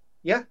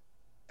 Yeah.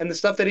 And the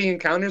stuff that he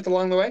encounters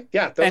along the way.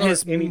 Yeah. And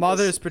his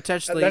mother's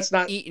potentially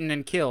eaten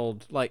and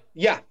killed. Like,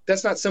 yeah,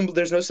 that's not symbol.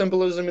 There's no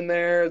symbolism in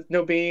there.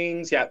 No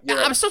beings. Yeah.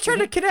 I'm still trying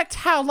to connect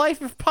how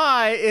Life of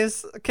Pi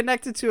is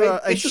connected to a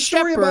it's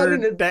shepherd. Story about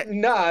it.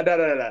 No.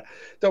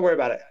 Don't worry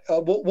about it.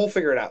 We'll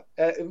figure it out.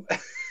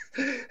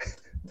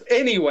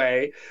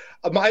 Anyway,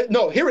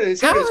 here it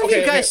is. How have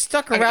you guys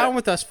stuck around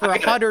with us for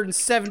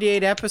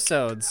 178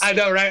 episodes? I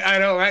know,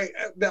 right?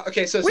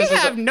 Okay, so we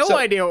have no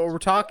idea what we're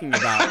talking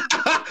about.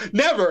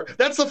 Never.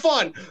 That's the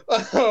fun.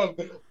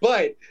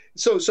 But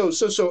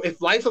so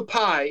if Life of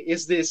Pi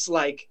is this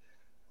like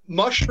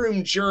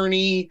mushroom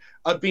journey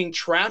of being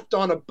trapped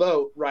on a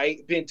boat,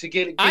 right?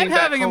 I'm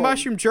having a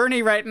mushroom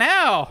journey right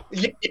now.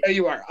 Yeah,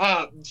 you are.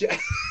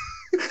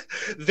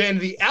 Then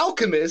The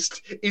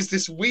Alchemist is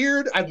this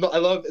weird. I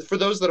love, for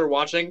those that are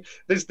watching,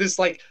 this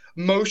like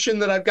motion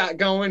that I've got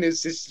going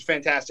is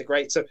fantastic,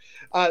 right? So,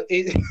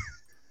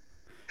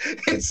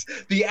 it's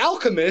The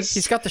Alchemist.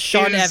 He's got the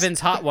Sean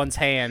Evans Hot Ones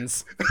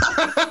hands,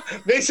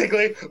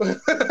 basically.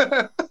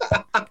 Oh,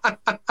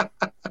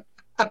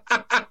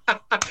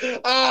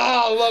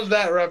 I love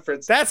that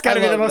reference. That's got to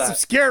be the most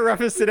obscure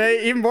reference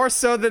today, even more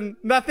so than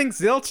nothing,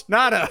 zilch,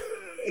 nada.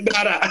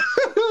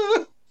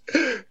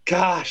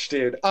 Gosh,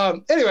 dude.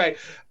 Anyway,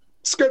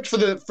 script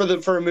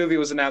for a movie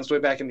was announced way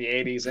back in the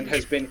 80s and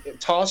has been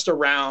tossed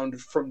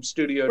around from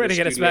studio to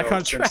studio get us back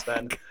on since track.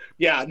 then.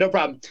 Yeah, no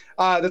problem.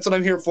 That's what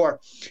I'm here for.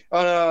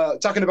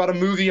 Talking about a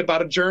movie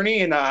about a journey,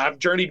 and I've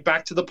journeyed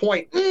back to the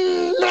point.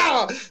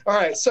 All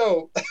right,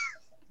 so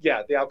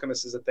yeah, The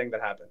Alchemist is a thing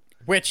that happened.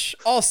 Which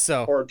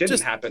also or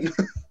didn't happen.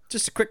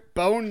 Just a quick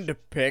bone to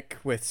pick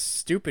with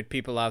stupid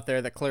people out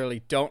there that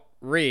clearly don't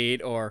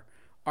read or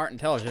aren't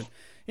intelligent.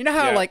 You know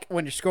how, like,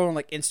 when you're scrolling,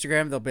 like,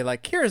 Instagram, they'll be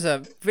like, here's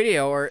a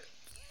video or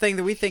thing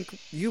that we think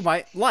you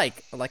might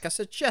like I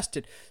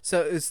suggested.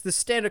 So it's the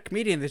stand-up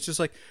comedian that's just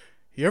like,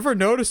 you ever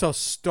notice how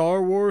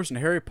Star Wars and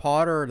Harry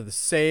Potter are the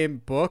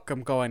same book?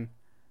 I'm going,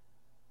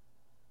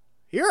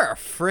 you're a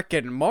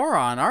frickin'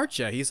 moron, aren't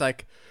you? He's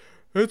like,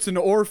 it's an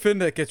orphan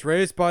that gets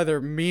raised by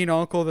their mean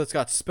uncle that's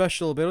got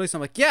special abilities.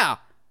 I'm like, yeah,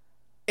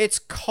 it's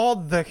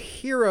called The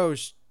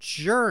Hero's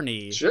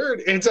Journey. Sure,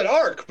 it's an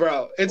arc,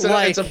 bro.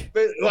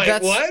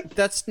 What?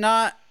 That's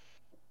not.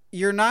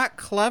 You're not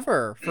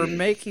clever for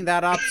making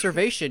that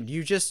observation.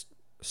 You just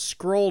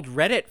scrolled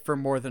Reddit for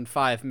more than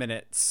 5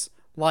 minutes,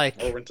 or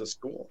went to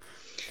school,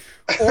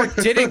 or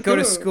didn't go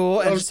to school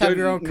and just have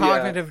your own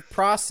cognitive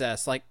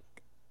process. Like,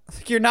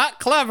 you're not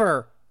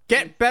clever.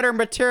 Get better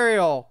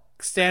material.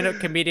 Stand-up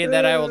comedian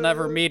that I will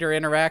never meet or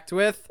interact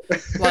with.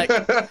 Like,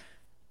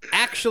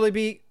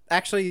 actually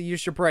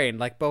use your brain,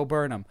 like Bo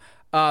Burnham.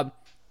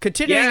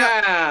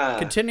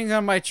 Continuing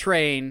on my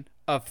train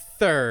of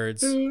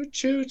thirds.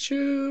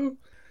 Choo-choo.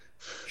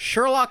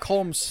 Sherlock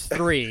Holmes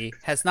 3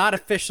 has not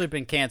officially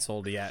been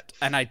canceled yet,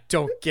 and I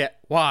don't get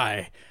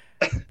why.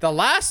 The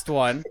last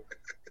one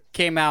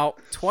came out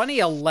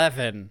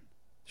 2011.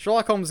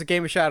 Sherlock Holmes: The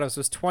Game of Shadows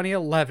was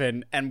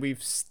 2011, and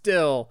we've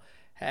still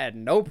had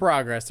no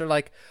progress. They're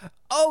like,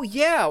 oh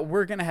yeah,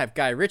 we're going to have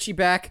Guy Ritchie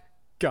back.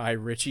 Guy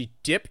Ritchie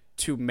dipped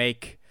to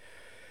make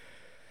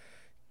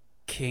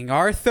King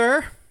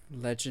Arthur.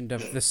 Legend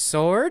of the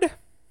Sword.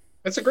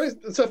 It's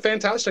a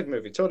fantastic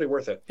movie. Totally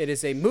worth it. It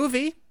is a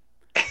movie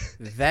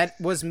that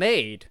was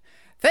made.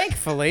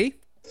 Thankfully,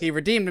 he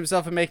redeemed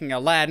himself in making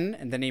Aladdin,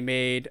 and then he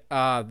made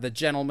The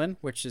Gentleman,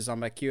 which is on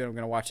my queue, and I'm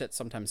going to watch it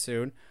sometime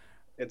soon.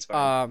 It's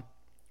fine.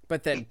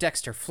 But then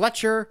Dexter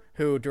Fletcher,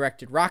 who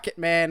directed Rocket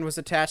Man, was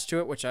attached to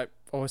it, which I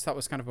always thought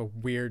was kind of a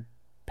weird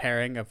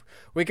pairing of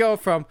we go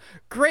from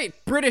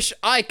great British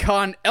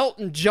icon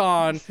Elton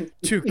John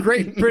to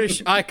great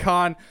British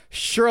icon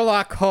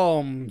Sherlock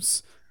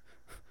Holmes,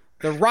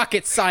 the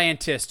rocket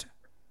scientist.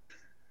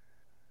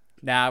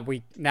 Now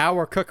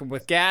we're cooking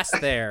with gas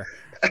there.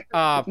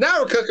 Now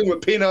we're cooking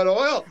with peanut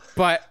oil.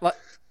 But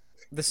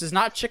this is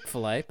not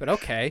Chick-fil-A, but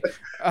okay.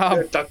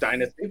 Duck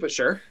Dynasty, but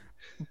sure.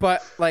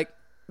 But like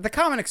the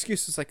common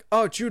excuse is like,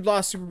 oh, Jude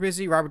Law's super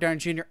busy. Robert Downey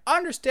Jr.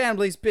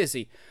 understandably is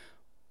busy.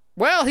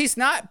 Well, he's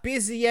not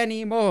busy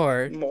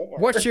anymore.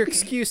 What's your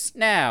excuse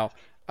now?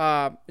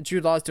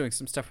 Jude Law's doing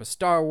some stuff with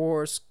Star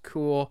Wars.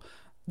 Cool.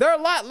 They're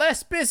a lot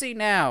less busy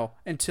now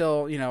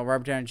until,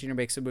 Robert Downey Jr.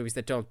 makes some movies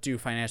that don't do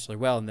financially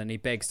well, and then he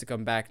begs to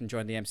come back and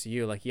join the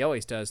MCU like he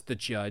always does, The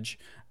Judge.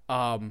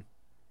 But,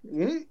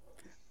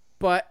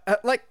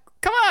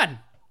 come on!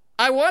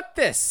 I want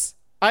this!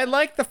 I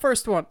liked the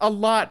first one a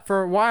lot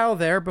for a while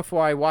there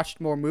before I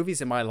watched more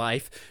movies in my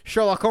life.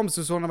 Sherlock Holmes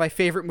was one of my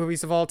favorite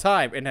movies of all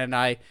time, and then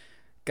I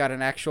got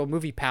an actual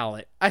movie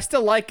palette. I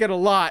still like it a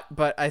lot,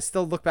 but I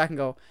still look back and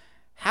go,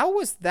 how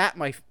was that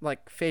my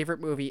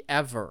favorite movie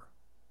ever?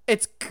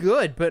 It's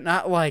good, but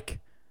not like...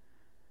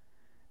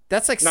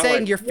 That's like not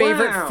saying like, your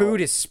favorite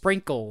food is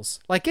sprinkles.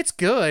 Like, it's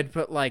good,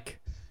 but like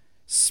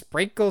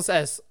sprinkles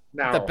as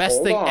the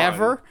best thing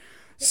ever?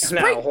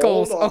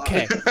 Sprinkles,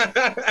 okay.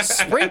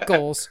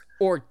 Sprinkles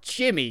or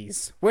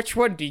Jimmy's? Which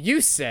one do you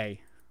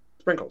say?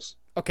 Sprinkles.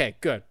 Okay,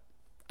 good.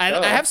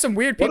 I have some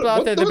weird people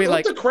out there that be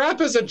like... What the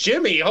crap is a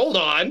Jimmy? Hold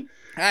on.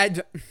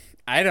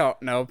 I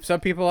don't know. Some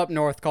people up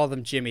north call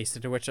them Jimmies,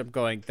 to which I'm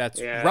going, that's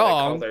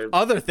wrong.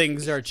 Other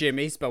things are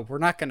Jimmies, but we're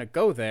not going to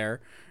go there.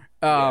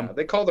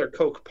 They call their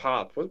Coke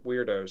Pop. What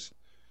weirdos.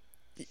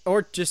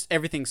 Or just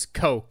everything's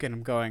Coke, and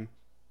I'm going...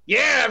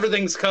 Yeah,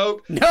 everything's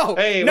Coke. No,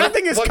 hey,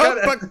 nothing is Coke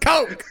but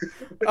Coke.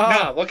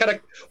 No, what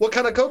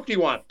kind of Coke do you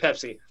want?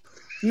 Pepsi.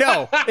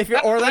 No,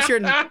 unless you're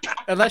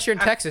in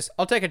Texas,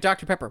 I'll take a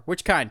Dr. Pepper.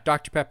 Which kind?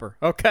 Dr. Pepper.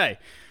 Okay.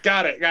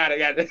 Got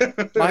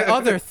it. My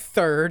other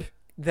third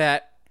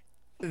that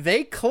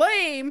they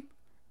claim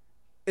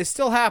is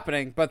still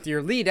happening, but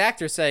your lead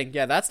actor saying,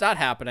 yeah, that's not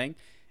happening,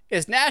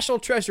 is National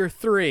Treasure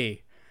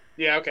 3.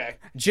 Yeah, okay.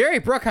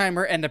 Jerry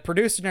Bruckheimer and the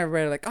producer and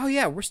everybody are like, oh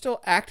yeah, we're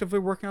still actively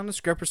working on the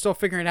script. We're still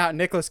figuring it out. And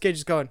Nicolas Cage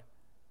is going,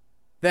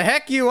 the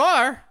heck you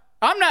are.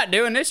 I'm not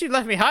doing this. You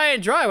left me high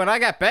and dry when I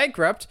got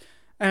bankrupt.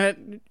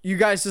 And you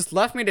guys just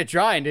left me to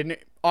dry and didn't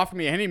offer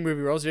me any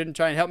movie roles. You didn't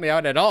try and help me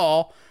out at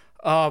all.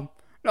 And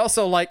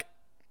also, like,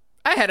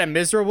 I had a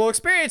miserable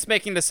experience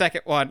making the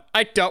second one.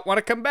 I don't want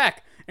to come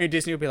back. And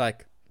Disney would be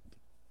like,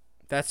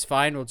 that's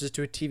fine. We'll just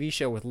do a TV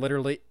show with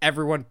literally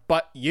everyone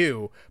but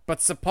you.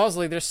 But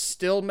supposedly they're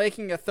still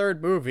making a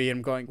third movie. And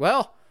I'm going,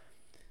 well,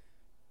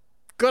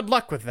 good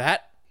luck with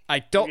that. I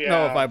don't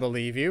know if I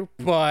believe you,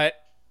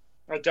 but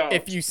I don't.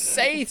 If you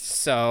say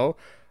so...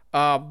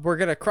 we're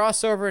going to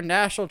cross over in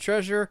National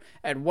Treasure,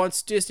 and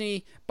once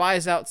Disney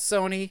buys out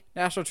Sony,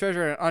 National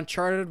Treasure and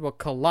Uncharted will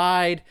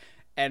collide,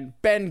 and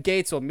Ben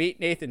Gates will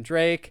meet Nathan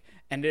Drake,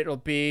 and it'll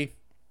be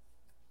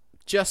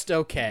just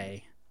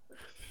okay.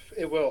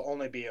 It will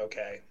only be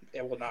okay.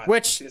 It will not.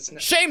 Which,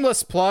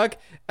 shameless plug,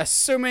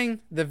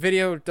 assuming the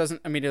video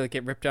doesn't immediately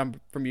get ripped down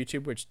from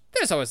YouTube, which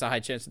there's always a high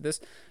chance of this,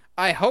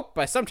 I hope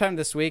by sometime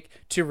this week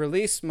to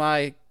release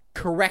my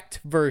correct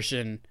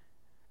version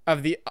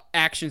of the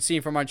action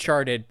scene from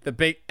Uncharted, the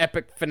big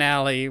epic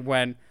finale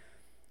when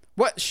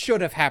what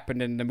should have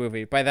happened in the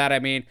movie. By that I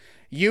mean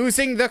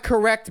using the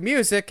correct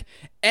music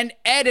and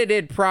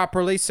edited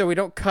properly so we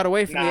don't cut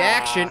away from the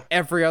action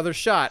every other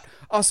shot.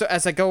 Also,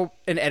 as I go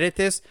and edit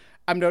this,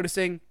 I'm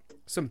noticing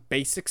some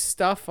basic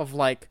stuff of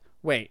like,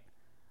 wait,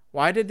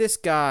 why did this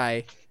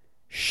guy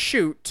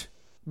shoot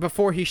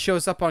before he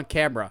shows up on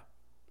camera?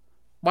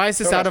 Why is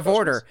this out of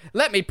order?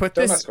 Let me put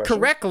this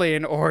correctly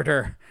in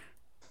order.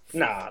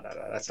 No,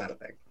 that's not a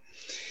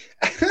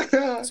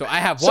thing. So I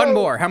have one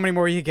more. How many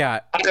more you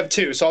got? I have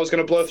two, so I was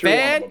going to blow through one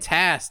of them.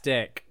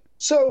 Fantastic.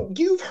 So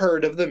you've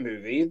heard of the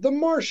movie The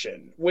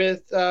Martian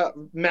with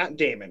Matt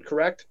Damon,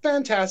 correct?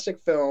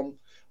 Fantastic film.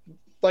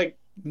 Like,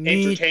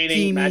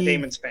 entertaining. Matt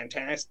Damon's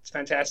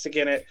fantastic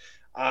in it.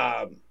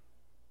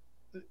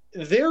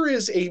 There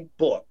is a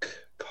book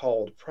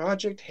called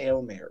Project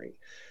Hail Mary.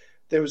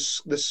 There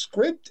was the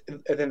script,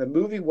 and then the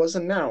movie was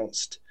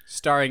announced.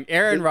 Starring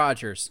Aaron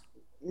Rodgers.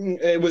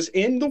 It was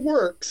in the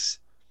works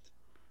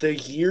the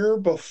year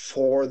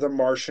before The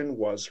Martian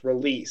was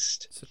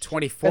released. So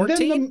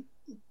 2014?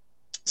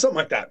 Something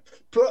like that.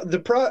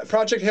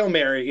 Project Hail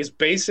Mary is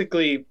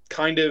basically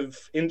kind of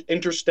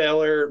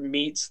Interstellar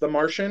meets The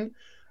Martian,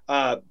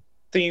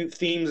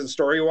 themes and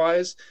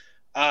story-wise.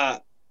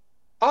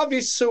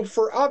 So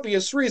for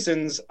obvious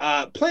reasons,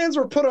 plans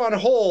were put on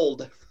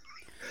hold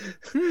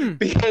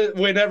because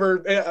whenever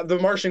The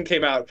Martian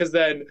came out, because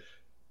then,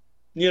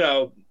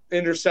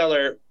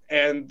 Interstellar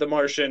and The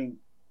Martian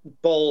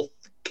both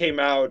came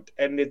out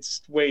and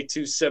it's way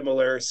too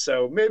similar,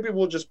 so maybe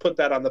we'll just put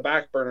that on the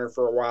back burner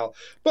for a while.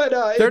 But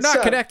they're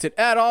not connected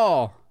at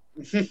all.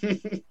 I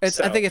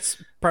think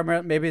it's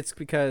primarily, maybe it's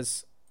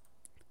because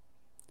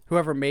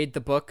whoever made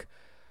the book,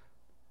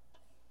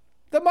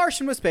 The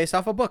Martian was based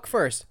off a book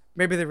first.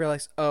 Maybe they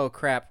realized, oh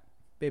crap,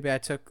 maybe I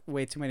took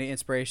way too many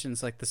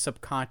inspirations, like the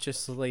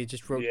subconsciously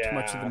just wrote too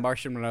much of The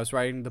Martian when I was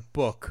writing the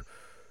book.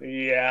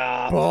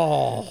 Yeah.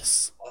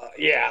 Balls.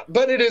 Yeah,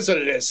 but it is what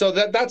it is. So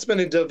that's been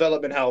in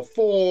development hell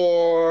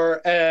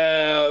forever.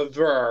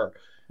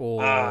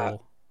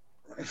 Oh.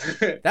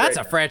 That's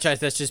a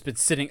franchise that's just been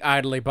sitting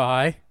idly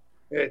by.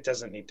 It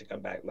doesn't need to come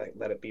back.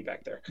 Let it be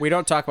back there. We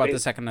don't talk about the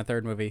second and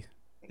third movie,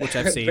 which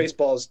I've seen.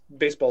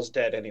 Baseball's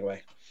dead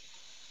anyway.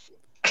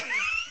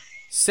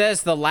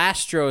 Says the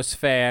Lastros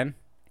fan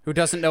who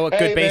doesn't know what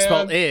good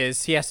baseball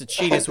is. He has to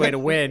cheat his way to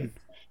win.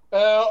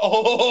 Don't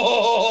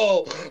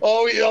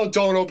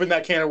open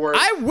that can of worms.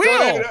 I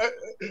will.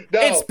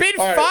 No. It's been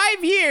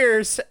 5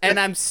 years, and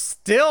I'm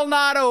still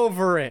not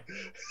over it.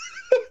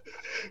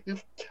 The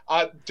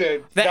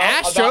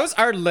Astros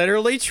are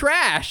literally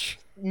trash.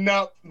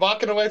 No,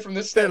 walking away from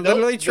this. They're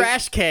literally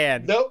trash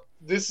can. Nope.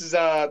 This is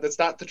that's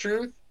not the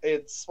truth.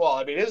 It is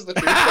the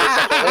truth.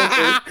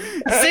 But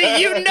it's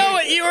See, you know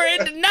it. You were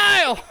in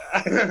denial.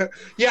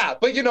 Yeah,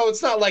 but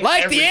it's not like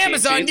the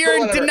Amazon. You're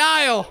in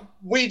denial.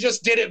 We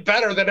just did it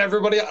better than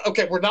everybody else.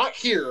 Okay, we're not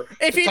here.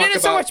 If you did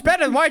it so much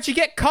better, why'd you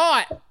get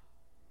caught?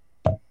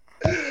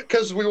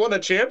 Because we won a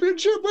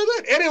championship with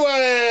it.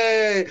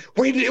 Anyway,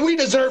 we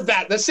deserve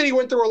that. The city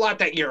went through a lot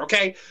that year.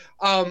 Okay.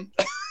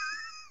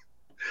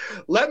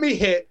 Let me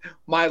hit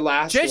my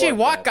last. JJ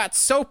Watt got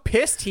so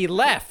pissed he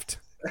left.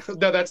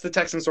 No, that's the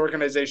Texans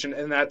organization,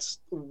 and that's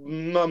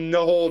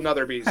no whole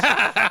nother beast.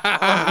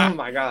 Oh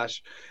my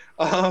gosh.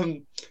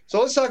 So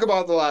let's talk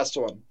about the last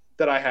one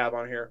that I have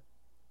on here.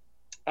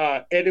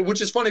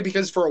 Which is funny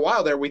because for a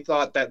while there we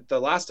thought that The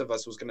Last of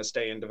Us was going to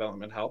stay in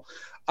development hell,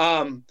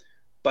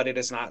 but it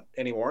is not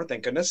anymore.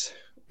 Thank goodness.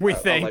 We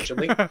think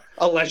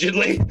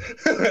allegedly.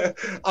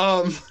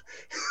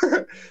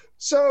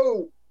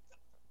 So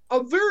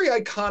a very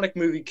iconic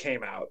movie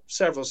came out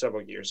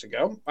several years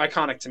ago.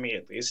 Iconic to me,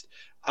 at least.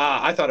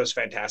 I thought it was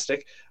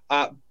fantastic.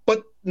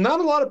 But not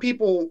a lot of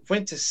people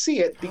went to see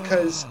it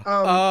because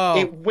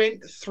it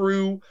went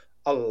through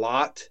a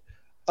lot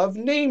of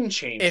name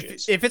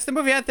changes. If it's the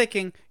movie I'm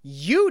thinking,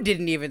 you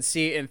didn't even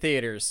see it in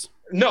theaters.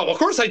 No, of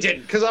course I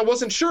didn't, because I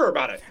wasn't sure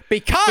about it.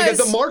 Because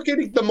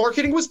the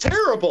marketing was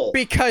terrible.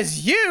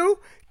 Because you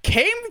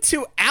came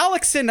to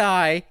Alex and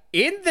I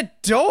in the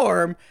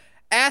dorm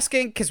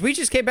asking, because we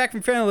just came back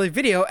from Family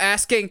Video,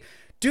 asking,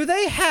 do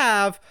they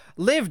have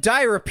Live,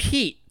 Die,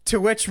 Repeat?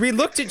 To which we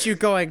looked at you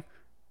going,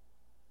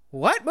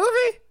 what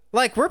movie?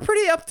 Like, we're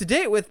pretty up to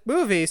date with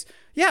movies.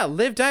 Yeah,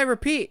 Live, Die,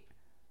 Repeat.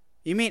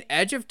 You mean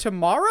Edge of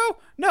Tomorrow?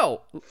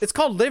 No, it's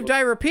called Live, Die,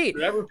 Repeat.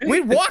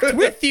 We walked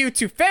with you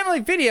to Family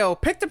Video,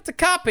 picked up the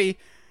copy.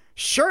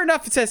 Sure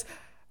enough, it says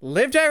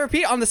Live, Die,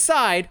 Repeat on the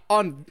side,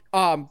 on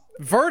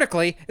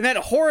vertically, and then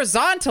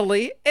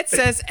horizontally, it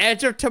says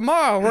Edge of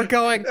Tomorrow. We're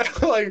going,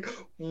 like,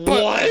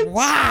 what?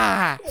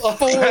 Why?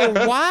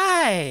 For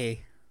why?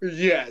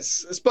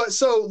 Yes. But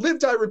so Live,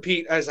 Die,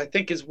 Repeat, as I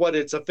think is what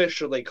it's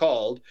officially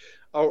called,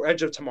 or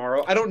Edge of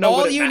Tomorrow. I don't know.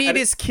 All You Need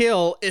Is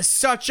Kill is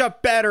such a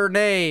better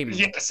name.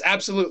 Yes,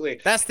 absolutely.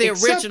 That's the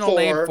original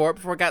name for it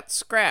before it got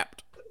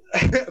scrapped.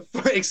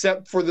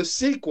 Except for the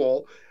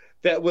sequel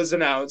that was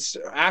announced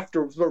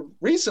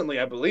recently,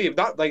 I believe.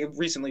 Not like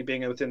recently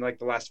being within like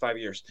the last 5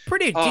 years.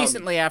 Pretty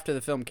decently after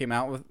the film came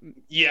out.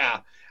 Yeah.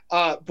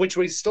 Which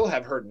we still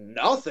have heard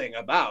nothing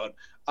about.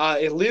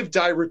 It Live,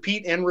 Die,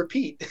 Repeat, and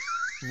Repeat.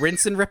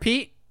 Rinse and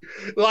repeat?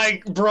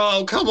 Like,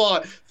 bro, come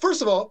on.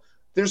 First of all,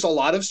 there's a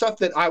lot of stuff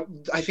that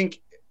I think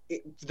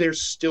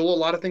there's still a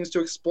lot of things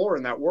to explore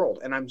in that world,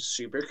 and I'm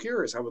super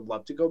curious. I would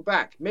love to go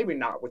back. Maybe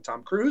not with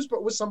Tom Cruise,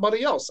 but with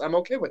somebody else. I'm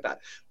okay with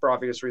that for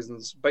obvious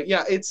reasons. But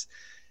yeah, it's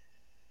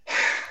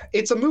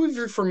a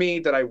movie for me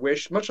that I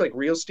wish, much like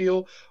Real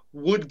Steel,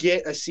 would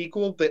get a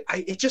sequel, but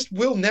it just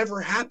will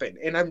never happen,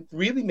 and it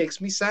really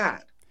makes me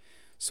sad.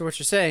 So what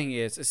you're saying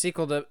is a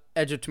sequel to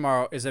Edge of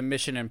Tomorrow is a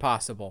mission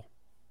impossible.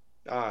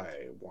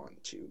 I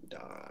want to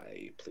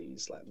die.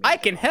 Please let me. I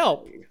can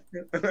help.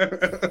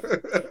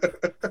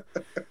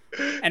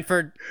 And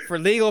for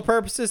legal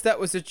purposes, that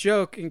was a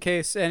joke. In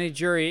case any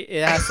jury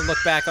has to look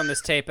back on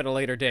this tape at a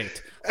later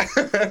date.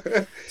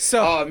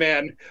 So, oh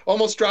man,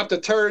 almost dropped a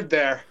turd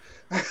there.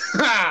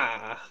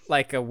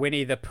 Like a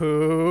Winnie the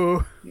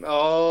Pooh.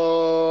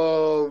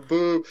 Oh,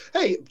 boo!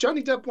 Hey,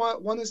 Johnny Depp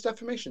won his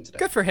defamation today.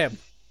 Good for him.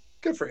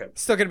 Good for him.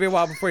 Still going to be a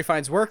while before he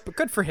finds work, but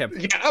good for him.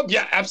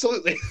 Yeah,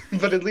 absolutely.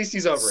 But at least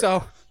he's over it.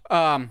 So,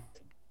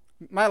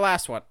 my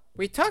last one.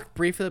 We talked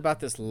briefly about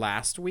this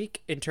last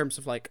week in terms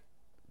of like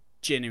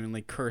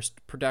genuinely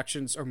cursed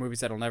productions or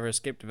movies that'll never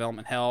escape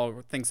development hell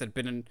or things that have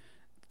been in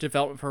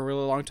development for a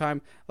really long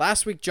time.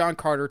 Last week, John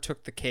Carter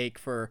took the cake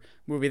for a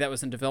movie that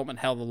was in development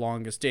hell the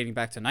longest, dating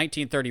back to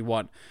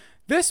 1931.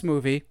 This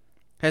movie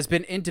has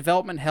been in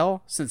development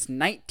hell since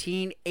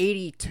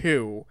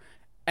 1982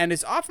 and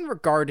is often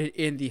regarded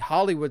in the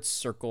Hollywood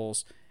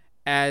circles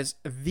as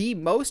the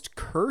most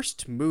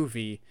cursed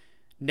movie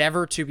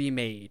never to be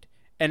made.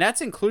 And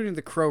that's including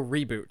the Crow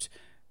reboot.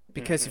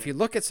 Because if you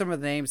look at some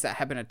of the names that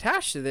have been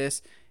attached to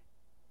this,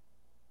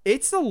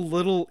 it's a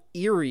little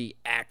eerie,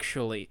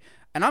 actually.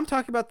 And I'm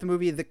talking about the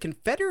movie The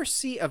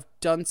Confederacy of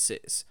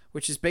Dunces,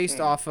 which is based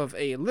off of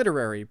a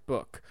literary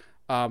book.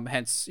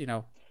 Hence,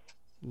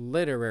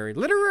 literary.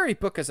 Literary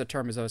book as a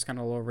term is always kind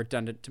of a little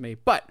redundant to me.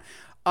 But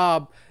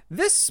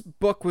this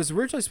book was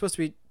originally supposed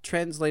to be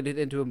translated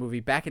into a movie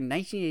back in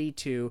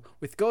 1982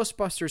 with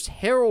Ghostbusters'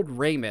 Harold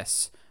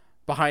Ramis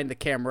behind the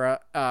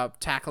camera,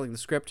 tackling the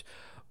script,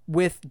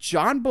 with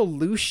John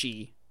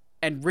Belushi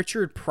and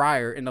Richard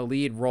Pryor in the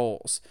lead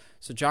roles.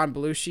 So John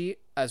Belushi,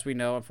 as we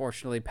know,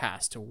 unfortunately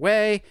passed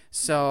away.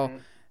 So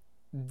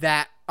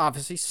that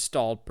obviously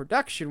stalled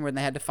production when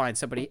they had to find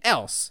somebody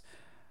else.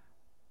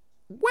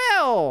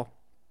 Well,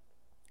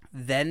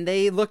 then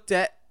they looked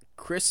at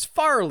Chris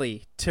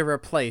Farley to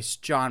replace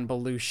John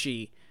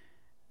Belushi.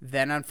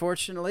 Then,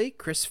 unfortunately,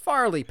 Chris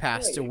Farley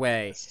passed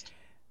away.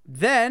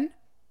 Then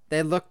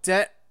they looked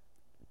at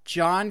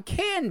John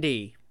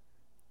Candy,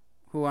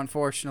 who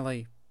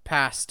unfortunately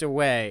passed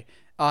away.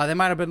 They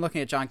might have been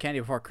looking at John Candy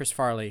before Chris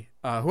Farley.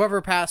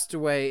 Whoever passed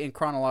away in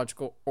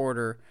chronological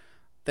order,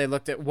 they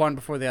looked at one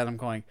before the other. I'm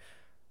going,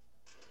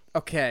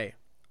 okay,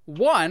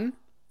 one,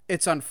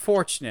 it's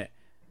unfortunate.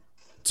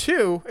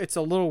 Two, it's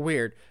a little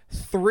weird.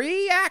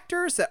 Three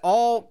actors that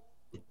all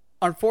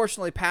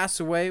unfortunately pass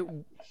away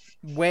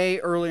way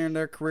earlier in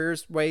their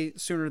careers, way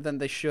sooner than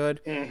they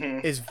should,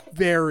 is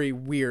very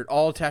weird.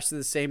 All attached to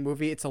the same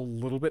movie. It's a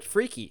little bit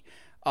freaky.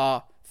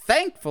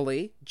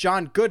 Thankfully,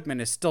 John Goodman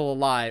is still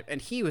alive,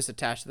 and he was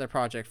attached to the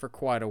project for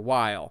quite a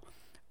while.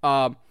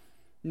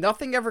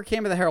 Nothing ever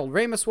came of the Harold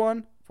Ramis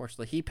one.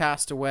 Fortunately, he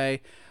passed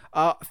away.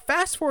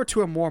 Fast forward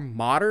to a more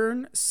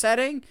modern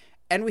setting,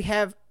 and we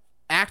have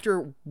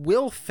actor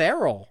Will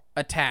Ferrell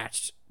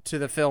attached to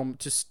the film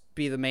to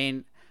be the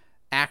main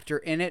actor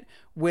in it,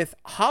 with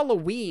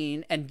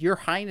Halloween and Your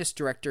Highness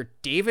director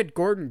David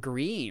Gordon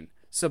Green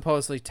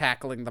supposedly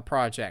tackling the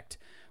project,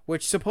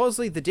 which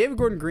supposedly the David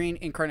Gordon Green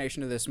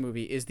incarnation of this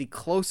movie is the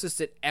closest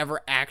it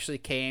ever actually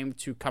came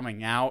to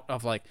coming out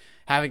of like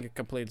having a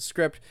completed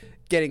script,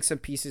 getting some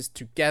pieces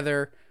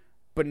together,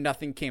 but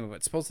nothing came of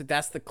it. Supposedly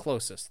that's the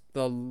closest.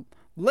 The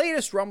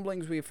latest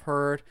rumblings we've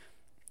heard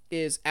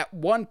is at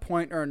one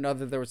point or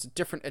another there was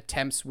different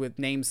attempts with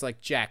names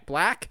like Jack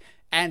Black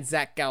and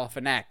Zach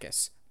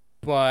Galifianakis,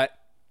 but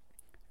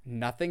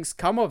nothing's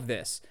come of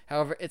this.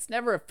 However, it's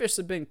never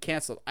officially been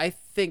canceled. I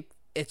think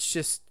it's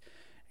just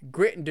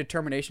grit and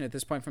determination at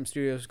this point from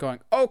studios going,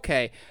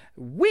 okay,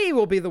 we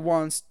will be the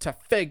ones to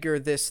figure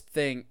this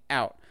thing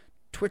out.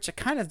 To which I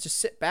kind of just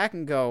sit back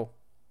and go,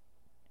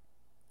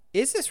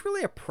 is this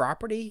really a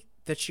property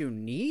that you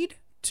need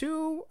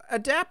to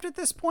adapt at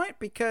this point?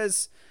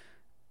 Because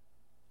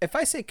if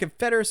I say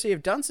Confederacy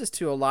of Dunces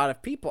to a lot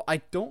of people,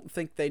 I don't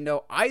think they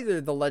know either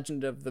the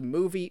legend of the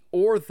movie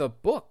or the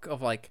book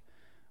of like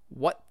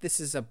what this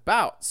is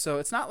about. So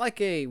it's not like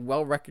a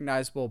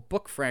well-recognizable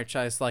book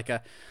franchise like a,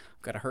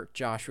 I'm gonna hurt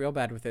Josh real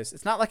bad with this.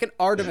 It's not like an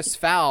Artemis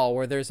Fowl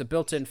where there's a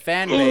built-in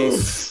fan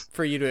base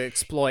for you to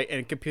exploit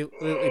and completely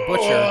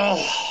butcher.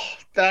 Oh,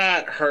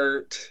 that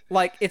hurt.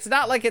 Like, it's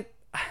not like it.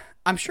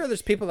 I'm sure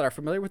there's people that are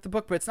familiar with the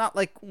book, but it's not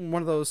like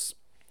one of those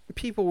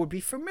people would be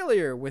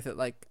familiar with it,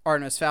 like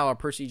Artemis Fowl or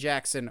Percy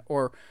Jackson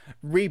or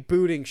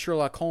rebooting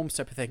Sherlock Holmes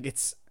type of thing.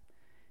 It's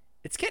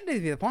getting to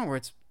the point where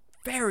it's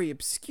very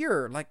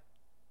obscure. Like,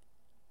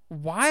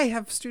 why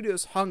have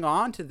studios hung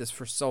on to this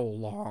for so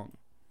long?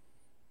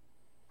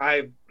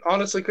 I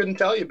honestly couldn't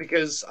tell you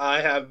because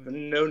I have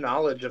no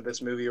knowledge of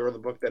this movie or the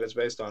book that it's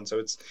based on.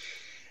 So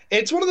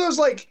it's one of those,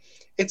 like,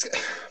 it's, I'm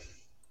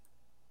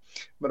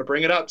going to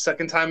bring it up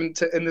second time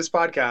in this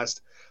podcast,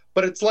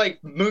 but it's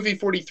like movie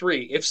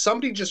 43. If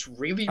somebody just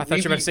really, I thought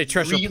you were going to say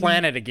Treasure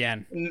Planet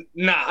again.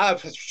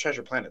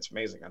 Treasure Planet's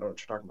amazing. I don't know what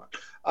you're talking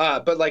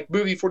about. But like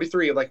movie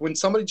 43, like when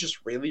somebody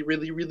just really,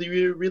 really, really,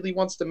 really, really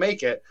wants to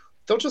make it,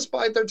 they'll just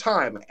bide their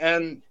time.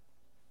 And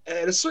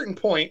at a certain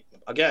point,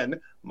 again,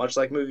 much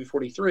like movie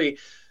 43,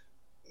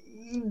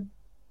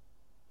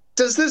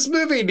 does this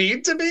movie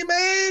need to be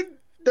made?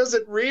 Does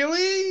it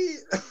really?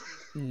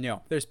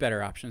 No, there's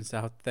better options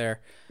out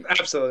there.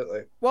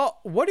 Absolutely. Well,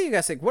 what do you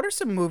guys think? What are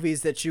some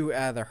movies that you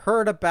either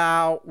heard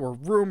about, were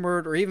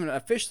rumored, or even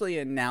officially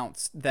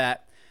announced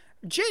that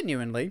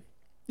genuinely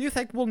you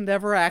think will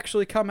never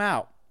actually come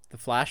out? The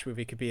Flash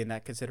movie could be in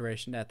that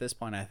consideration at this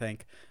point, I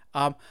think.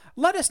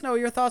 Let us know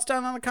your thoughts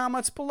down in the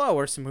comments below,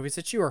 or some movies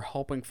that you are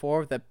hoping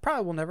for that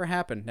probably will never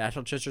happen.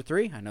 National Treasure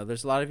 3, I know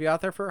there's a lot of you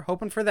out there for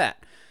hoping for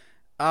that.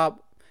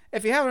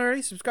 If you haven't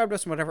already, subscribe to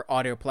us on whatever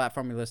audio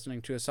platform you're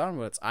listening to us on,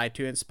 whether it's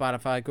iTunes,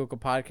 Spotify, Google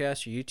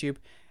Podcasts, or YouTube.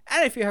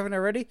 And if you haven't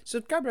already,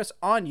 subscribe to us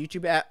on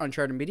YouTube at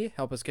Uncharted Media.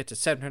 Help us get to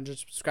 700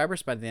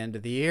 subscribers by the end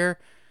of the year.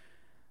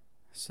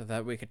 so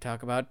that we could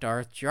talk about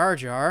Darth Jar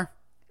Jar.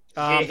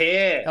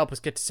 Yeah. Help us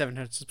get to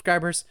 700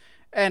 subscribers.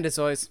 And as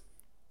always,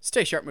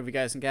 stay sharp, movie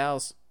guys and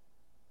gals.